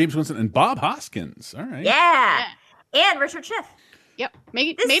 James Winston, and Bob Hoskins. All right. Yeah. And Richard Schiff. Yep.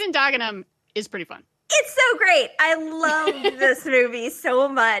 Made in Dagenham is pretty fun. It's so great. I love this movie so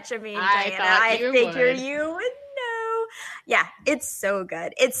much. I mean, Diana, I figure you would know. Yeah, it's so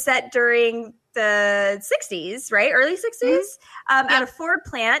good. It's set during the 60s, right? Early 60s, at a Ford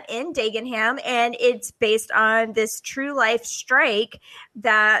plant in Dagenham. And it's based on this true life strike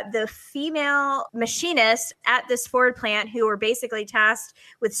that the female machinists at this Ford plant, who were basically tasked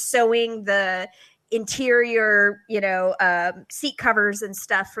with sewing the interior, seat covers and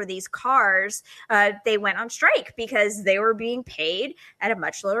stuff for these cars, they went on strike because they were being paid at a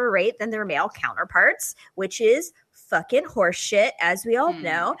much lower rate than their male counterparts, which is fucking horseshit, as we all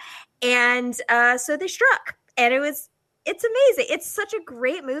know. And so they struck, and it's amazing. It's such a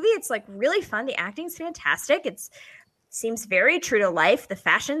great movie. It's like really fun. The acting's fantastic. Seems very true to life. The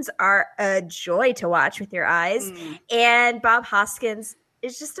fashions are a joy to watch with your eyes. And Bob Hoskins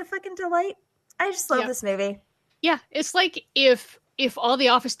is just a fucking delight. I just love this movie. Yeah, it's like if all the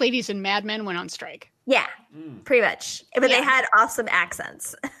office ladies in Mad Men went on strike. Yeah, pretty much. But they had awesome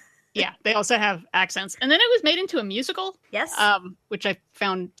accents. Yeah, they also have accents. And then it was made into a musical. Yes. Which I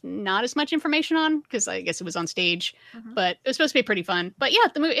found not as much information on because I guess it was on stage. But it was supposed to be pretty fun. But yeah,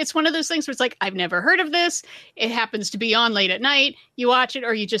 the movie, it's one of those things where it's like, I've never heard of this. It happens to be on late at night. You watch it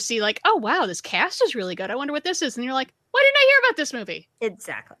or you just see like, oh, wow, this cast is really good. I wonder what this is. And you're like, why didn't I hear about this movie?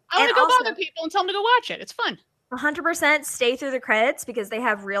 Exactly. I want to go bother people and tell them to go watch it. It's fun. 100% stay through the credits because they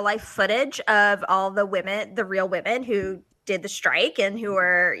have real life footage of all the real women who did the strike and who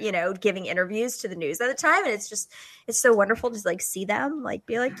were, giving interviews to the news at the time. And it's so wonderful to like see them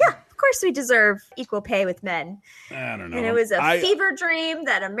be like, yeah, of course we deserve equal pay with men. I don't know. And it was a fever dream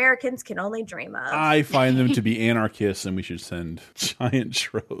that Americans can only dream of. I find them to be anarchists, and we should send giant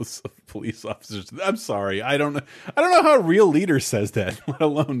droves of police officers. I'm sorry. I don't know how a real leader says that, let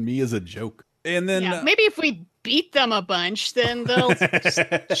alone me as a joke. And then maybe if we beat them a bunch, then they'll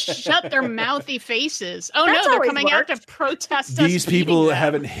shut their mouthy faces. Oh, no, they're coming out to protest us. These people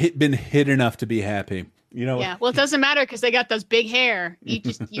haven't been hit enough to be happy. Yeah, well, it doesn't matter because they got those big hair.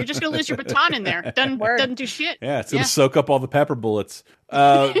 You're just gonna lose your baton in there. Doesn't do shit. Yeah, it's gonna soak up all the pepper bullets.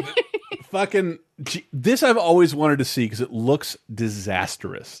 This I've always wanted to see because it looks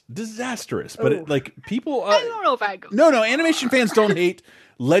disastrous. But people. I don't know if I go. No, animation fans don't hate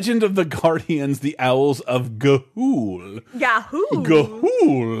Legend of the Guardians: The Owls of Ga'Hoole.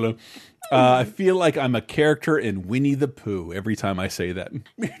 Ga'Hoole. I feel like I'm a character in Winnie the Pooh every time I say that.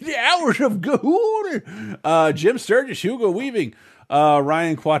 The Owls of Ga'Hoole. Jim Sturgis, Hugo Weaving,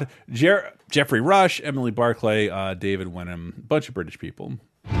 Ryan Quat, Jeffrey Rush, Emily Barclay, David Wenham, bunch of British people.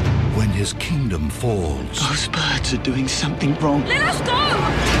 When his kingdom falls, those birds are doing something wrong. Let us go!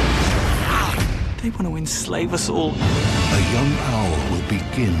 They want to enslave us all. A young owl will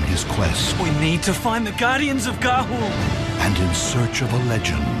begin his quest. We need to find the Guardians of Ga'Hoole. And in search of a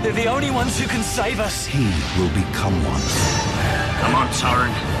legend, they're the only ones who can save us. He will become one. Come on,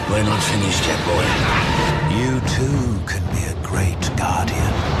 Sauron. We're not finished yet, boy. You too can be a great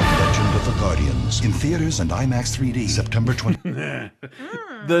guardian. Legend of the Guardians. In theaters and IMAX 3D. September 20th.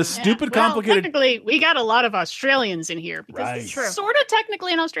 The stupid, complicated... Technically, we got a lot of Australians in here because it's sort of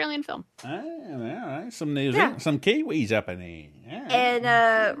technically an Australian film. Some Kiwis up in there.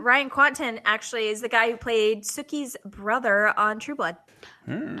 And Ryan Quanten actually is the guy who played Suki's brother on True Blood.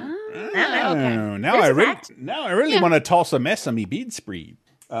 Now I really want to toss a mess on me bead spree.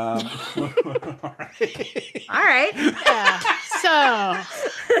 All right. Yeah.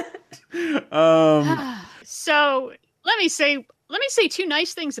 So let me say 2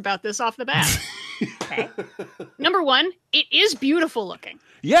 nice things about this off the bat. Okay. Number 1, it is beautiful looking.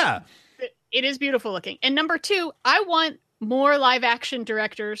 Yeah. It is beautiful looking. And number 2, I want more live action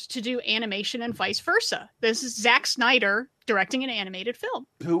directors to do animation and vice versa. This is Zack Snyder directing an animated film.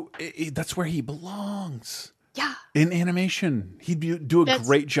 That's where he belongs. Yeah. In animation. He'd do a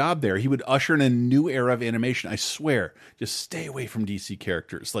great job there. He would usher in a new era of animation. I swear. Just stay away from DC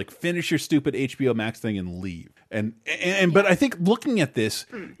characters. Like, finish your stupid HBO Max thing and leave. But I think looking at this,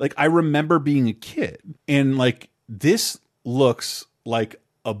 like, I remember being a kid, and like, this looks like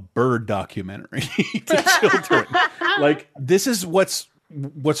a bird documentary to children. Like, this is what's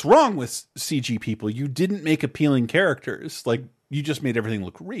wrong with CG people. You didn't make appealing characters. Like, you just made everything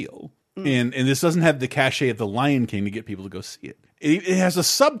look real. And this doesn't have the cachet of The Lion King to get people to go see it. It has a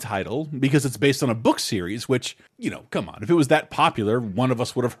subtitle because it's based on a book series, which, come on. If it was that popular, one of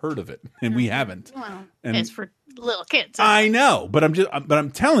us would have heard of it, and we haven't. Well, and it's for little kids. I know, but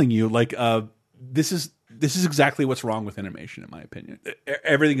I'm telling you, like, this is exactly what's wrong with animation, in my opinion.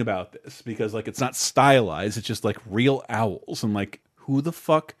 Everything about this, because like, it's not stylized. It's just like real owls, and like, who the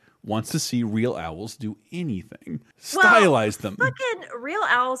fuck wants to see real owls do anything? Stylize them. Fucking real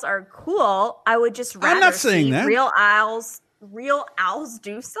owls are cool. I would just rather see real owls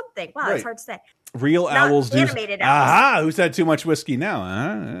do something. Wow, that's hard to say. Real owls do animated owls. Aha! Who's had too much whiskey now?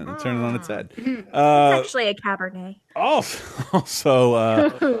 Turn it on its head. It's actually a Cabernet. Also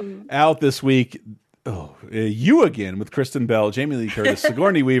out this week. You Again with Kristen Bell, Jamie Lee Curtis,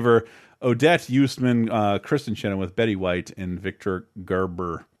 Sigourney Weaver, Odette Eustman, Kristen Chenoweth, Betty White, and Victor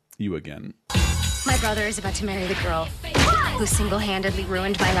Garber. You Again. My brother is about to marry the girl who single-handedly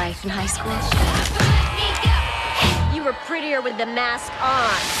ruined my life in high school. You were prettier with the mask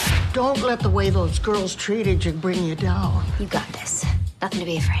on. Don't let the way those girls treated you bring you down. You got this. Nothing to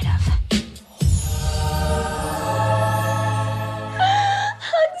be afraid of.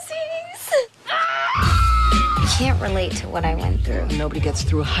 Can't relate to what I went through. Nobody gets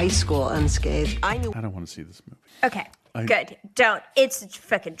through high school unscathed. I don't want to see this movie. Okay, good. Don't. It's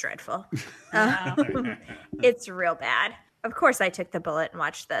fucking dreadful. It's real bad. Of course I took the bullet and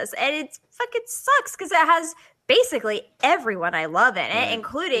watched this. And it fucking sucks because it has basically everyone I love in it,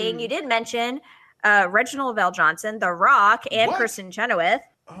 including, you did mention, Reginald VelJohnson, The Rock, and Kristen Chenoweth.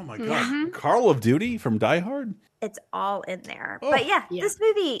 Oh my God. Call of Duty from Die Hard? It's all in there. But yeah, this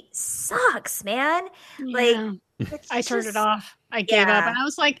movie sucks, man. Like, I turned it off. I gave up. And I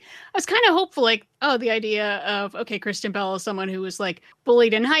was kind of hopeful, like, the idea of, okay, Kristen Bell is someone who was like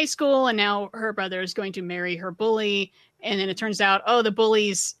bullied in high school, and now her brother is going to marry her bully. And then it turns out, the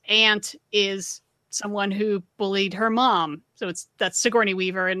bully's aunt is someone who bullied her mom. So that's Sigourney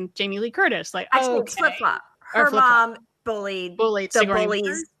Weaver and Jamie Lee Curtis. Like, actually, flip-flop. Her mom bullied the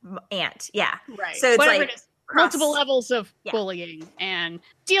bully's aunt. Yeah. Right. So it's whatever it is. Multiple levels of bullying and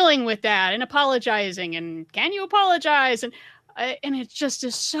dealing with that and apologizing and can you apologize and it just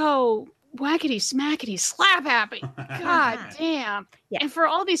is so whackety smackety slap happy. God damn. Yeah. And for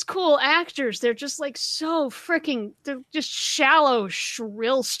all these cool actors, they're just like so freaking, they're just shallow,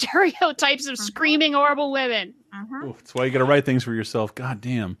 shrill stereotypes of screaming horrible women. That's why you got to write things for yourself. God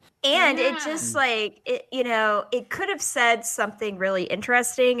damn. And it just like, it could have said something really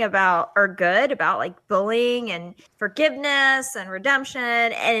interesting about, or good about like bullying and forgiveness and redemption.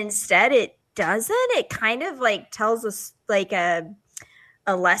 And instead it doesn't. It kind of like tells us like a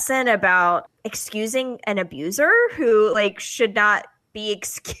lesson about excusing an abuser who like should not be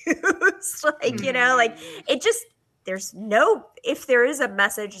excused. Like, like it just, if there is a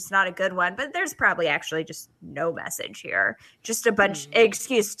message, it's not a good one, but there's probably actually just no message here. Just a bunch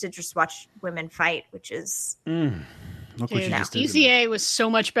excuse to just watch women fight, which is UCA was so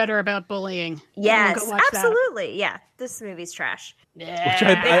much better about bullying. Yes, absolutely. Yeah. This movie's trash. Yeah. Which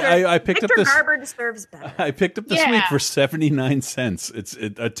I picked Victor up this. Garber deserves better. I picked up this week for 79 cents. It's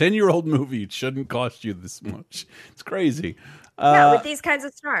a 10-year-old movie. It shouldn't cost you this much. It's crazy. With these kinds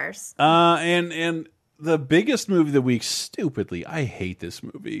of stars. And the biggest movie of the week, stupidly, I hate this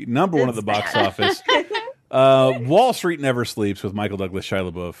movie. Number one at the box office. Wall Street Never Sleeps with Michael Douglas, Shia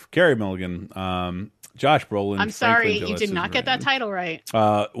LaBeouf, Carey Mulligan, Josh Brolin. I'm sorry, you did not get that title right.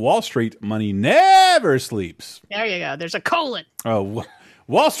 Wall Street Money Never Sleeps. There you go. There's a colon. Oh,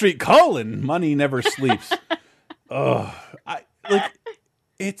 Wall Street : Money Never Sleeps.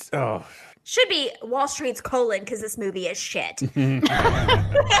 Should be Wall Street's : because this movie is shit.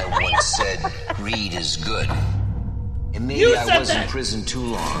 I once said greed is good. And maybe I was in prison too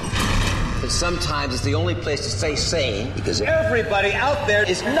long. But sometimes it's the only place to stay sane because everybody out there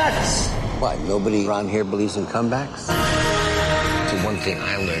is nuts. What, nobody around here believes in comebacks? The one thing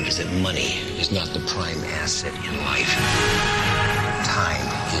I learned is that money is not the prime asset in life. Time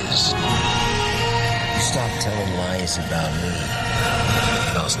is. You stop telling lies about me,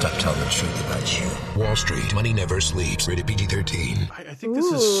 I'll stop telling the truth about you. Wall Street. Money Never Sleeps. Rated PG-13. I think this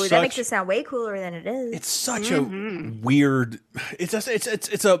is such, that makes it sound way cooler than it is. It's such a weird.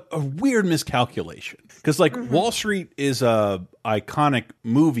 It's a weird miscalculation because like Wall Street is a iconic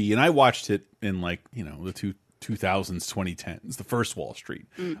movie, and I watched it in like the 2000s, 2010s, the first Wall Street.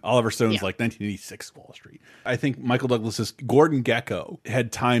 Oliver Stone's like 1986 Wall Street. I think Michael Douglas's Gordon Gekko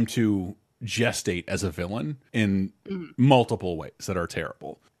had time to gestate as a villain in multiple ways that are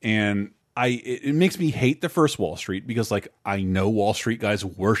terrible, and it makes me hate the first Wall Street because like I know Wall Street guys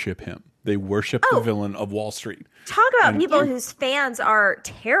worship him. They worship the villain of Wall Street. Talk about people whose fans are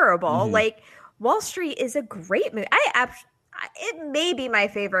terrible. Like Wall Street is a great movie. It may be my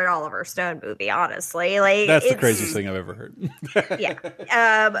favorite Oliver Stone movie, honestly. Like that's the craziest thing I've ever heard.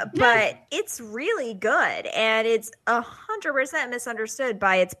 But it's really good, and it's 100% misunderstood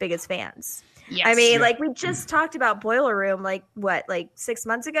by its biggest fans. Yes. I mean, like we just talked about Boiler Room, like 6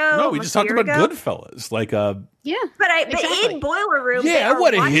 months ago? No, we just talked about Goodfellas, like but in Boiler Room, I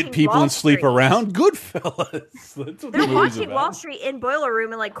want to hit people and sleep around. Goodfellas. They're watching Wall Street in Boiler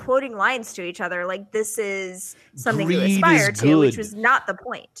Room and like quoting lines to each other, like this is something to aspire to, which was not the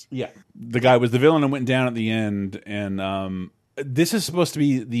point. Yeah, the guy was the villain and went down at the end, and this is supposed to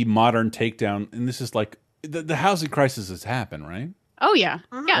be the modern takedown, and this is like the housing crisis has happened, right? Oh, yeah.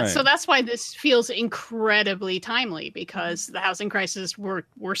 Yeah. Right. So that's why this feels incredibly timely, because the housing crisis, we're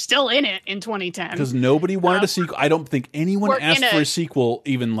still in it in 2010. Because nobody wanted a sequel. I don't think anyone asked for a sequel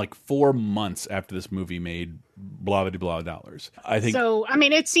even like 4 months after this movie made blah, blah, blah dollars. I think so. I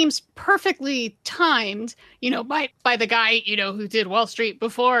mean, it seems perfectly timed, by the guy, who did Wall Street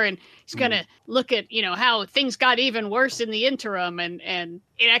before. And he's going to look at, how things got even worse in the interim. And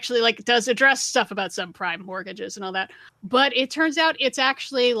it actually like does address stuff about subprime mortgages and all that. But it turns out it's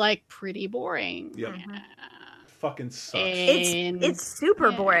actually like pretty boring. Yeah. Fucking sucks. It's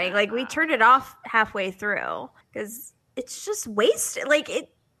super boring. Like we turned it off halfway through because it's just wasted. Like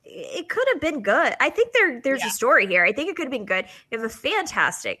it could have been good. I think there's a story here. I think it could have been good. You have a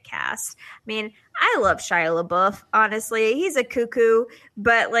fantastic cast. I mean, I love Shia LaBeouf, honestly. He's a cuckoo,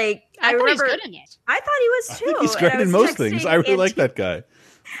 but like I remember he's good in it. I thought he was too. I think he's great in most things. I really like that guy.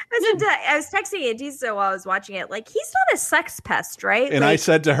 I was texting Antisa while I was watching it. Like, he's not a sex pest, right? And like, I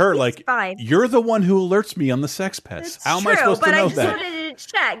said to her, like, fine. You're the one who alerts me on the sex pest. How am I supposed to know that? But I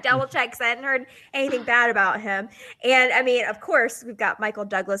just wanted to double check, because I hadn't heard anything bad about him. And, I mean, of course, we've got Michael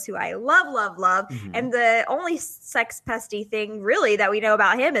Douglas, who I love. Mm-hmm. And the only sex pesty thing, really, that we know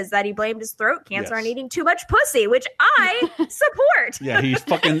about him is that he blamed his throat cancer on eating too much pussy, which I support. Yeah, he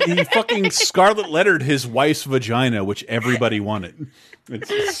fucking scarlet lettered his wife's vagina, which everybody wanted.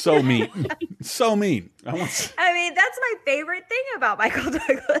 It's so mean. So mean. I mean, that's my favorite thing about Michael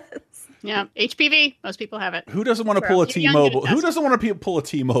Douglas. Yeah, HPV. Most people have it. Who doesn't want to pull a T-Mobile? Who doesn't want to pull a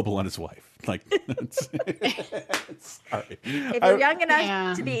T-Mobile on his wife? Like, sorry. If you're young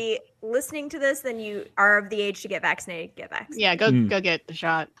enough to be listening to this, then you are of the age to get vaccinated. Get vaccinated. Yeah, go get the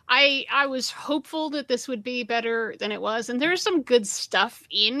shot. I was hopeful that this would be better than it was, and there's some good stuff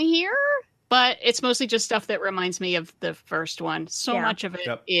in here. But it's mostly just stuff that reminds me of the first one. So much of it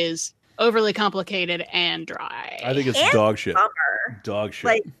is overly complicated and dry. I think it's dog shit. Dog shit.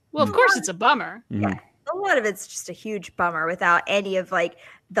 Like, well, of course it's a bummer. Yeah. A lot of it's just a huge bummer without any of like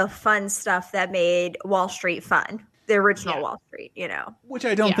the fun stuff that made Wall Street fun. The original Wall Street, Which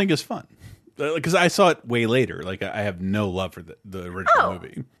I don't think is fun. Because I saw it way later. Like, I have no love for the original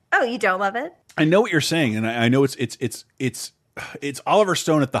movie. Oh, you don't love it? I know what you're saying, and I know it's Oliver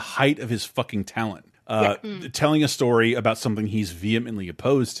Stone at the height of his fucking talent, telling a story about something he's vehemently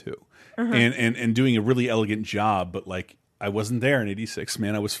opposed to, and doing a really elegant job. But like, I wasn't there in '86,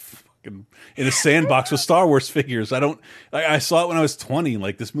 man. I was fucking in a sandbox with Star Wars figures. I saw it when I was 20.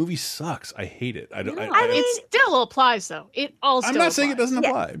 Like, this movie sucks. I hate it. I mean, it still applies though. It all. I'm not saying it doesn't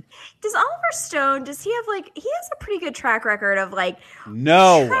apply. Does Oliver Stone? Does he have he has a pretty good track record of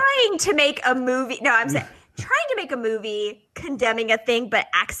trying to make a movie? No, I'm saying. Trying to make a movie condemning a thing but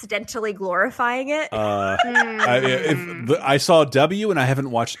accidentally glorifying it. I saw W and I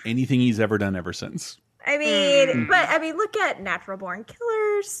haven't watched anything he's ever done ever since. I mean, look at Natural Born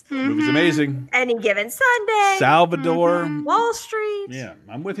Killers. Movie's amazing. Any Given Sunday. Salvador. Wall Street. Yeah,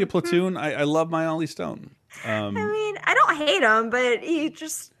 I'm with you, Platoon. I love my Ollie Stone. I mean, I don't hate him, but he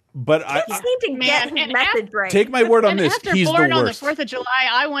just But Kids need to get his message right. Take my word on this. After He's Born the on the worst. 4th of July,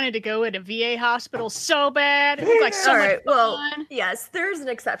 I wanted to go at a VA hospital so bad. It looked like so much fun. Well, yes, there's an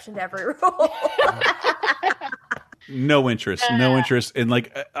exception to every rule. No interest. And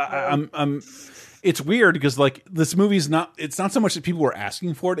like, I'm. It's weird because like this movie's not. It's not so much that people were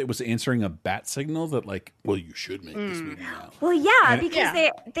asking for it. It was answering a bat signal that like, well, you should make this movie now. Well, yeah, because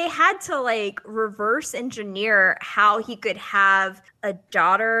they had to like reverse engineer how he could have a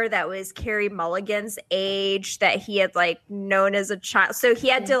daughter that was Carey Mulligan's age that he had like known as a child. So he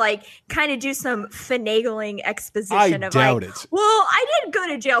had to like kind of do some finagling exposition of like, well, I didn't go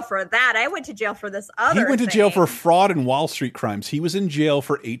to jail for that. I went to jail for this other He went to thing. jail for fraud and Wall Street crimes. He was in jail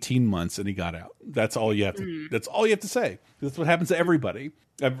for 18 months and he got out. That's all you have to. That's all you have to say. That's what happens to everybody.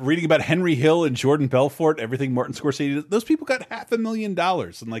 I'm reading about Henry Hill and Jordan Belfort, everything Martin Scorsese did. Those people got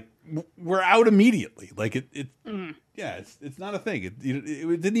 $500,000 and like we're out immediately. Like yeah, it's not a thing. It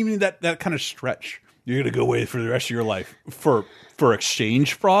didn't even need that kind of stretch. You're gonna go away for the rest of your life for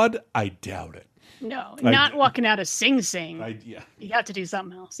exchange fraud? I doubt it. No, not walking out of Sing Sing. Yeah, you have to do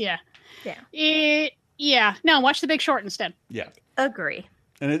something else. Yeah. No, watch The Big Short instead. Yeah, agree.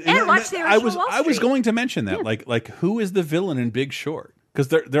 And watch the original Wall Street. I was going to mention that, like who is the villain in Big Short? Because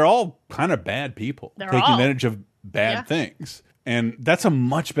they're all kind of bad people taking advantage of bad things, and that's a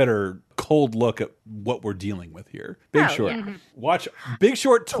much better cold look at what we're dealing with here. Big Short. Yeah. Watch Big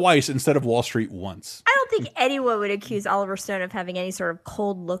Short twice instead of Wall Street once. I don't think anyone would accuse Oliver Stone of having any sort of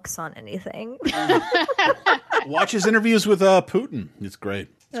cold looks on anything. Watch his interviews with Putin. It's great.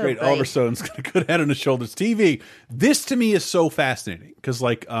 It's great. Right. Oliver Stone's got a good head on his shoulders. TV. This to me is so fascinating because,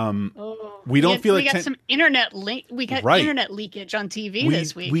 like, we don't feel like we got some internet internet leakage on TV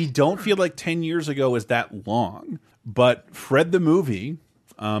this week. We don't feel like 10 years ago is that long. But Fred the movie,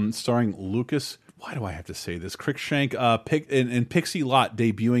 starring Lucas. Why do I have to say this? Cruikshank and Pixie Lott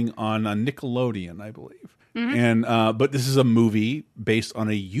debuting on Nickelodeon, I believe. And but this is a movie based on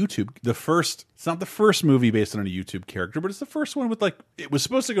a YouTube. It's not the first movie based on a YouTube character, but it's the first one with like it was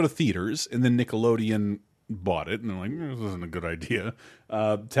supposed to go to theaters, and then Nickelodeon bought it, and they're like, this isn't a good idea.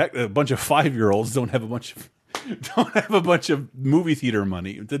 A bunch of 5-year-olds don't have a bunch of movie theater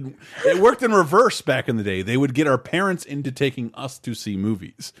money. It worked in reverse back in the day. They would get our parents into taking us to see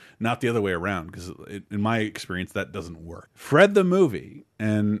movies, not the other way around. Because in my experience, that doesn't work. Fred the movie,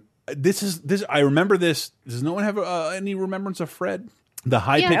 and this. I remember this. Does no one have any remembrance of Fred, the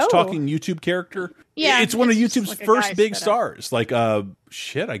high-pitched talking YouTube character? Yeah, it's one of YouTube's like first big stars. Like, I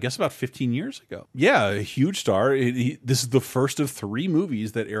guess about 15 years ago. Yeah, a huge star. This is the first of 3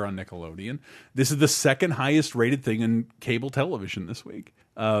 movies that air on Nickelodeon. This is the second highest rated thing in cable television this week.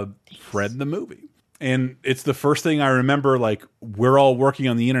 Fred the movie. And it's the first thing I remember, like, we're all working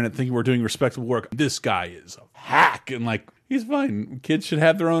on the internet thinking we're doing respectable work. This guy is a hack. And, like, he's fine. Kids should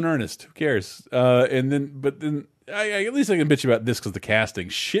have their own Ernest. Who cares? But then at least I can bitch about this because the casting.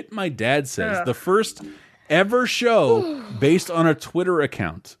 Shit, my dad says. The first ever show based on a Twitter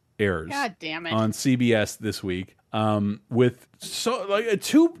account airs. God damn it. On CBS this week. With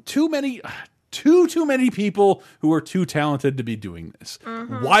too many people who are too talented to be doing this.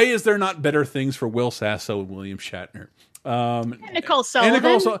 Why is there not better things for Will Sasso and William Shatner? And Nicole Sullivan.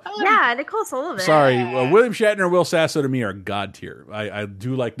 Nicole Sullivan. Sorry, William Shatner and Will Sasso to me are god tier. I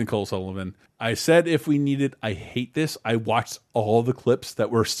do like Nicole Sullivan. I said if we needed, I hate this. I watched all the clips that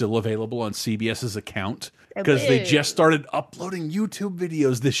were still available on CBS's account because they just started uploading YouTube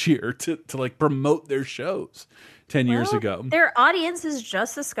videos this year to like promote their shows 10 years ago. Their audience is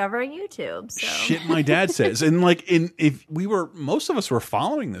just discovering YouTube. So. Shit, my dad says. And like, most of us were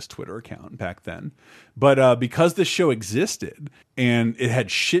following this Twitter account back then, but because this show existed and it had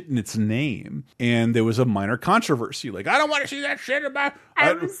shit in its name, and there was a minor controversy, like I don't want to see that shit about.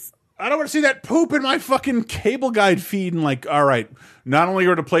 I don't want to see that poop in my fucking cable guide feed. And like, all right, not only are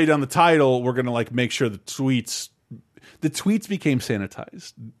we going to play down the title, we're going to like make sure the tweets became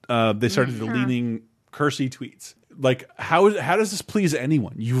sanitized. They started deleting cursey tweets. Like, how does this please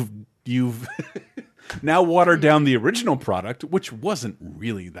anyone? You've now watered down the original product, which wasn't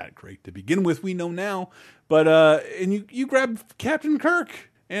really that great to begin with. We know now, but and you grab Captain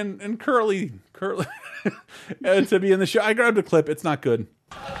Kirk and Curly to be in the show. I grabbed a clip. It's not good.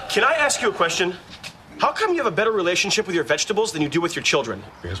 Can I ask you a question? How come you have a better relationship with your vegetables than you do with your children?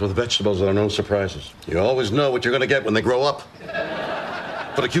 Because with vegetables, there are no surprises. You always know what you're going to get when they grow up.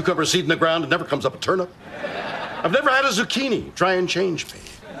 Put a cucumber seed in the ground, it never comes up a turnip. I've never had a zucchini try and change me.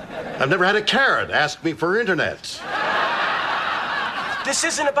 I've never had a carrot ask me for internet. This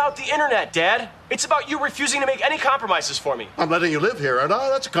isn't about the internet, Dad. It's about you refusing to make any compromises for me. I'm letting you live here, aren't I?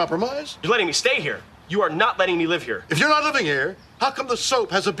 That's a compromise. You're letting me stay here. You are not letting me live here. If you're not living here, how come the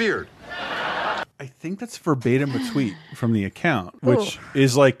soap has a beard? I think that's verbatim a tweet from the account, which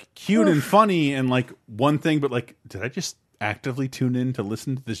is like cute and funny and like one thing, but like, did I just actively tune in to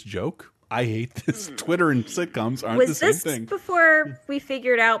listen to this joke? I hate this. Twitter and sitcoms aren't the same thing. Was this before we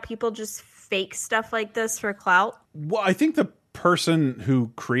figured out people just fake stuff like this for clout? Well, I think the person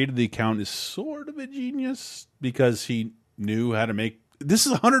who created the account is sort of a genius because he knew how to make. This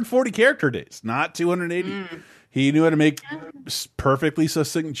is 140 character days, not 280. He knew how to make perfectly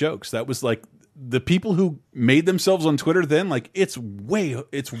succinct jokes. That was like the people who made themselves on Twitter then. Like it's way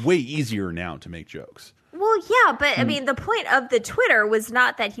easier now to make jokes. Well, yeah, but I mean, the point of the Twitter was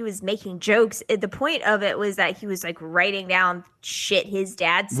not that he was making jokes. The point of it was that he was like writing down shit his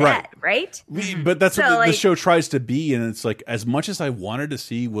dad said, right? But that's what the show tries to be. And it's like, as much as I wanted to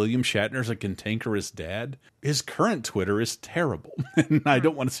see William Shatner as a cantankerous dad, his current Twitter is terrible. And I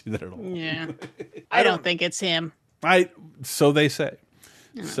don't want to see that at all. Yeah. I don't think it's him. So they say.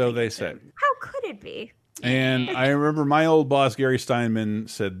 So they say. How could it be? And I remember my old boss, Gary Steinman,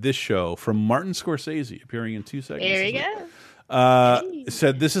 said this show from Martin Scorsese, appearing in 2 seconds. There you go.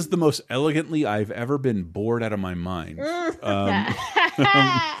 Said, this is the most elegantly I've ever been bored out of my mind.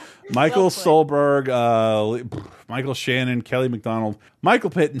 Michael Solberg, Michael Shannon, Kelly MacDonald, Michael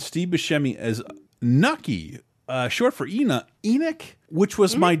Pitt, and Steve Buscemi as Nucky, short for Enoch, which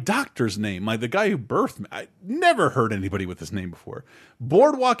was my doctor's name, the guy who birthed me. I never heard anybody with this name before.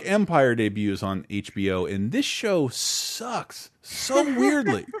 Boardwalk Empire debuts on HBO, and this show sucks so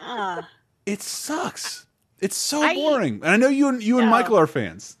weirdly. It sucks. It's so boring. And I know you and Michael are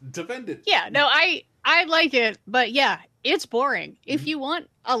fans. Defend it. Yeah, no, I like it, but yeah, it's boring. If you want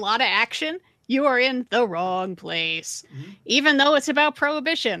a lot of action, you are in the wrong place. Even though it's about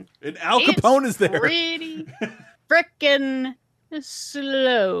prohibition. And Al Capone is there. Pretty frickin'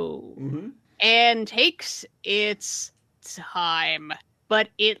 slow. And takes its time. But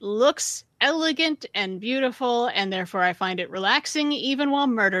it looks elegant and beautiful, and therefore I find it relaxing even while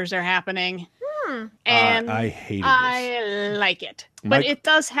murders are happening. And I hate it. I like it. But it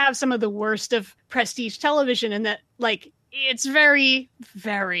does have some of the worst of prestige television in that, like, it's very,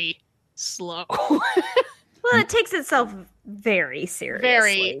 very slow. Well, it takes itself very seriously.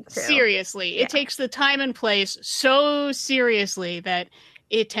 Very seriously. Yeah. It takes the time and place so seriously that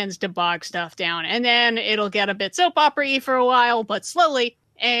it tends to bog stuff down. And then it'll get a bit soap opera-y for a while, but slowly.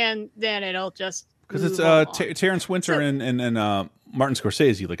 And then it'll just because it's Terrence Winter and Martin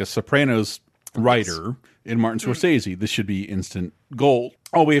Scorsese, like a Sopranos writer in Martin Scorsese. This should be instant gold.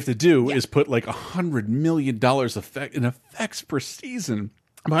 All we have to do is put like $100 million in effects per season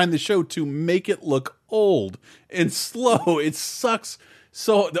behind the show to make it look old and slow. It sucks.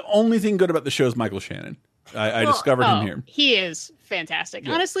 So the only thing good about the show is Michael Shannon. I discovered him here. He is fantastic.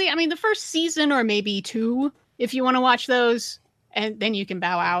 Yeah. Honestly, I mean, the first season or maybe 2, if you want to watch those, and then you can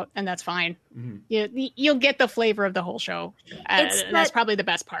bow out, and that's fine. You'll get the flavor of the whole show. And that's probably the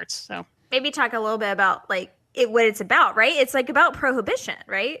best parts. So maybe talk a little bit about like what it's about, right? It's like about prohibition,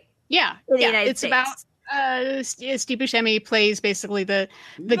 right? Yeah. It's about Steve Buscemi plays basically the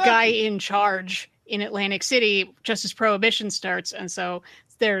guy in charge in Atlantic City just as Prohibition starts, and so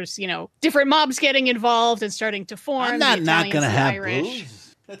there's different mobs getting involved and starting to form. I'm not going to have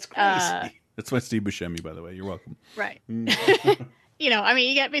booze. That's crazy. That's my Steve Buscemi, by the way. You're welcome. Right. I mean,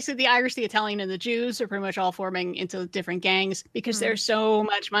 you get basically the Irish, the Italian, and the Jews are pretty much all forming into different gangs because there's so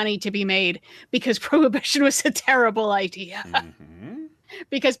much money to be made because Prohibition was a terrible idea.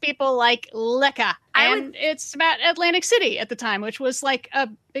 Because people like liquor. And it's about Atlantic City at the time, which was like a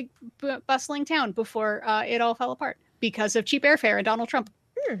big bustling town before it all fell apart because of cheap airfare and Donald Trump.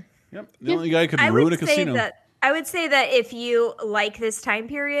 Yep. The only guy who could ruin a casino. I would say that if you like this time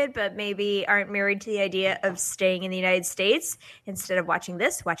period, but maybe aren't married to the idea of staying in the United States, instead of watching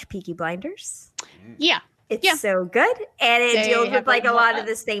this, watch Peaky Blinders. Yeah. It's so good. And it deals with like a lot of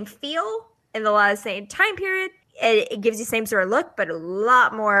the same feel and a lot of the same time period. It gives you the same sort of look, but a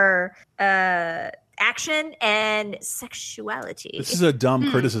lot more action and sexuality. This is a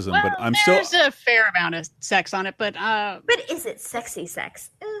dumb criticism, but there's a fair amount of sex on it, but is it sexy sex?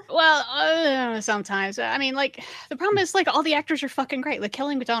 Well, sometimes. I mean, like, the problem is, like, all the actors are fucking great. Like,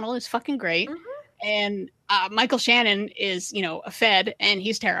 Kelly MacDonald is fucking great. And Michael Shannon is, a Fed, and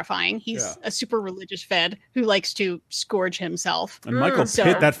he's terrifying. He's a super religious Fed who likes to scourge himself. And Michael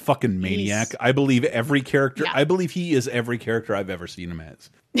Pitt, that fucking maniac. I believe every character. I believe he is every character I've ever seen him as.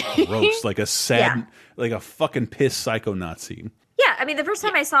 Gross, like a sad, like a fucking piss psycho Nazi. Yeah, I mean, the first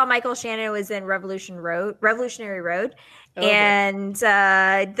time I saw Michael Shannon was in Revolutionary Road. And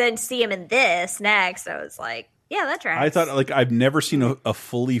then see him in this next, I was like, Yeah, that tracks. I thought, like, I've never seen a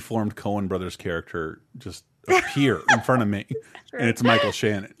fully formed Coen Brothers character just appear in front of me, and it's Michael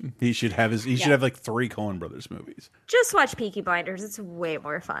Shannon. He should have should have like 3 Coen Brothers movies. Just watch Peaky Blinders. It's way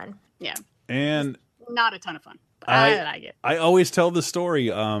more fun. Yeah. And not a ton of fun. I like it. I always tell the story.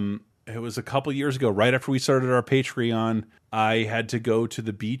 It was a couple years ago, right after we started our Patreon. I had to go to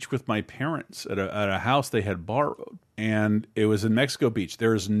the beach with my parents at a house they had borrowed, and it was in Mexico Beach.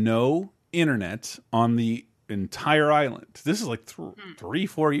 There is no internet on the entire island. This is like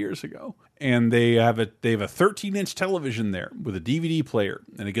 3-4 years ago, and they have a 13-inch television there with a DVD player,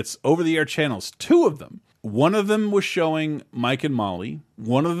 and it gets over-the-air channels. 2 of them. One of them was showing Mike and Molly.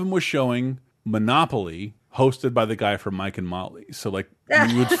 One of them was showing Monopoly, hosted by the guy from Mike and Molly. So, like,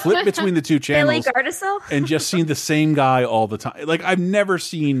 you would flip between the 2 channels and just see the same guy all the time. Like, I've never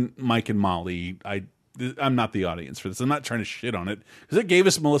seen Mike and Molly. I'm not the audience for this. I'm not trying to shit on it, because it gave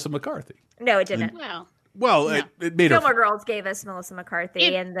us Melissa McCarthy. No, it didn't. Well, no. it made Gilmore Girls gave us Melissa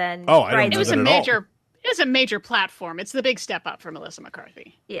McCarthy, and then it was a major platform. It's the big step up for Melissa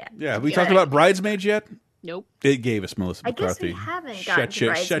McCarthy. Yeah. Yeah. Have we talked about Bridesmaids yet? Nope. It gave us Melissa McCarthy. I guess we haven't gotten to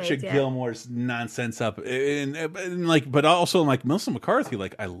Bridesmaids shut your yet. Gilmore's nonsense up, and like, but also like Melissa McCarthy.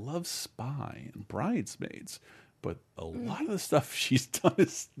 Like, I love Spy and Bridesmaids, but a lot of the stuff she's done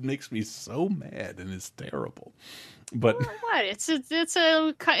makes me so mad and is terrible. But what? It's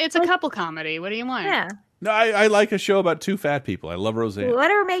a couple comedy. What do you want? Yeah. No, I like a show about 2 fat people. I love Roseanne.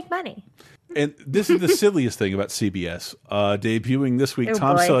 Let her make money. And this is the silliest thing about CBS. Debuting this week, Oh,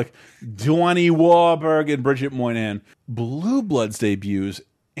 Tom boy. Selleck, Donnie Wahlberg, and Bridget Moynihan. Blue Bloods debuts,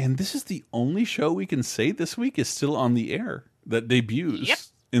 and this is the only show we can say this week is still on the air that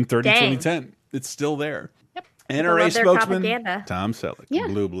debuts in 2010. It's still there. Yep. NRA spokesman Tom Selleck. Yeah.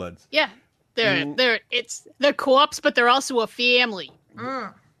 Blue Bloods. Yeah. They're co-ops, but they're also a family.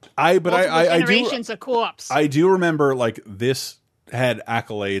 I generations of co-ops. I do remember, like, this had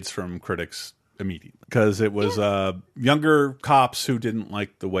accolades from critics immediately, because it was younger cops who didn't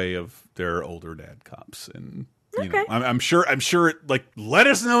like the way of their older dad cops, and you know, I'm sure like, let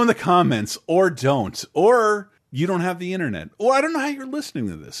us know in the comments, or don't, or you don't have the internet, or I don't know how you're listening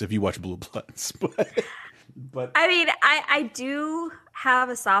to this if you watch Blue Bloods, but I mean, I do have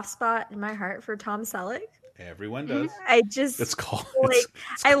a soft spot in my heart for Tom Selleck. Everyone does. I just it's called. Like,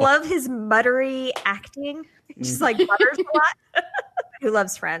 I love his muttery acting. Just like mutters a lot. Who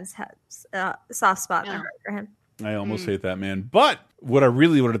loves Friends has a soft spot in my heart for him. I almost hate that man. But what I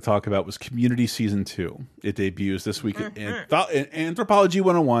really wanted to talk about was Community Season 2. It debuts this week in Anthropology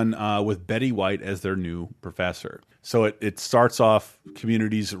 101 with Betty White as their new professor. So it starts off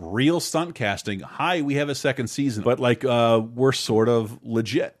Community's real stunt casting. Hi, we have a second season, but like we're sort of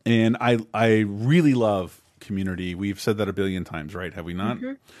legit. And I really love Community. We've said that a billion times, right? Have we not?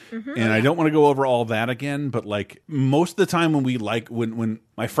 And I don't want to go over all that again, but like most of the time when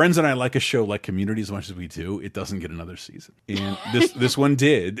my friends and I like a show like Community as much as we do, it doesn't get another season. And this one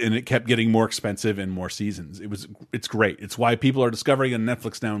did, and it kept getting more expensive and more seasons. It's great. It's why people are discovering on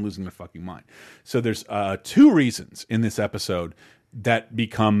Netflix now and losing their fucking mind. So there's 2 reasons in this episode that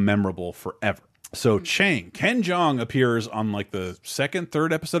become memorable forever. So Ken Jeong appears on like the 2nd,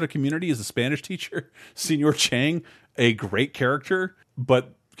 3rd episode of Community as the Spanish teacher, Senor Chang, a great character,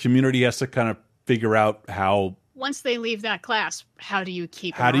 but Community has to kind of figure out how. Once they leave that class, how do you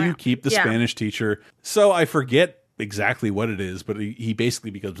keep the Spanish teacher? So I forget exactly what it is, but he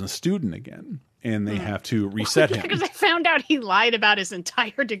basically becomes a student again, and they have to reset him. Because I found out he lied about his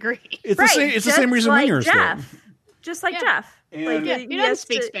entire degree. It's the same reason Wingers did. Just like Jeff. Like, he doesn't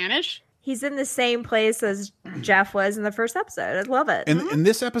speak Spanish. He's in the same place as Jeff was in the first episode. I love it. And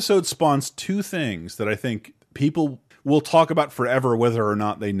this episode spawns 2 things that I think people will talk about forever, whether or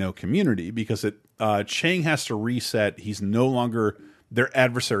not they know Community, because Chang has to reset. He's no longer their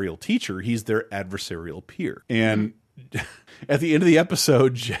adversarial teacher. He's their adversarial peer. And at the end of the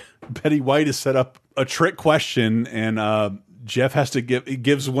episode, Betty White has set up a trick question, and Jeff has to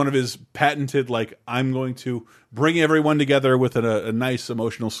gives one of his patented, like, I'm going to bring everyone together with a nice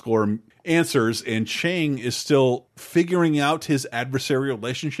emotional score answers, and Chang is still figuring out his adversarial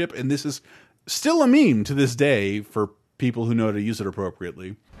relationship, and this is still a meme to this day for people who know how to use it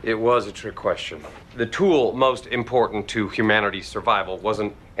appropriately. It was a trick question. The tool most important to humanity's survival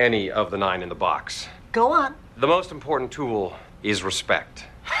wasn't any of the 9 in the box. Go on. The most important tool is respect.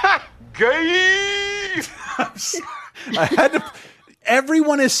 Ha! Gay! I had to.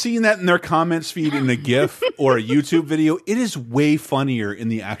 Everyone has seen that in their comments feed in a GIF or a YouTube video. It is way funnier in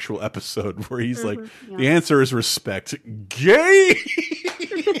the actual episode where he's like, the answer is respect. Gay!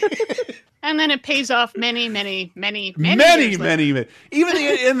 And then it pays off many years later. Even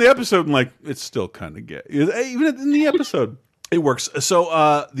in the episode, I'm like, it's still kind of gay. Even in the episode, it works.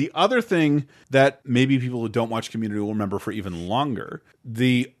 So the other thing that maybe people who don't watch Community will remember for even longer,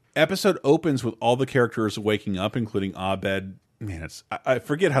 the episode opens with all the characters waking up, including Abed. Man, I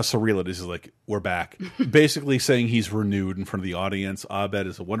forget how surreal it is. It's like, we're back. Basically saying he's renewed in front of the audience. Abed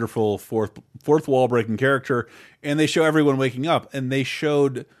is a wonderful fourth wall breaking character. And they show everyone waking up. And they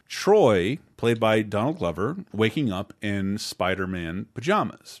showed Troy, played by Donald Glover, waking up in Spider-Man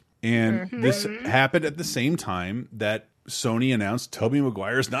pajamas. And this happened at the same time that Sony announced Tobey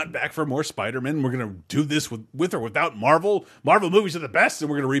Maguire's not back for more Spider-Man. We're going to do this with or without Marvel. Marvel movies are the best.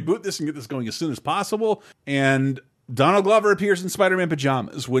 And we're going to reboot this and get this going as soon as possible. And Donald Glover appears in Spider-Man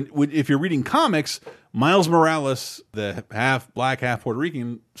pajamas. If you're reading comics, Miles Morales, the half black, half Puerto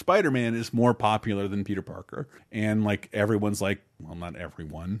Rican Spider-Man, is more popular than Peter Parker. And like everyone's like, well, not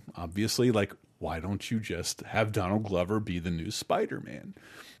everyone, obviously, like, why don't you just have Donald Glover be the new Spider-Man?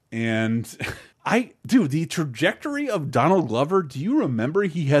 And the trajectory of Donald Glover, do you remember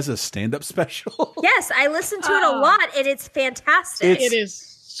he has a stand-up special? Yes, I listen to it a lot, and it's fantastic. It is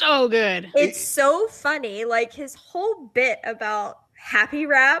so good. It's so funny. Like, his whole bit about happy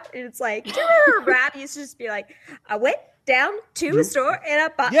rap, and it's like, do you remember rap? He used to just be like, I went down to a store and I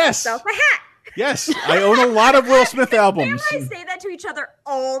bought myself a hat. Yes, I own a lot of Will Smith albums. They say that to each other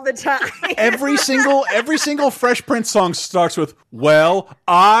all the time. Every single Fresh Prince song starts with, well,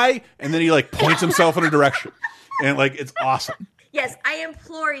 and then he like points himself in a direction. And like, it's awesome. Yes, I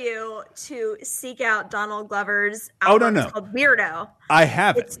implore you to seek out Donald Glover's album. It's called Weirdo. I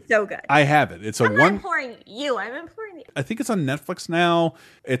have it. It's so good. I have it. I'm not imploring you. I'm imploring you. I think it's on Netflix now.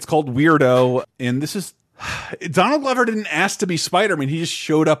 It's called Weirdo. And this is... Donald Glover didn't ask to be Spider-Man. He just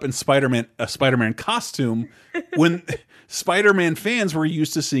showed up in a Spider-Man costume when Spider-Man fans were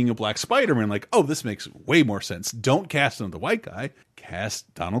used to seeing a black Spider-Man. Like, oh, this makes way more sense. Don't cast another white guy.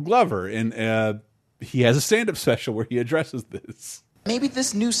 Cast Donald Glover. And he has a stand-up special where he addresses this. Maybe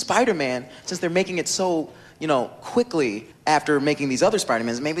this new Spider-Man, since they're making it so, quickly after making these other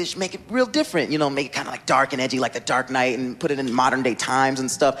Spider-Mans, maybe they should make it real different, make it kind of like dark and edgy like the Dark Knight and put it in modern day times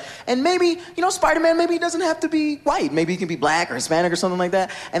and stuff. And maybe, Spider-Man, maybe he doesn't have to be white. Maybe he can be black or Hispanic or something like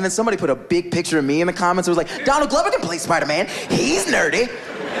that. And then somebody put a big picture of me in the comments. It was like, Donald Glover can play Spider-Man. He's nerdy.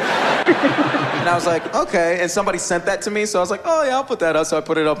 And I was like, okay. And somebody sent that to me, so I was like, oh yeah, I'll put that up. So I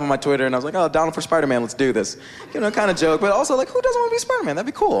put it up on my Twitter, and I was like, oh, Donald for Spider-Man, let's do this. Kind of joke, but also like, who doesn't want to be Spider-Man?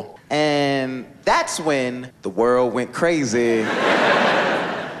 That'd be cool. And that's when the world went crazy.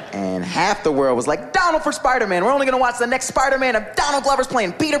 And half the world was like, Donald for Spider-Man. We're only going to watch the next Spider-Man if Donald Glover's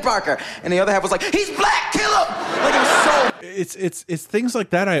playing Peter Parker. And the other half was like, he's black, kill him! Like, it was so... It's things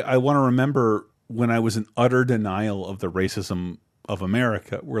like that I want to remember when I was in utter denial of the racism of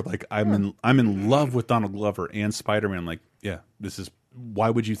America, where like I'm in love with Donald Glover and Spider-Man. Like, yeah, this is, why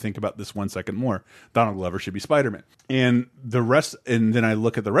would you think about this 1 second more? Donald Glover should be Spider-Man. And the rest, and then I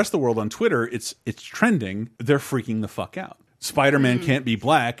look at the rest of the world on Twitter, it's trending. They're freaking the fuck out. Spider-Man can't be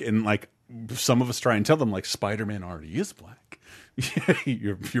black, and like some of us try and tell them like Spider-Man already is black.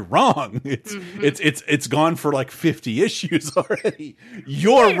 You're wrong. It's gone for like 50 issues already.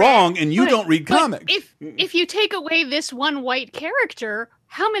 You're wrong, and you don't read comics. If you take away this one white character,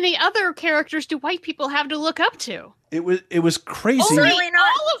 how many other characters do white people have to look up to? It was crazy. Oh, really? Not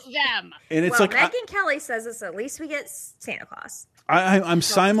all of them. And it's like Megyn Kelly says this. At least we get Santa Claus. I'm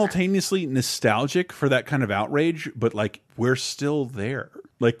simultaneously nostalgic for that kind of outrage, but like we're still there.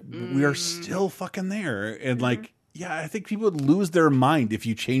 Like we are still fucking there, and like. Yeah, I think people would lose their mind if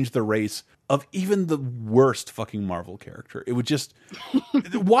you change the race of even the worst fucking Marvel character. It would just...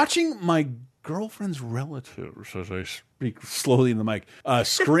 Watching my girlfriend's relatives, as I speak slowly in the mic,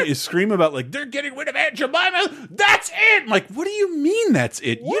 scream about, like, they're getting rid of Aunt Jemima! That's it! I'm like, what do you mean that's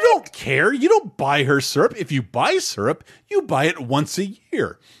it? What? You don't care. You don't buy her syrup. If you buy syrup, you buy it once a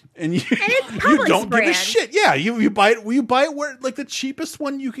year. And you don't give a shit. Yeah, you buy it where, like, the cheapest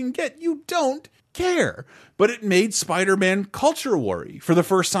one you can get. You don't care. But it made Spider-Man culture worry for the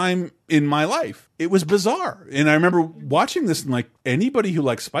first time in my life. It was bizarre. And I remember watching this and like, anybody who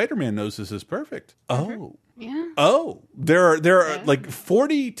likes Spider-Man knows this is perfect. Oh. Yeah. Oh. There are like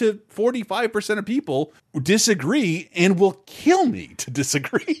 40 to 45% of people disagree and will kill me to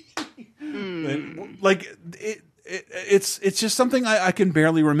disagree. And, like it's just something I can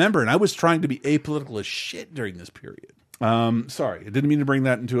barely remember. And I was trying to be apolitical as shit during this period. Sorry, I didn't mean to bring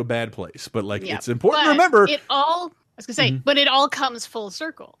that into a bad place, but like it's important to remember. But it all comes full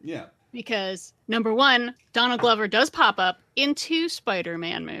circle. Yeah. Because number one, Donald Glover does pop up in 2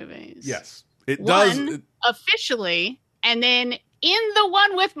 Spider-Man movies. Yes, it does. One officially, and then in the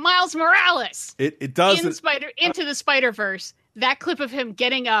one with Miles Morales. It does Into the Spider-Verse. That clip of him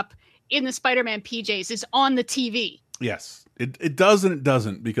getting up in the Spider-Man PJs is on the TV. Yes, it does and it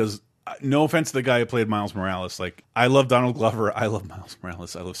doesn't, because no offense to the guy who played Miles Morales, like, I love Donald Glover, I love Miles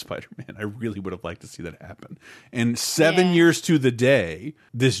Morales, I love Spider-Man. I really would have liked to see that happen. And 7 years to the day,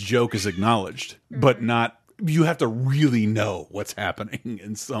 this joke is acknowledged, but not. You have to really know what's happening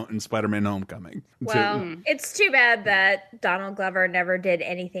in Spider-Man Homecoming. Well, it's too bad that Donald Glover never did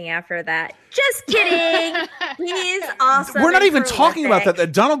anything after that. Just kidding. He's awesome. We're not even talking about that.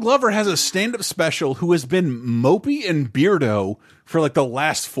 That Donald Glover has a stand-up special who has been mopey and beardo for like the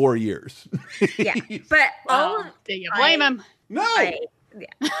last 4 years. Yeah, but do you blame him? No.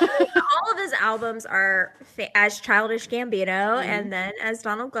 All of his albums are as Childish Gambino and then as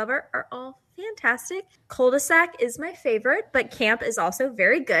Donald Glover are all fantastic. Cul-de-sac is my favorite, but Camp is also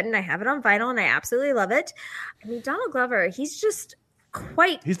very good, and I have it on vinyl, and I absolutely love it. I mean, Donald Glover, he's just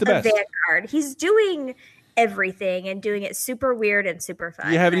he's the best. Vanguard. He's doing everything and doing it super weird and super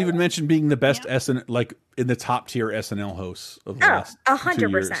fun. You haven't even mentioned being the best like in the top tier SNL hosts of the last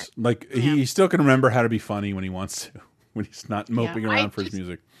 2 years. Like he still can remember how to be funny when he wants to, when he's not moping around for his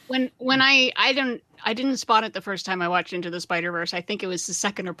music. When I didn't spot it the first time I watched Into the Spider-Verse. I think it was the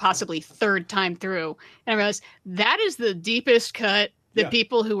second or possibly third time through. And I realized that is the deepest cut that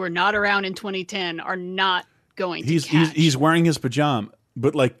people who were not around in 2010 are not going to catch. He's wearing his pajama,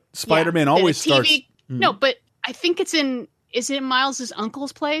 but like Spider-Man always starts. No, but I think is it in Miles's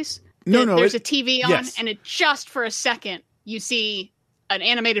uncle's place? No, there's a TV on, and it just for a second you see an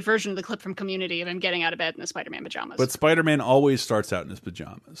animated version of the clip from Community of him getting out of bed in the Spider-Man pajamas. But Spider-Man always starts out in his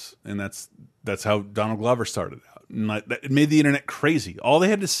pajamas, and that's how Donald Glover started out. And like, it made the internet crazy. All they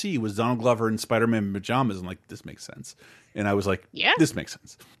had to see was Donald Glover in Spider-Man pajamas, and like, this makes sense. And I was like, this makes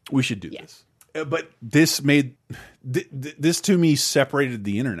sense. We should do this. But this made this to me separated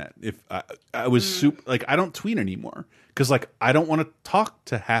the internet. If I was super, like, I don't tweet anymore because like I don't want to talk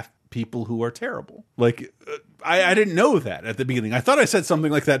to half people who are terrible. Like I didn't know that at the beginning. I thought I said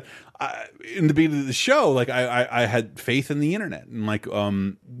something like that in the beginning of the show. Like I had faith in the internet and like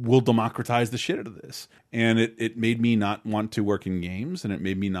we'll democratize the shit out of this. And it made me not want to work in games, and it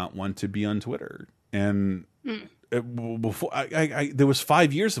made me not want to be on Twitter. And before there was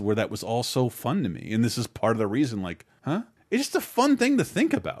 5 years where that was all so fun to me, and this is part of the reason. Like, it's just a fun thing to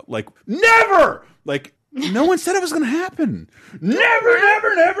think about. Like, never, like. No one said it was going to happen. Never,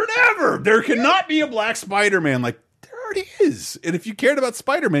 never, never, never. There cannot be a black Spider-Man. Like, there already is. And if you cared about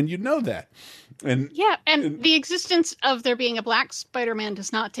Spider-Man, you'd know that. And the existence of there being a black Spider-Man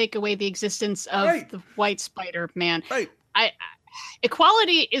does not take away the existence of the white Spider-Man. Right.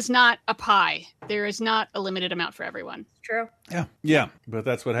 Equality is not a pie. There is not a limited amount for everyone. True. Yeah. But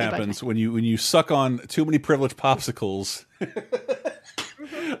that's what happens when you suck on too many privileged popsicles.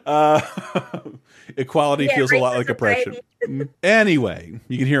 Equality feels a lot like oppression. Anyway,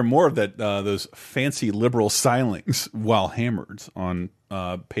 you can hear more of that those fancy liberal stylings while hammered on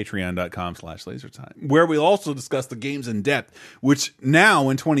patreon.com/lasertime, where we'll also discuss the games in depth, which now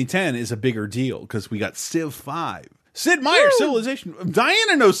in 2010 is a bigger deal because we got Civ 5. Sid Meier, Civilization.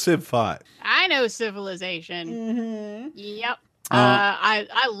 Diana knows Civ 5. I know Civilization. Yep.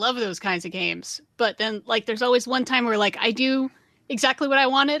 I love those kinds of games. But then, like, there's always one time where, like, I do exactly what I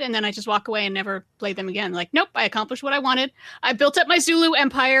wanted, and then I just walk away and never play them again. Like, nope, I accomplished what I wanted. I built up my Zulu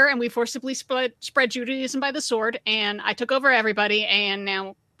empire, and we forcibly spread Judaism by the sword, and I took over everybody, and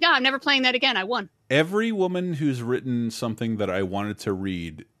now, I'm never playing that again. I won. Every woman who's written something that I wanted to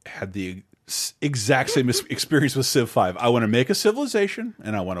read had the exact same experience with Civ 5. I want to make a civilization,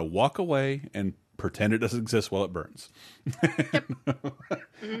 and I want to walk away and pretend it doesn't exist while it burns. Yep.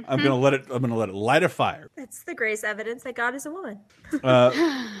 I'm gonna let it light a fire. That's the greatest evidence that God is a woman.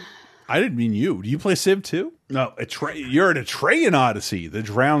 I didn't mean you. Do you play Civ 2? No, you're an Atreyan Odyssey, the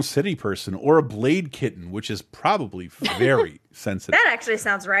Drowned City person, or a Blade Kitten, which is probably very sensitive. That actually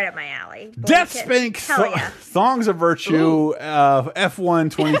sounds right up my alley. Death Spank, Thongs of Virtue,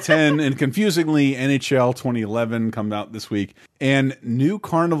 F1 2010, and confusingly NHL 2011 come out this week, and new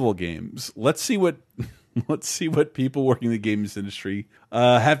Carnival games. Let's see what people working in the games industry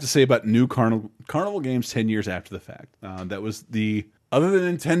have to say about new Carnival games 10 years after the fact. That was other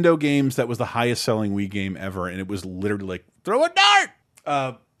than Nintendo games, that was the highest selling Wii game ever, and it was literally like, throw a dart,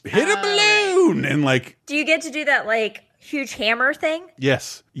 hit a balloon, and like. Do you get to do that like huge hammer thing?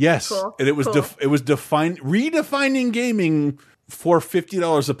 Yes, cool. And it was redefining gaming for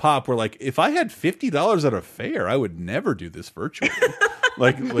 $50 a pop. Where like, if I had $50 at a fair, I would never do this virtually.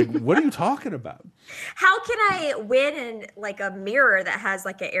 like what are you talking about? How can I win in like a mirror that has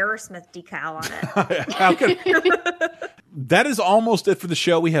like an Aerosmith decal on it? How can that is almost it for the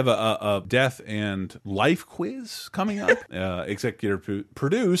show. We have a death and life quiz coming up, executive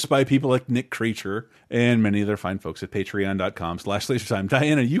produced by people like Nick Creature and many other fine folks at patreon.com/lasertime.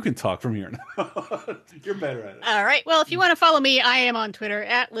 Diana, you can talk from here now. You're better at it. All right. Well, if you want to follow me, I am on Twitter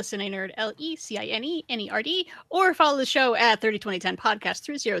at ListenANerd, LeCineNerd, or follow the show at 302010 Podcast,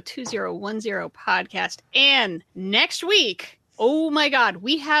 302010 Podcast. And next week, oh my God,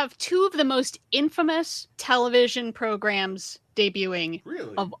 we have two of the most infamous television programs debuting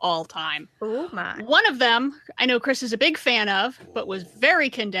of all time. Oh my. One of them, I know Chris is a big fan of, but was very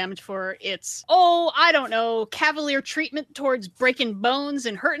condemned for its, I don't know, cavalier treatment towards breaking bones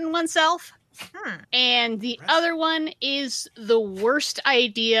and hurting oneself. And the other one is the worst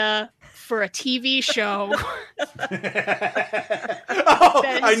idea for a TV show. I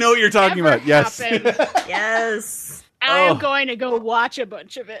know what you're talking about. Yes. Yes. I'm going to go watch a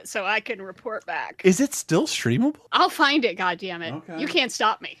bunch of it so I can report back. Is it still streamable? I'll find it, goddammit. Okay. You can't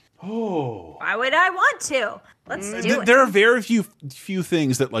stop me. Oh. Why would I want to? Let's do it. There are very few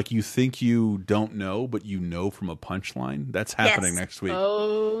things that like you think you don't know, but you know from a punchline. That's happening next week.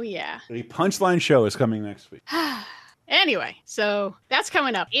 Oh, yeah. The punchline show is coming next week. Anyway, so that's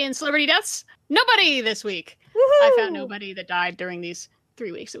coming up. In celebrity deaths, nobody this week. Woohoo! I found nobody that died during these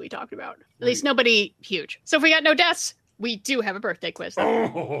 3 weeks that we talked about. At least nobody huge. So if we got no deaths, we do have a birthday quiz. Our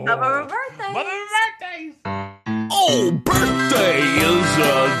birthdays. Oh, birthday is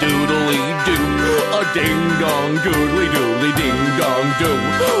a doodly-doo, a ding-dong, doodly-doodly,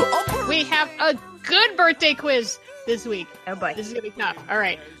 ding-dong-doo. We have a good birthday quiz this week. Oh boy. This is going to be tough. All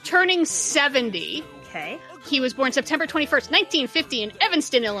right. Turning 70. Okay. He was born September 21st, 1950 in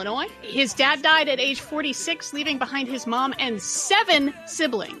Evanston, Illinois. His dad died at age 46, leaving behind his mom and 7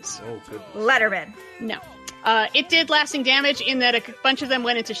 siblings. Oh, good. Letterman. No. It did lasting damage in that a bunch of them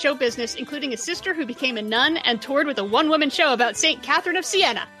went into show business, including his sister who became a nun and toured with a one-woman show about St. Catherine of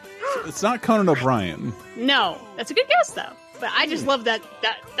Siena. So it's not Conan O'Brien. No. That's a good guess, though. But I just love that.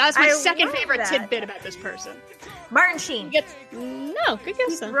 That's my second favorite tidbit about this person. Martin Sheen. No, good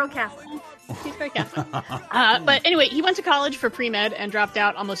guess, though. Real Catholic. He's very Catholic. But anyway, he went to college for pre-med and dropped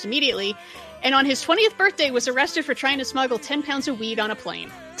out almost immediately. And on his 20th birthday was arrested for trying to smuggle 10 pounds of weed on a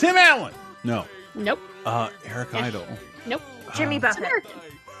plane. Tim Allen. No. Nope. Eric Idle. Nope. Jimmy Buffett.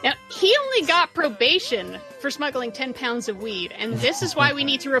 Now, he only got probation for smuggling 10 pounds of weed, and this is why we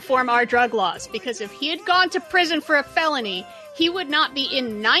need to reform our drug laws, because if he had gone to prison for a felony, he would not be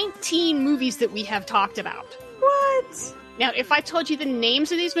in 19 movies that we have talked about. What? Now, if I told you the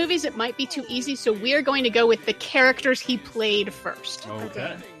names of these movies, it might be too easy, so we're going to go with the characters he played first.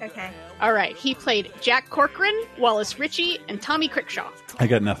 Okay. Okay. All right, he played Jack Corcoran, Wallace Ritchie, and Tommy Crickshaw. I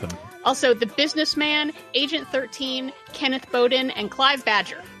got nothing. Also, The Businessman, Agent 13, Kenneth Bowden, and Clive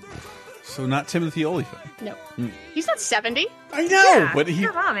Badger. So not Timothy Olyphant. No. He's not 70. I know, Yeah, but he...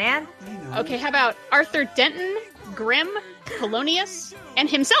 Come on, man. Okay, how about Arthur Denton, Grimm, Polonius, and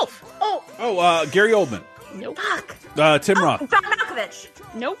himself? Gary Oldman. Nope. Fuck. Tim Roth. John Malkovich.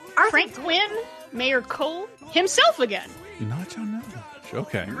 Nope. Frank Quinn, Mayor Cole, himself again. Not John Malkovich.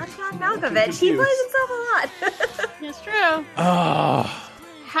 Okay. Not John Malkovich. He plays himself a lot. That's true. Oh.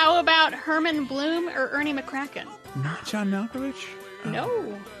 How about Herman Bloom or Ernie McCracken? Not John Malkovich?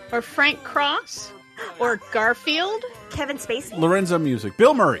 No. Or Frank Cross? Or Garfield? Kevin Spacey. Lorenzo Music.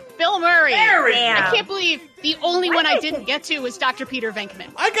 Bill Murray. Bill Murray. Damn. I can't believe the only one I didn't get to was Dr. Peter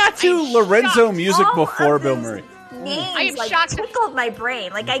Venkman. I got to Lorenzo Music before Bill Murray. Names I am like shocked. tickled my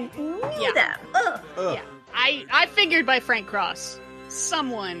brain. Like I knew them. Ugh. Yeah. I figured by Frank Cross,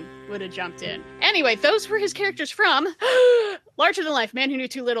 someone would have jumped in. Anyway, those were his characters from Larger Than Life, Man Who Knew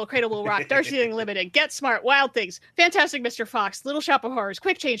Too Little, Cradle Will Rock, Darcy Unlimited, Get Smart, Wild Things, Fantastic Mr. Fox, Little Shop of Horrors,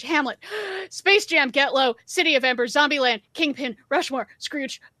 Quick Change, Hamlet, Space Jam, Get Low, City of Embers, Zombieland, Kingpin, Rushmore,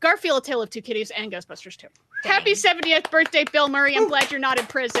 Scrooge, Garfield, A Tale of Two Kitties, and Ghostbusters 2. Happy 70th birthday, Bill Murray. I'm glad you're not in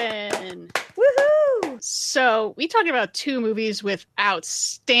prison. Woohoo! So we talked about 2 movies with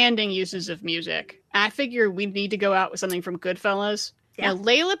outstanding uses of music. I figure we need to go out with something from Goodfellas. Yeah. Now,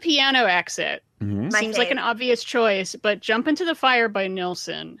 Layla Piano Exit seems like an obvious choice, but Jump Into the Fire by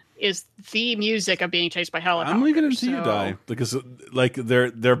Nilsson is the music of being chased by helicopters. I'm leaving it to you, Di, because like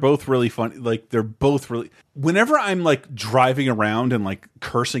they're both really fun. Like they're both really. Whenever I'm like driving around and like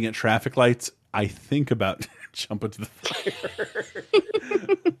cursing at traffic lights, I think about Jump Into the Fire.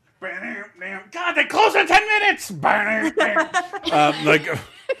 God, they close in 10 minutes.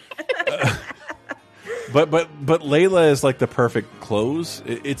 But Layla is like the perfect close.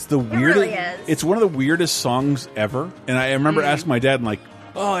 It's the weirdest. really is. It's one of the weirdest songs ever. And I remember asking my dad, I'm like,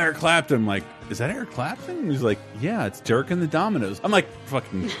 "Oh, Eric Clapton." I'm like, is that Eric Clapton? And he's like, yeah, it's Derek and the Dominoes. I'm like,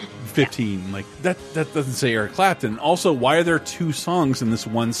 fucking 15. Like, that doesn't say Eric Clapton. Also, why are there 2 songs in this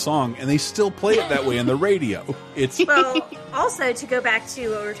one song, and they still play it that way on the radio? It's well, also, to go back to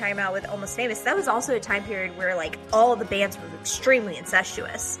what we were talking about with Almost Famous, that was also a time period where, like, all the bands were extremely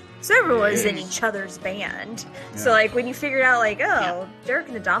incestuous. So everyone was in each other's band. Yeah. So, like, when you figured out, like, Derek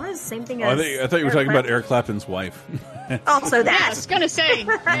and the Dominoes, same thing as... I thought you were talking about Eric Clapton's wife. Also that. Yeah, I was going to say,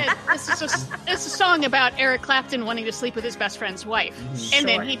 it's a song about Eric Clapton wanting to sleep with his best friend's wife. Mm-hmm. And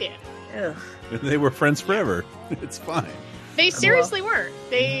then he did. Ugh. They were friends forever. It's fine. They seriously were.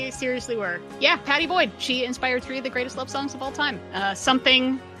 They seriously were. Yeah, Patty Boyd. She inspired 3 of the greatest love songs of all time.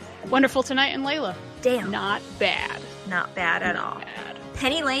 Something, Wonderful Tonight, and Layla. Damn. Not bad. Not bad at all. Bad.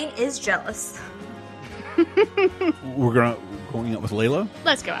 Penny Lane is jealous. We're going out with Layla?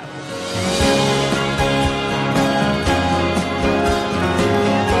 Let's go out.